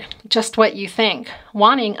 4, just what you think,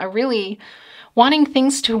 wanting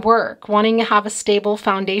things to work, wanting to have a stable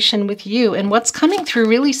foundation with you. And what's coming through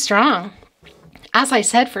really strong, as I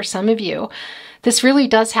said, for some of you, this really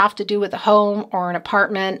does have to do with a home or an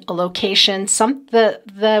apartment, a location,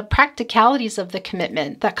 the practicalities of the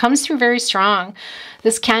commitment that comes through very strong.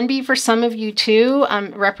 This can be for some of you too,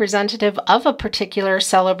 representative of a particular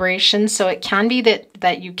celebration. So it can be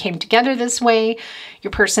that you came together this way. Your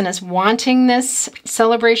person is wanting this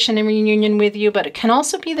celebration and reunion with you, but it can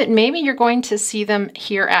also be that maybe you're going to see them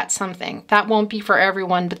here at something. That won't be for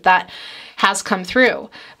everyone, but that has come through.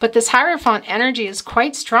 But this Hierophant energy is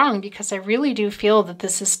quite strong, because I really do feel that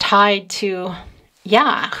this is tied to,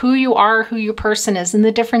 yeah, who you are, who your person is, and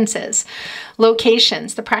the differences,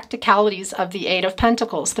 locations, the practicalities of the 8 of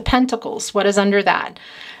Pentacles, the Pentacles, what is under that,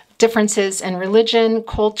 differences in religion,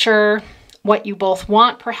 culture, what you both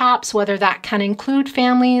want, perhaps, whether that can include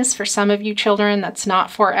families. For some of you children, that's not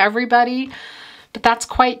for everybody. But that's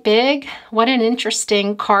quite big. What an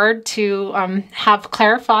interesting card to have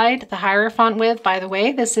clarified the Hierophant with. By the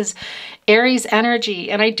way, this is Aries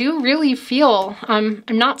energy. And I do really feel, I'm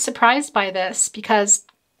not surprised by this, because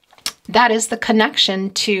that is the connection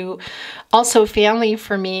to also family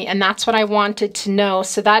for me. And that's what I wanted to know.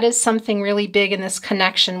 So that is something really big in this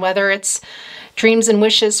connection, whether it's dreams and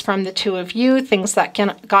wishes from the 2 of you, things that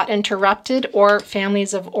got interrupted, or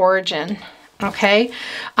families of origin. Okay,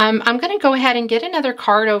 I'm going to go ahead and get another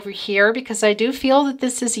card over here, because I do feel that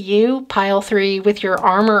this is you, pile 3, with your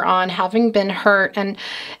armor on, having been hurt, and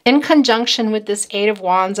in conjunction with this 8 of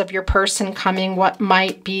Wands of your person coming, what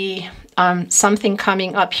might be something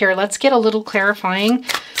coming up here. Let's get a little clarifying.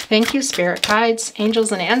 Thank you, spirit guides,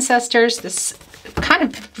 angels, and ancestors. This kind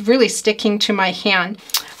of really sticking to my hand.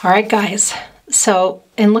 All right, guys. So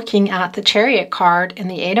in looking at the Chariot card and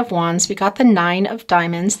the Eight of Wands, we got the Nine of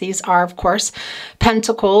Diamonds. These are, of course,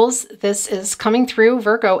 Pentacles. This is coming through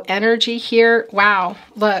Virgo energy here. Wow,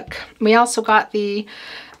 look, we also got the,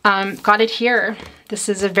 got it here. This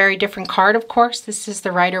is a very different card, of course. This is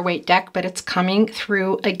the Rider-Waite deck, but it's coming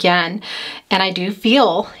through again. And I do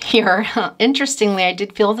feel here, interestingly, I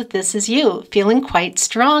did feel that this is you, feeling quite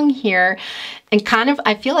strong here. And kind of,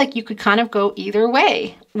 I feel like you could kind of go either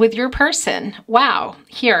way with your person. Wow,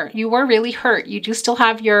 here, you were really hurt. You do still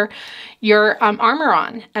have your armor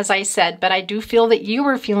on, as I said, but I do feel that you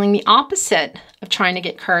were feeling the opposite of trying to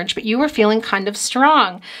get courage, but you were feeling kind of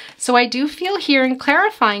strong. So I do feel here in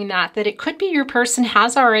clarifying that it could be your person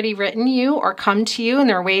has already written you or come to you and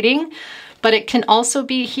they're waiting, but it can also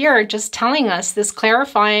be here just telling us this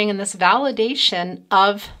clarifying and this validation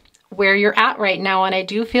of where you're at right now. And I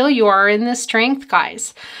do feel you are in this strength,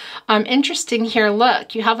 guys. Interesting here,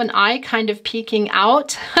 look, you have an eye kind of peeking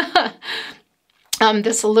out.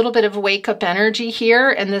 This a little bit of wake up energy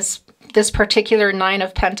here and this particular Nine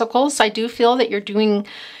of Pentacles. So I do feel that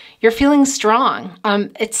you're feeling strong.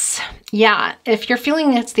 Yeah, if you're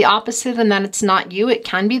feeling it's the opposite and that it's not you, it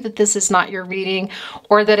can be that this is not your reading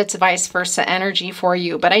or that it's vice versa energy for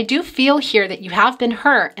you. But I do feel here that you have been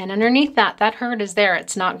hurt, and underneath that hurt is there.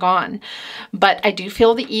 It's not gone. But I do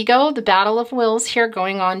feel the ego, the battle of wills here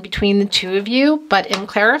going on between the two of you. But in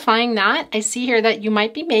clarifying that, I see here that you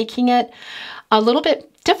might be making it a little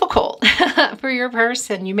bit difficult for your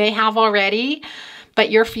person. You may have already, but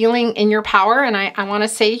you're feeling in your power. And I want to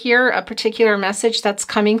say here, a particular message that's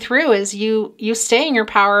coming through is you stay in your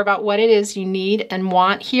power about what it is you need and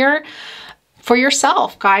want here for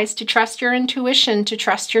yourself, guys, to trust your intuition, to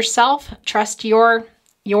trust yourself, trust your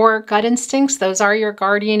gut instincts. Those are your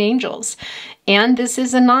guardian angels. And this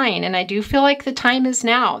is a 9. And I do feel like the time is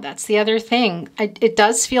now. That's the other thing. It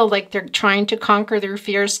does feel like they're trying to conquer their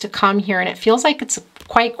fears to come here. And it feels like it's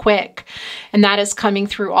quite quick. And that is coming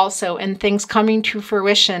through also. And things coming to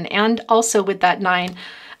fruition. And also with that 9,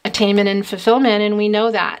 attainment and fulfillment. And we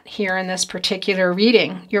know that here in this particular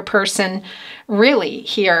reading, your person really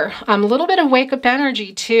here, a little bit of wake up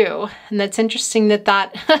energy too. And that's interesting that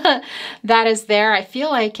that is there. I feel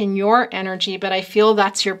like in your energy, but I feel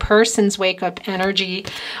that's your person's wake up energy,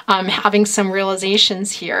 having some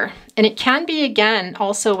realizations here. And it can be, again,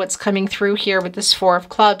 also what's coming through here with this Four of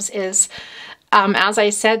Clubs is, as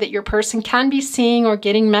I said, that your person can be seeing or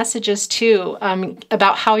getting messages too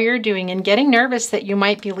about how you're doing and getting nervous that you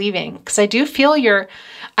might be leaving. Because I do feel your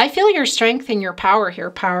strength and your power here,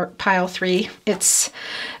 pile 3. It's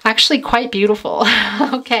actually quite beautiful.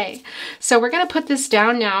 Okay, so we're going to put this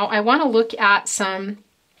down now. I want to look at some,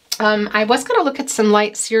 I was going to look at some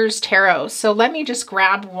Light Seers Tarot. So let me just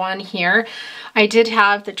grab one here. I did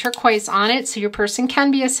have the turquoise on it, so your person can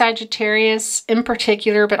be a Sagittarius in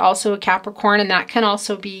particular, but also a Capricorn, and that can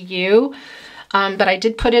also be you. But I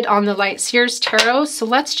did put it on the Light Seers Tarot, so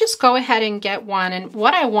let's just go ahead and get one. And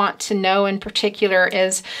what I want to know in particular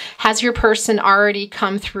is, has your person already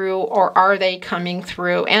come through, or are they coming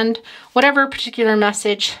through? And whatever particular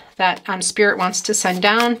message that Spirit wants to send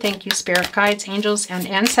down. Thank you, Spirit Guides, Angels, and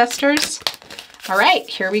Ancestors. All right,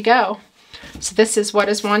 here we go. So this is what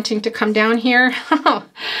is wanting to come down here.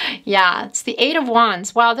 Yeah, it's the Eight of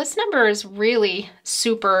Wands. Wow, this number is really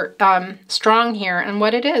super strong here. And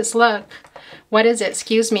what it is, look, what is it?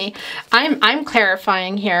 Excuse me. I'm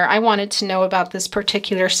clarifying here. I wanted to know about this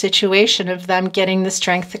particular situation of them getting the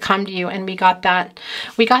strength to come to you, and we got that.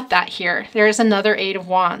 We got that here. There is another Eight of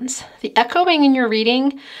Wands. The echoing in your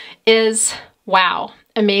reading is, wow,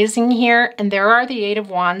 amazing here. And there are the Eight of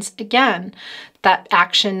Wands again. That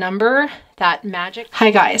action number, that magic. Hi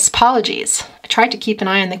guys, apologies. I tried to keep an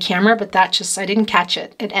eye on the camera, but that just, I didn't catch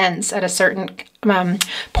it. It ends at a certain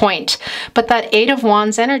point. But that Eight of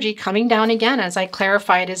Wands energy coming down again, as I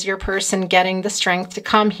clarified, is your person getting the strength to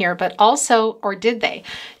come here. But also, or did they?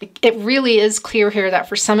 It really is clear here that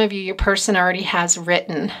for some of you, your person already has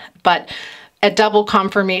written, but a double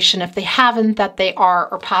confirmation if they haven't, that they are,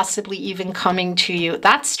 or possibly even coming to you.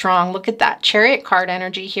 That's strong. Look at that Chariot card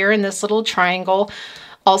energy here in this little triangle.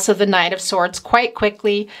 Also the Knight of Swords, quite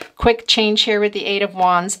quickly. Quick change here with the Eight of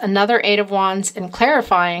Wands. Another Eight of Wands, and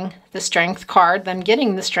clarifying the Strength card, them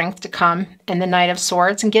getting the strength to come, and the Knight of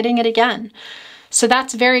Swords, and getting it again. So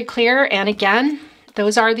that's very clear. And again,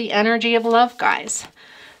 those are the energy of love, guys.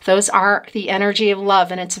 Those are the energy of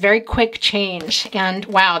love, and it's very quick change. And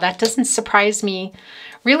wow, that doesn't surprise me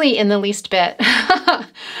really in the least bit.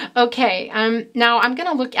 Okay, now I'm going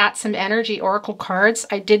to look at some energy oracle cards.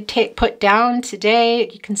 I did put down today.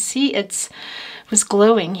 You can see it was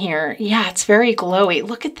glowing here. Yeah, it's very glowy.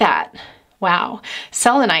 Look at that. Wow.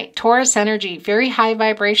 Selenite, Taurus energy, very high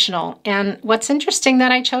vibrational. And what's interesting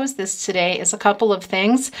that I chose this today is a couple of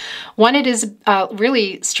things. One, it is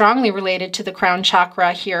really strongly related to the crown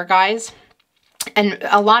chakra here, guys. And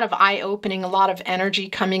a lot of eye-opening, a lot of energy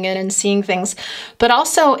coming in and seeing things. But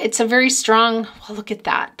also, it's a very strong, well, look at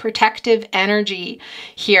that, protective energy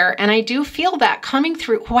here. And I do feel that coming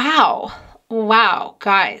through. Wow. Wow,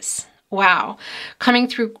 guys. Wow. Coming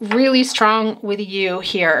through really strong with you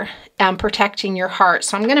here, protecting your heart.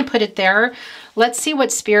 So I'm going to put it there. Let's see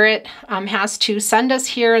what Spirit has to send us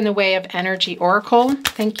here in the way of energy oracle.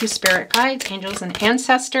 Thank you, Spirit guides, angels, and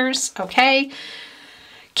ancestors. Okay.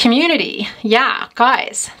 Community. Yeah,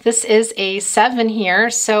 guys, this is a 7 here.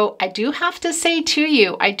 So I do have to say to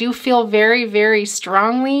you, I do feel very, very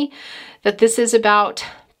strongly that this is about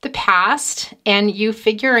the past and you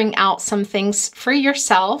figuring out some things for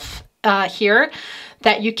yourself here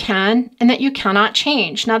that you can and that you cannot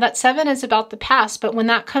change. Now that 7 is about the past, but when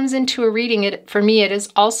that comes into a reading, for me, it is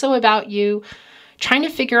also about you trying to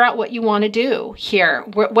figure out what you want to do here,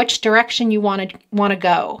 which direction you want to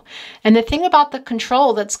go. And the thing about the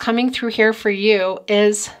control that's coming through here for you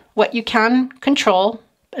is what you can control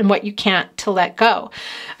and what you can't to let go.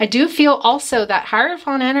 I do feel also that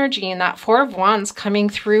Hierophant energy and that 4 of Wands coming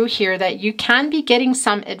through here, that you can be getting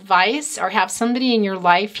some advice or have somebody in your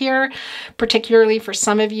life here, particularly for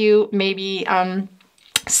some of you, maybe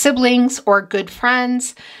siblings or good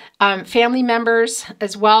friends, family members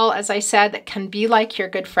as well, as I said, that can be like your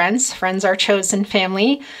good friends. Friends are chosen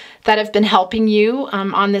family that have been helping you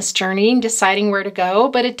on this journey and deciding where to go.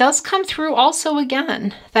 But it does come through also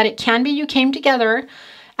again that it can be you came together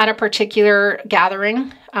at a particular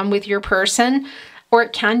gathering with your person, or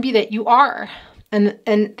it can be that you are. And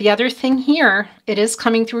the other thing here, it is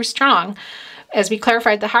coming through strong. As we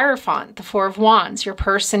clarified the Hierophant, the 4 of Wands, your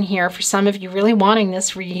person here, for some of you really wanting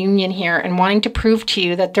this reunion here and wanting to prove to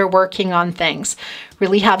you that they're working on things,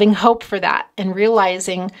 really having hope for that and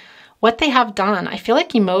realizing what they have done. I feel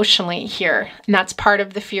like emotionally here, and that's part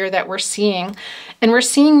of the fear that we're seeing. And we're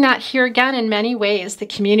seeing that here again in many ways, the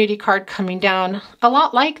community card coming down a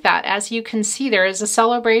lot like that. As you can see, there is a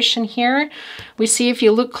celebration here. We see, if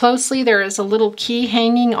you look closely, there is a little key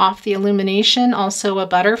hanging off the illumination, also a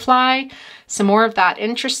butterfly. Some more of that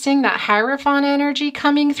interesting, that Hierophant energy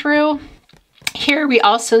coming through. Here we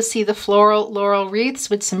also see the floral laurel wreaths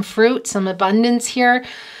with some fruit, some abundance here.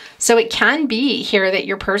 So it can be here that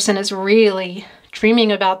your person is really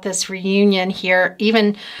dreaming about this reunion here.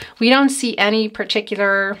 Even we don't see any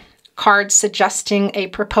particular cards suggesting a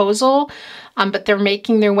proposal, but they're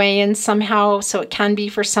making their way in somehow. So it can be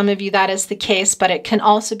for some of you that is the case, but it can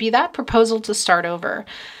also be that proposal to start over.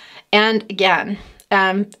 And again,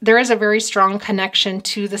 there is a very strong connection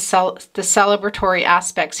to the celebratory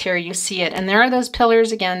aspects here. You see it. And there are those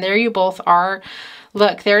pillars again. There you both are.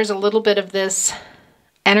 Look, there's a little bit of this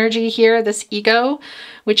energy here, this ego,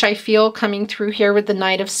 which I feel coming through here with the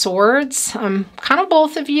Knight of Swords. Kind of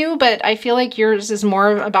both of you, but I feel like yours is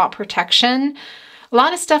more about protection. A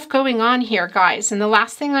lot of stuff going on here, guys. And the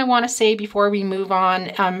last thing I want to say before we move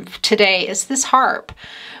on today is this harp.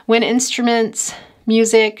 When instruments,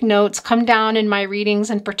 music, notes come down in my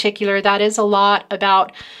readings in particular, that is a lot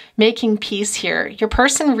about making peace here. Your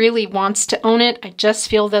person really wants to own it. I just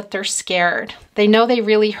feel that they're scared. They know they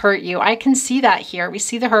really hurt you. I can see that here. We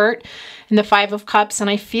see the hurt in the 5 of Cups, and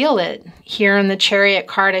I feel it here in the Chariot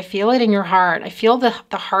card. I feel it in your heart. I feel the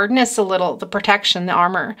hardness a little, the protection, the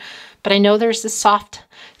armor. But I know there's this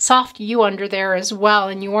soft you under there as well,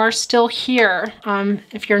 and you are still here.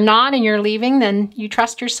 If you're not and you're leaving, then you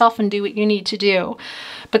trust yourself and do what you need to do.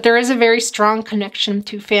 But there is a very strong connection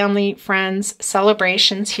to family, friends,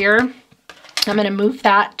 celebrations here. I'm going to move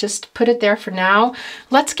that, just put it there for now.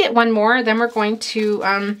 Let's get one more, then we're going to,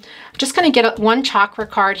 I'm just going to get one chakra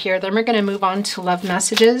card here, then we're going to move on to love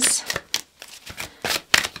messages.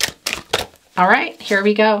 All right, here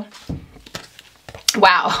we go.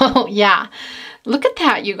 Wow, yeah. Look at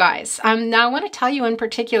that, you guys. Now I want to tell you in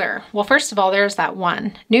particular, well, first of all, there's that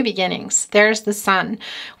 1, new beginnings. There's the Sun.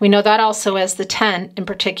 We know that also as the 10 in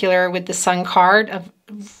particular with the Sun card of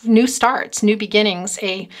new starts, new beginnings,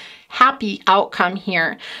 a happy outcome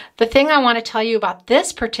here. The thing I want to tell you about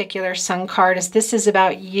this particular Sun card is this is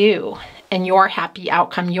about you and your happy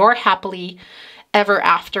outcome, your happily ever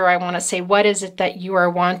after. I want to say, what is it that you are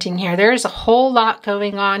wanting here? There is a whole lot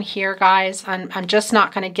going on here, guys. I'm just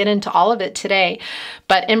not going to get into all of it today,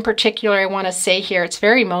 but in particular, I want to say here, it's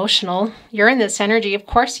very emotional. You're in this energy. Of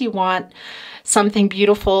course, you want something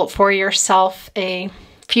beautiful for yourself, a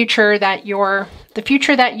future that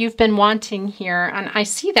you've been wanting here. And I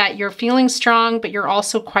see that you're feeling strong, but you're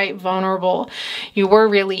also quite vulnerable. You were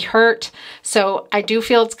really hurt. So I do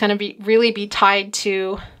feel it's going to really be tied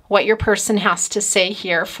to what your person has to say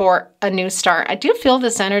here for a new start. I do feel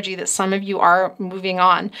this energy that some of you are moving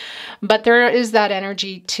on, but there is that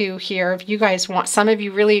energy too here. If you guys want, some of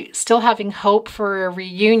you really still having hope for a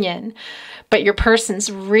reunion, but your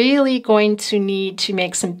person's really going to need to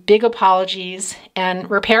make some big apologies and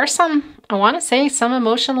repair some, I want to say, some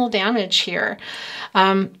emotional damage here,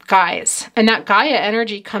 guys. And that Gaia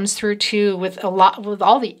energy comes through too with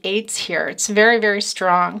all the 8s here. It's very, very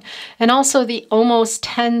strong. And also the almost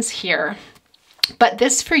 10s here. But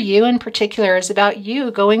this for you in particular is about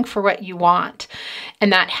you going for what you want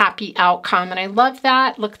and that happy outcome. And I love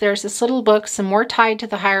that. Look, there's this little book, some more tied to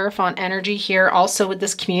the Hierophant energy here also with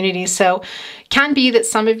this community. So it can be that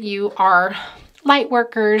some of you are light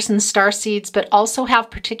workers and starseeds, but also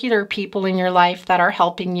have particular people in your life that are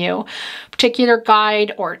helping you, particular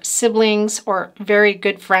guide or siblings or very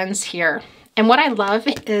good friends here. And what I love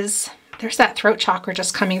is there's that throat chakra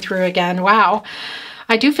just coming through again. Wow.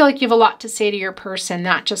 I do feel like you have a lot to say to your person,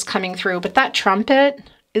 not just coming through, but that trumpet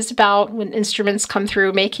is about, when instruments come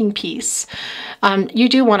through, making peace. You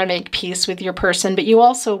do want to make peace with your person, but you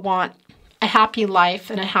also want a happy life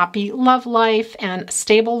and a happy love life and a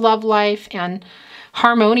stable love life and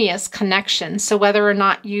harmonious connection. So whether or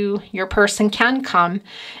not your person can come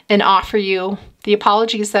and offer you the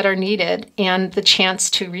apologies that are needed and the chance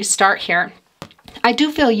to restart here. I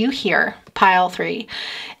do feel you here, pile 3.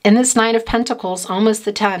 In this Knight of Pentacles, almost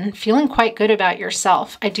the 10, feeling quite good about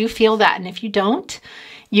yourself. I do feel that. And if you don't,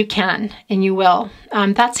 you can and you will.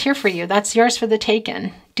 That's here for you. That's yours for the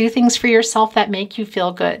taking. Do things for yourself that make you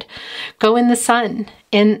feel good. Go in the sun,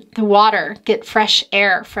 in the water, get fresh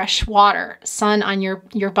air, fresh water, sun on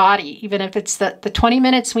your body, even if it's the 20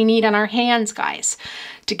 minutes we need on our hands, guys,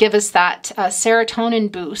 to give us that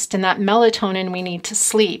serotonin boost and that melatonin we need to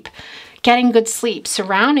sleep. Getting good sleep,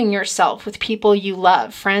 surrounding yourself with people you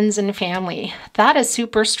love, friends and family. That is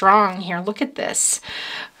super strong here. Look at this.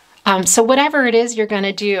 So whatever it is you're going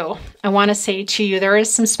to do, I want to say to you, there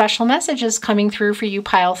is some special messages coming through for you,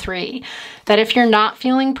 pile 3, that if you're not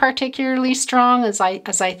feeling particularly strong, as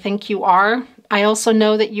I think you are, I also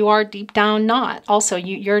know that you are deep down not. Also,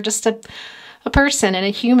 you're just a person and a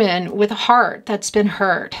human with a heart that's been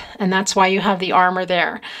hurt, and that's why you have the armor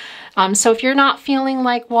there. So if you're not feeling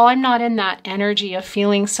like, well, I'm not in that energy of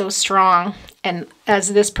feeling so strong, and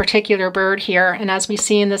as this particular bird here, and as we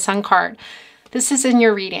see in the Sun card, this is in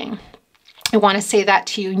your reading. I want to say that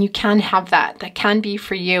to you, and you can have that. That can be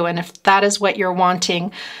for you. And if that is what you're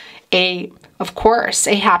wanting, of course,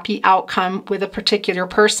 a happy outcome with a particular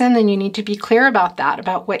person, then you need to be clear about that,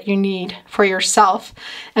 about what you need for yourself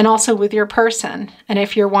and also with your person. And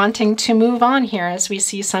if you're wanting to move on here, as we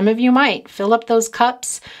see some of you might, fill up those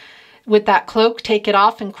cups with that cloak, take it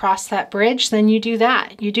off and cross that bridge, then you do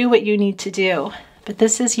that. You do what you need to do. But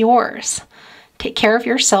this is yours. Take care of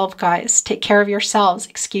yourself, guys. Take care of yourselves,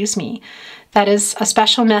 excuse me. That is a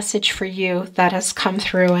special message for you that has come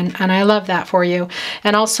through, and I love that for you.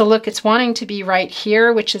 And also, look, it's wanting to be right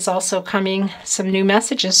here, which is also coming some new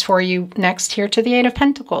messages for you next here to the 8 of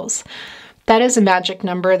Pentacles. That is a magic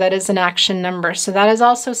number. That is an action number. So that is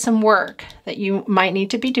also some work that you might need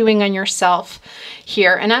to be doing on yourself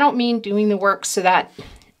here. And I don't mean doing the work so that,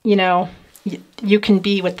 you know, you can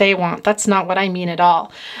be what they want. That's not what I mean at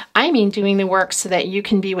all. I mean doing the work so that you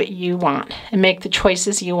can be what you want and make the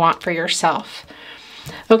choices you want for yourself.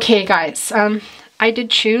 Okay, guys, I did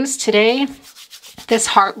choose today this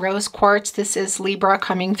Heart Rose Quartz. This is Libra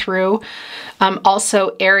coming through.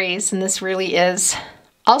 Also Aries, and this really is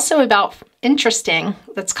also about interesting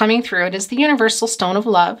that's coming through. It is the Universal Stone of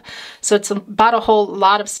Love. So it's about a whole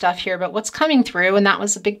lot of stuff here, but what's coming through, and that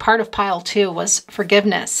was a big part of pile 2, was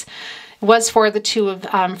forgiveness. Was for the two of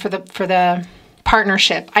for the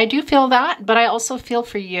partnership. I do feel that, but I also feel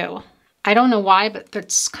for you. I don't know why, but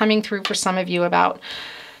it's coming through for some of you about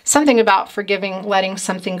something about forgiving, letting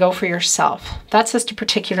something go for yourself. That's just a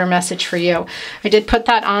particular message for you. I did put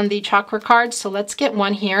that on the chakra card, so let's get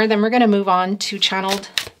one here. Then we're going to move on to channeled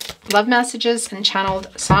love messages and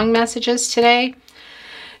channeled song messages today.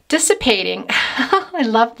 Dissipating. I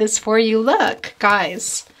love this for you. Look,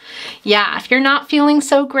 guys. Yeah, if you're not feeling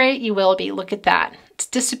so great, you will be. Look at that. It's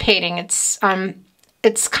dissipating. It's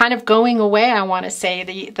kind of going away, I want to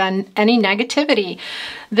say, than any negativity.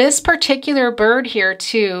 This particular bird here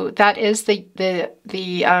too, that is the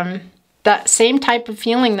that same type of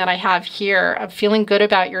feeling that I have here of feeling good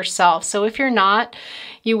about yourself. So if you're not,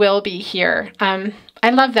 you will be here. I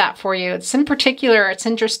love that for you. It's in particular, it's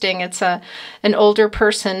interesting. It's an older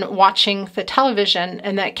person watching the television,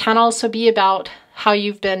 and that can also be about how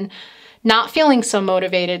you've been not feeling so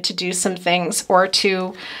motivated to do some things, or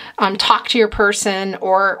to talk to your person,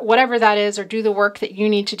 or whatever that is, or do the work that you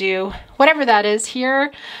need to do, whatever that is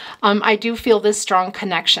here. I do feel this strong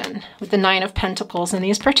connection with the Nine of Pentacles and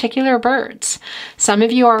these particular birds. Some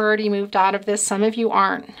of you are already moved out of this, some of you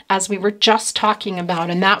aren't, as we were just talking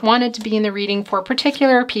about, and that wanted to be in the reading for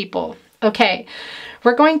particular people. Okay,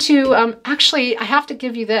 we're going to, actually, I have to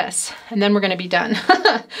give you this, and then we're going to be done.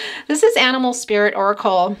 This is Animal Spirit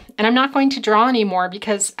Oracle, and I'm not going to draw anymore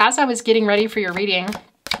because as I was getting ready for your reading,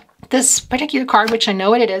 this particular card, which I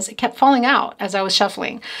know what it is, it kept falling out as I was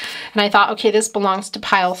shuffling. And I thought, okay, this belongs to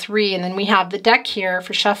pile 3, and then we have the deck here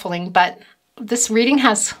for shuffling, but this reading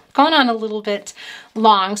has gone on a little bit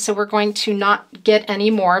long, so we're going to not get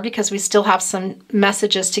any more because we still have some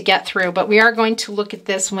messages to get through, but we are going to look at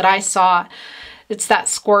this. What I saw, it's that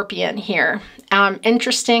Scorpion here.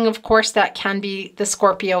 Interesting, of course, that can be the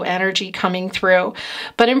Scorpio energy coming through,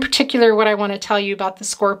 but in particular, what I want to tell you about the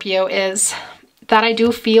Scorpio is that I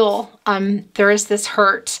do feel there is this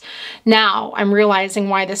hurt. Now I'm realizing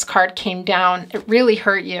why this card came down. It really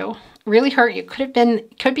hurt you. Really hurt you.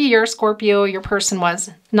 Could be your Scorpio, your person was.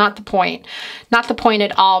 Not the point. Not the point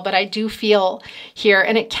at all, but I do feel here,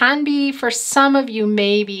 and it can be for some of you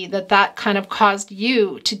maybe that kind of caused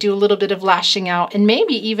you to do a little bit of lashing out, and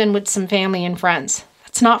maybe even with some family and friends.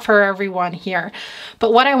 It's not for everyone here.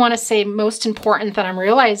 But what I want to say, most important, that I'm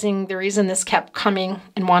realizing the reason this kept coming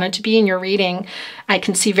and wanted to be in your reading, I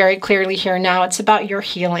can see very clearly here now, it's about your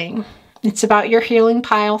healing. It's about your healing,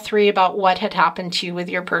 pile 3, about what had happened to you with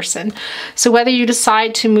your person. So whether you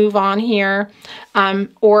decide to move on here,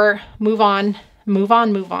 or move on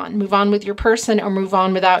with your person, or move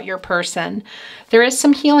on without your person, there is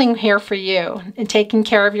some healing here for you, and taking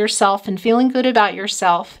care of yourself and feeling good about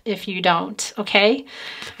yourself if you don't, okay?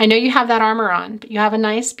 I know you have that armor on, but you have a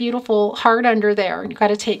nice, beautiful heart under there. You've got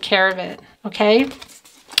to take care of it, okay?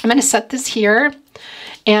 I'm going to set this here.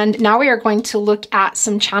 And now we are going to look at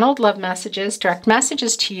some channeled love messages, direct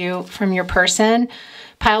messages to you from your person.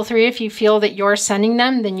 Pile 3, if you feel that you're sending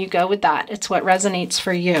them, then you go with that. It's what resonates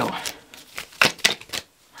for you.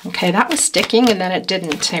 Okay, that was sticking and then it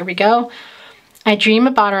didn't. Here we go. I dream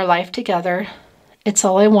about our life together. It's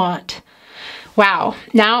all I want. Wow.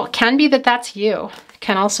 Now, it can be that that's you.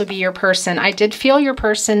 Can also be your person. I did feel your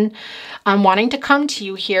person wanting to come to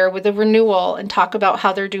you here with a renewal and talk about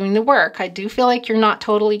how they're doing the work. I do feel like you're not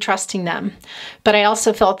totally trusting them, but I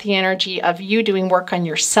also felt the energy of you doing work on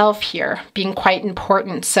yourself here being quite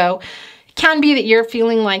important. So it can be that you're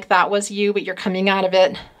feeling like that was you, but you're coming out of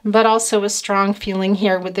it, but also a strong feeling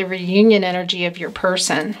here with the reunion energy of your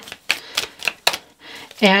person.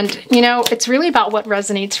 And, you know, it's really about what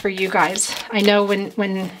resonates for you guys. I know when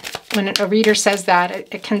a reader says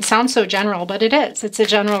that, it can sound so general, but it is. It's a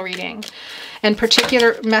general reading. And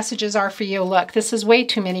particular messages are for you. Look, this is way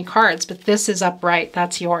too many cards, but this is upright.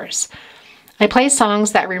 That's yours. I play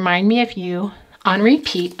songs that remind me of you on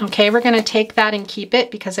repeat. Okay, we're going to take that and keep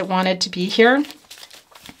it because it wanted to be here.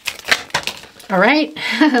 All right.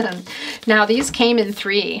 Now these came in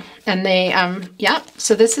 3 and they, yeah,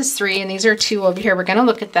 so this is 3 and these are 2 over here. We're going to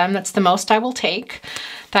look at them. That's the most I will take.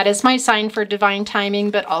 That is my sign for divine timing,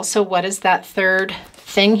 but also what is that third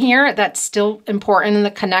thing here that's still important in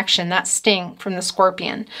the connection, that sting from the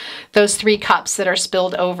Scorpion, those 3 cups that are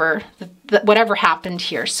spilled over, whatever happened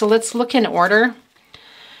here. So let's look in order.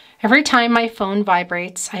 Every time my phone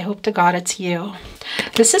vibrates, I hope to God it's you.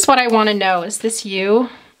 This is what I want to know. Is this you?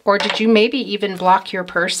 Or did you maybe even block your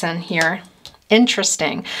person here?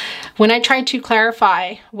 Interesting. When I tried to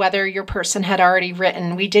clarify whether your person had already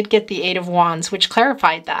written, we did get the 8 of Wands, which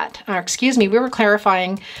clarified that. Or excuse me, we were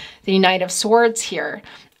clarifying the Knight of Swords here.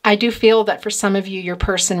 I do feel that for some of you, your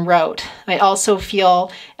person wrote. I also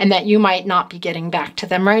feel, and that you might not be getting back to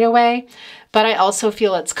them right away, but I also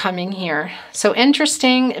feel it's coming here. So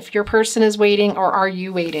interesting if your person is waiting, or are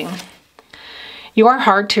you waiting? You are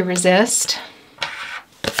hard to resist.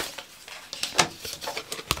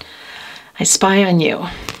 I spy on you.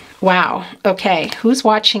 Wow. Okay. Who's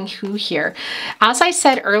watching who here? As I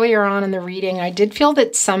said earlier on in the reading, I did feel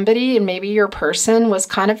that somebody, and maybe your person, was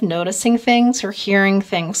kind of noticing things or hearing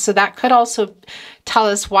things. So that could also tell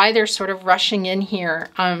us why they're sort of rushing in here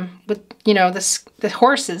with, you know, the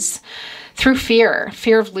horses through fear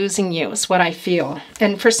of losing you is what I feel.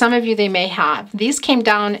 And for some of you, they may have. These came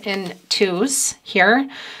down in 2s here.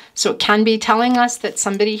 So it can be telling us that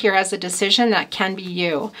somebody here has a decision. That can be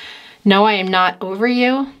you. No, I am not over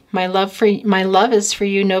you. My love is for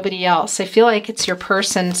you, nobody else. I feel like it's your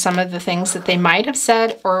person, some of the things that they might have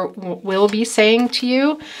said or will be saying to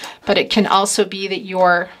you, but it can also be that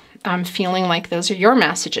you're feeling like those are your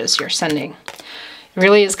messages you're sending. It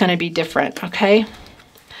really is going to be different, okay?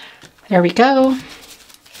 There we go.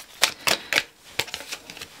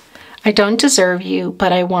 I don't deserve you,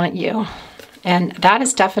 but I want you. And that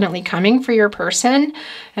is definitely coming for your person.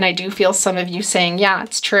 And I do feel some of you saying, yeah,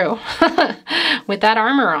 it's true. With that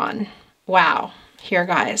armor on. Wow. Here,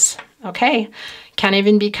 guys. Okay. Can't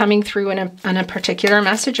even be coming through in a particular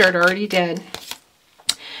message, or it already did.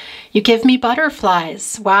 You give me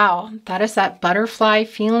butterflies. Wow. That is that butterfly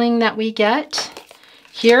feeling that we get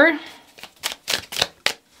here.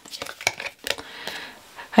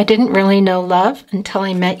 I didn't really know love until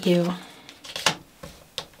I met you.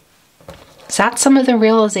 Is that some of the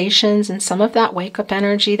realizations and some of that wake-up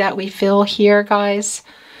energy that we feel here, guys?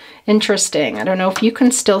 Interesting. I don't know if you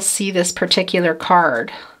can still see this particular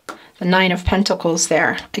card. The Nine of Pentacles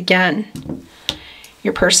there. Again,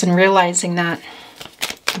 your person realizing that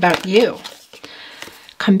about you.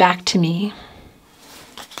 Come back to me.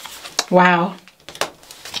 Wow.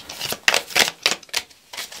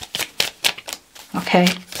 Okay.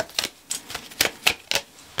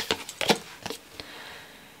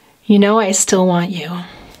 You know I still want you.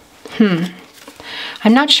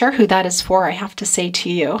 I'm not sure who that is for, I have to say to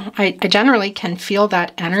you. I generally can feel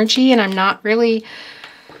that energy, and I'm not really...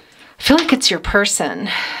 I feel like it's your person.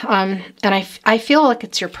 And I feel like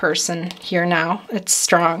it's your person here now. It's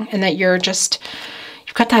strong. And that you're just...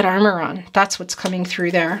 You've got that armor on. That's what's coming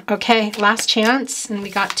through there. Okay, last chance. And we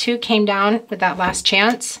got 2 came down with that last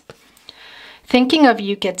chance. Thinking of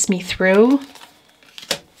you gets me through.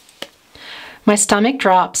 My stomach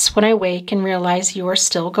drops when I wake and realize you are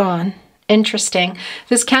still gone. Interesting.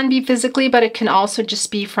 This can be physically, but it can also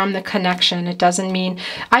just be from the connection. It doesn't mean...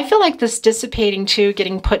 I feel like this dissipating too,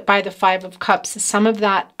 getting put by the 5 of Cups, is some of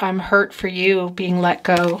that hurt for you being let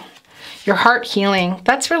go. Your heart healing.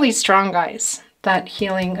 That's really strong, guys. That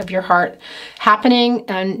healing of your heart happening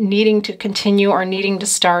and needing to continue or needing to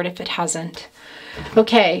start if it hasn't.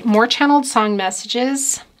 Okay, more channeled song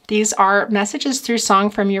messages. These are messages through song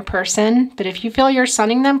from your person, but if you feel you're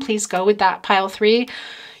sending them, please go with that pile 3.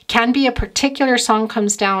 Can be a particular song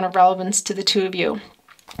comes down of relevance to the 2 of you.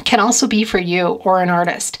 Can also be for you or an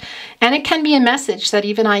artist. And it can be a message that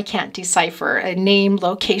even I can't decipher, a name,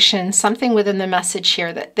 location, something within the message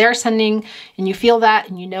here that they're sending and you feel that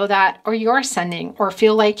and you know that, or you're sending or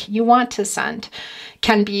feel like you want to send.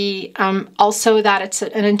 Can be also that it's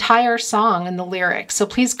an entire song in the lyrics. So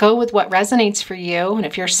please go with what resonates for you. And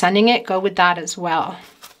if you're sending it, go with that as well.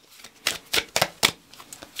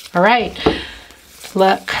 All right.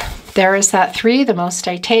 Look, there is that 3, the most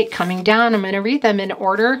I take, coming down. I'm going to read them in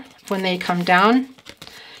order when they come down.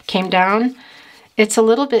 Came down. It's a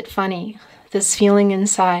little bit funny, this feeling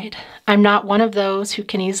inside. I'm not one of those who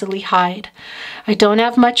can easily hide. I don't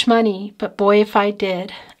have much money, but boy, if I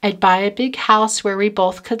did, I'd buy a big house where we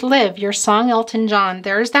both could live. Your song, Elton John.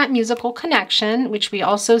 There's that musical connection, which we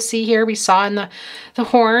also see here. We saw in the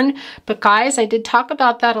horn. But guys, I did talk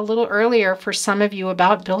about that a little earlier for some of you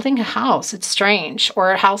about building a house. It's strange. Or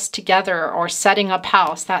a house together, or setting up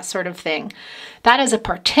house, that sort of thing. That is a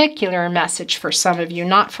particular message for some of you,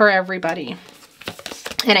 not for everybody.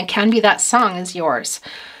 And it can be that song is yours.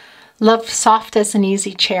 Love soft as an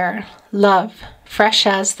easy chair. Love fresh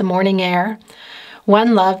as the morning air.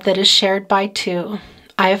 One love that is shared by 2.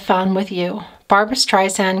 I have found with you. Barbra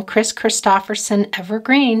Streisand, Chris Christopherson,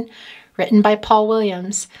 Evergreen, written by Paul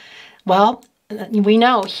Williams. Well, we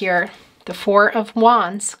know here the 4 of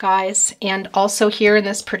Wands, guys, and also here in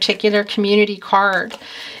this particular community card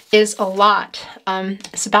is a lot.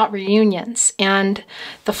 It's about reunions, and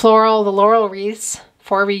the laurel wreaths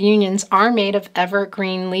for reunions are made of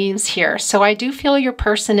evergreen leaves here. So I do feel your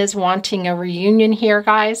person is wanting a reunion here,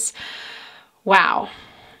 guys. Wow.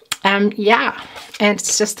 Yeah. And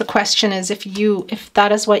it's just the question is if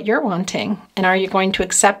that is what you're wanting, and are you going to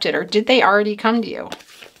accept it, or did they already come to you?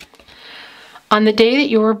 On the day that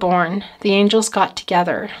you were born, the angels got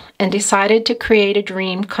together and decided to create a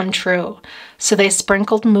dream come true. So they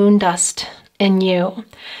sprinkled moon dust in you.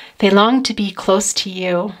 They longed to be close to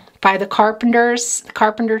you. By the Carpenters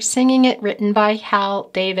singing it, written by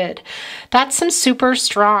Hal David. That's some super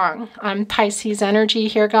strong Pisces energy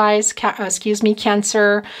here, guys.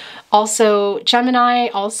 Cancer, also Gemini,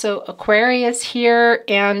 also Aquarius here,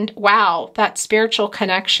 and wow, that spiritual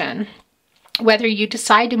connection. Whether you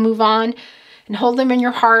decide to move on and hold them in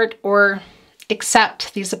your heart or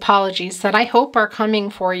accept these apologies that I hope are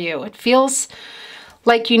coming for you. It feels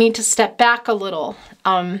like you need to step back a little.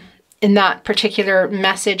 in that particular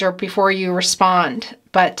message or before you respond.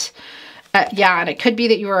 But yeah, and it could be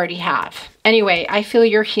that you already have. Anyway, I feel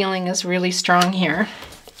your healing is really strong here.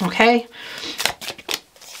 Okay?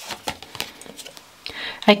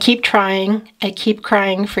 I keep trying. I keep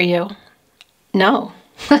crying for you. No.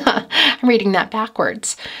 I'm reading that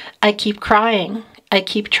backwards. I keep crying. I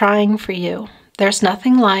keep trying for you. There's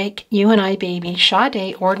nothing like you and I, baby.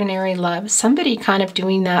 Sade, ordinary love. Somebody kind of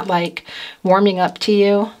doing that, like warming up to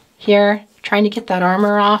you here, trying to get that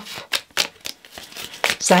armor off.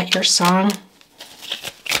 Is that your song?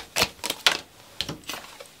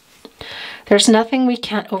 There's nothing we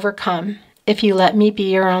can't overcome if you let me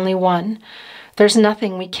be your only one. There's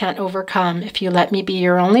nothing we can't overcome if you let me be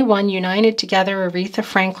your only one, united together, Aretha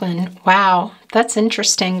Franklin. Wow, that's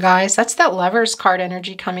interesting, guys. That's that Lover's card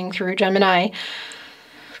energy coming through, Gemini.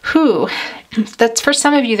 Whew. That's for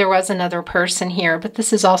some of you, there was another person here, but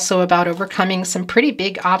this is also about overcoming some pretty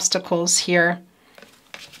big obstacles here.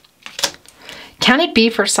 Can it be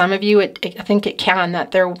for some of you, I think it can,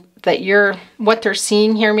 that you're, what they're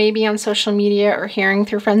seeing here maybe on social media or hearing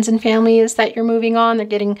through friends and family is that you're moving on. They're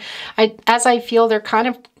getting, as I feel, they're kind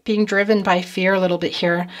of being driven by fear a little bit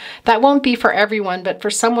here. That won't be for everyone, but for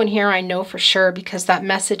someone here, I know for sure because that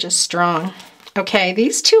message is strong. Okay,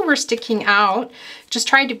 these two were sticking out. Just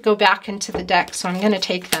tried to go back into the deck, so I'm going to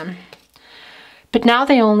take them. But now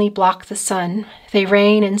they only block the sun. They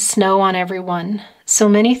rain and snow on everyone. So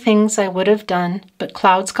many things I would have done, but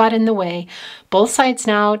clouds got in the way. Both sides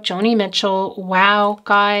now, Joni Mitchell. Wow,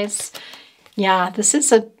 guys. Yeah, this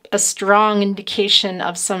is a strong indication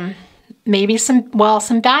of maybe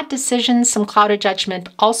some bad decisions, some clouded judgment.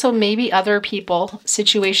 Also maybe other people,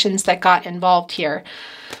 situations that got involved here.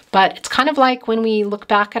 But it's kind of like when we look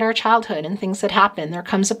back at our childhood and things that happen. There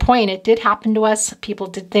comes a point, it did happen to us. People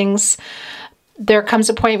did things. There comes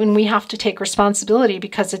a point when we have to take responsibility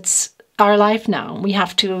because it's our life now. We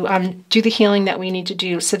have to do the healing that we need to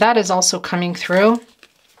do. So that is also coming through.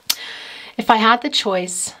 If I had the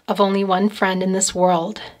choice of only one friend in this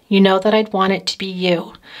world, you know that I'd want it to be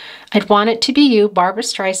you. I'd want it to be you, Barbara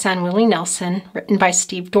Streisand, Willie Nelson, written by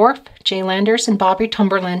Steve Dorff, Jay Landers, and Bobby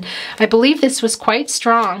Tumberland. I believe this was quite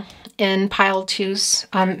strong in pile two's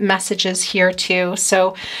messages here too.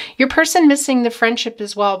 So your person missing the friendship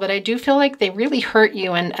as well, but I do feel like they really hurt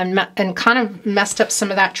you and kind of messed up some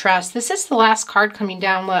of that trust. This is the last card coming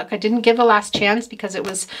down. Look, I didn't give a last chance because it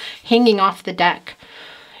was hanging off the deck.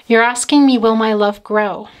 You're asking me, will my love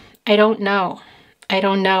grow? I don't know. I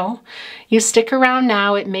don't know. You stick around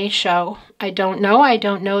now, it may show. I don't know. I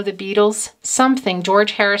don't know. The Beatles, something.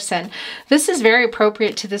 George Harrison. This is very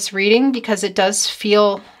appropriate to this reading because it does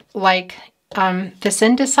feel like this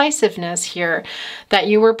indecisiveness here that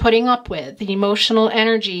you were putting up with, the emotional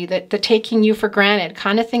energy, the taking you for granted,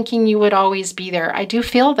 kind of thinking you would always be there. I do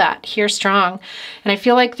feel that here strong. And I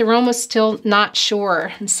feel like the room was still not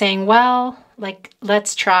sure and saying, well, like,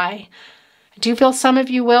 let's try. I do feel some of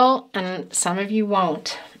you will and some of you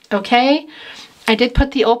won't. Okay? I did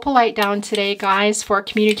put the opalite down today, guys, for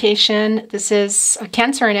communication. This is a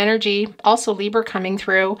Cancer and energy, also Libra coming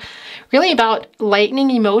through, really about lightening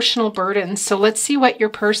emotional burdens. So let's see what your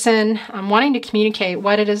person wanting to communicate,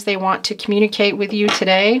 what it is they want to communicate with you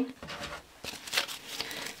today.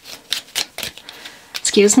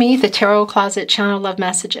 Excuse me, the Tarot Closet Channel Love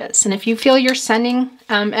Messages. And if you feel you're sending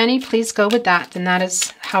any, please go with that. And that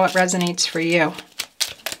is how it resonates for you.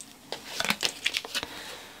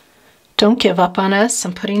 Don't give up on us.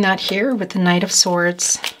 I'm putting that here with the Knight of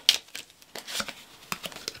Swords.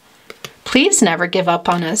 Please never give up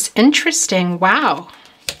on us. Interesting. Wow.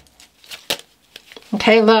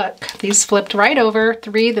 Okay, look. These flipped right over.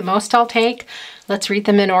 3, the most I'll take. Let's read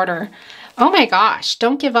them in order. Oh my gosh.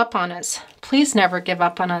 Don't give up on us. Please never give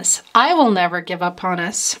up on us. I will never give up on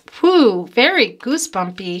us. Whew. Very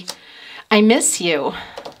goosebumpy. I miss you.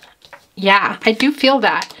 Yeah, I do feel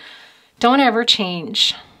that. Don't ever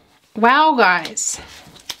change. Wow, guys.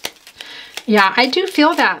 Yeah, I do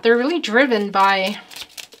feel that. They're really driven by,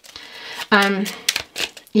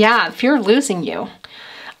 yeah, fear of losing you.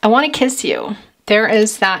 I want to kiss you. There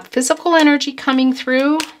is that physical energy coming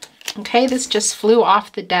through. Okay, this just flew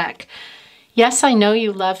off the deck. Yes, I know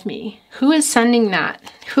you love me. Who is sending that?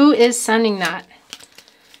 Who is sending that?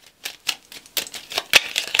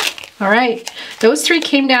 All right, those 3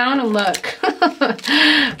 came down and look,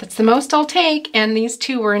 that's the most I'll take. And these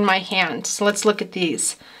 2 were in my hand. So let's look at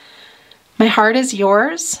these. My heart is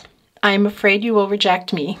yours. I'm afraid you will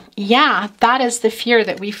reject me. Yeah, that is the fear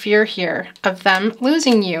that we fear here of them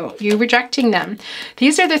losing you, you rejecting them.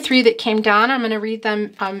 These are the 3 that came down. I'm going to read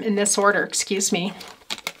them in this order, excuse me.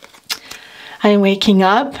 I'm waking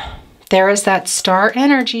up There is that star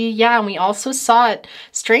energy. Yeah, and we also saw it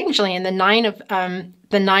strangely in the nine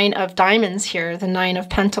of diamonds here, the 9 of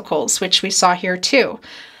pentacles, which we saw here too.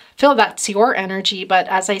 Feel that's your energy, but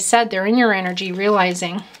as I said, they're in your energy,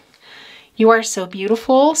 realizing you are so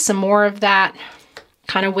beautiful. Some more of that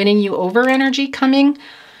kind of winning you over energy coming.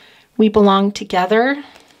 We belong together.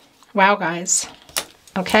 Wow, guys.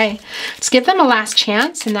 Okay, let's give them a last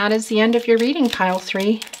chance, and that is the end of your reading, pile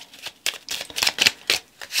 3.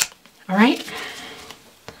 All right.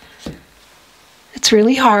 It's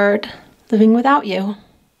really hard living without you.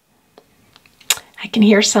 I can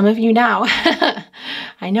hear some of you now.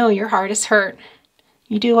 I know your heart is hurt.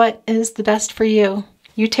 You do what is the best for you.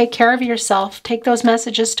 You take care of yourself. Take those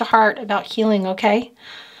messages to heart about healing, okay?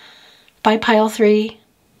 Bye, pile 3.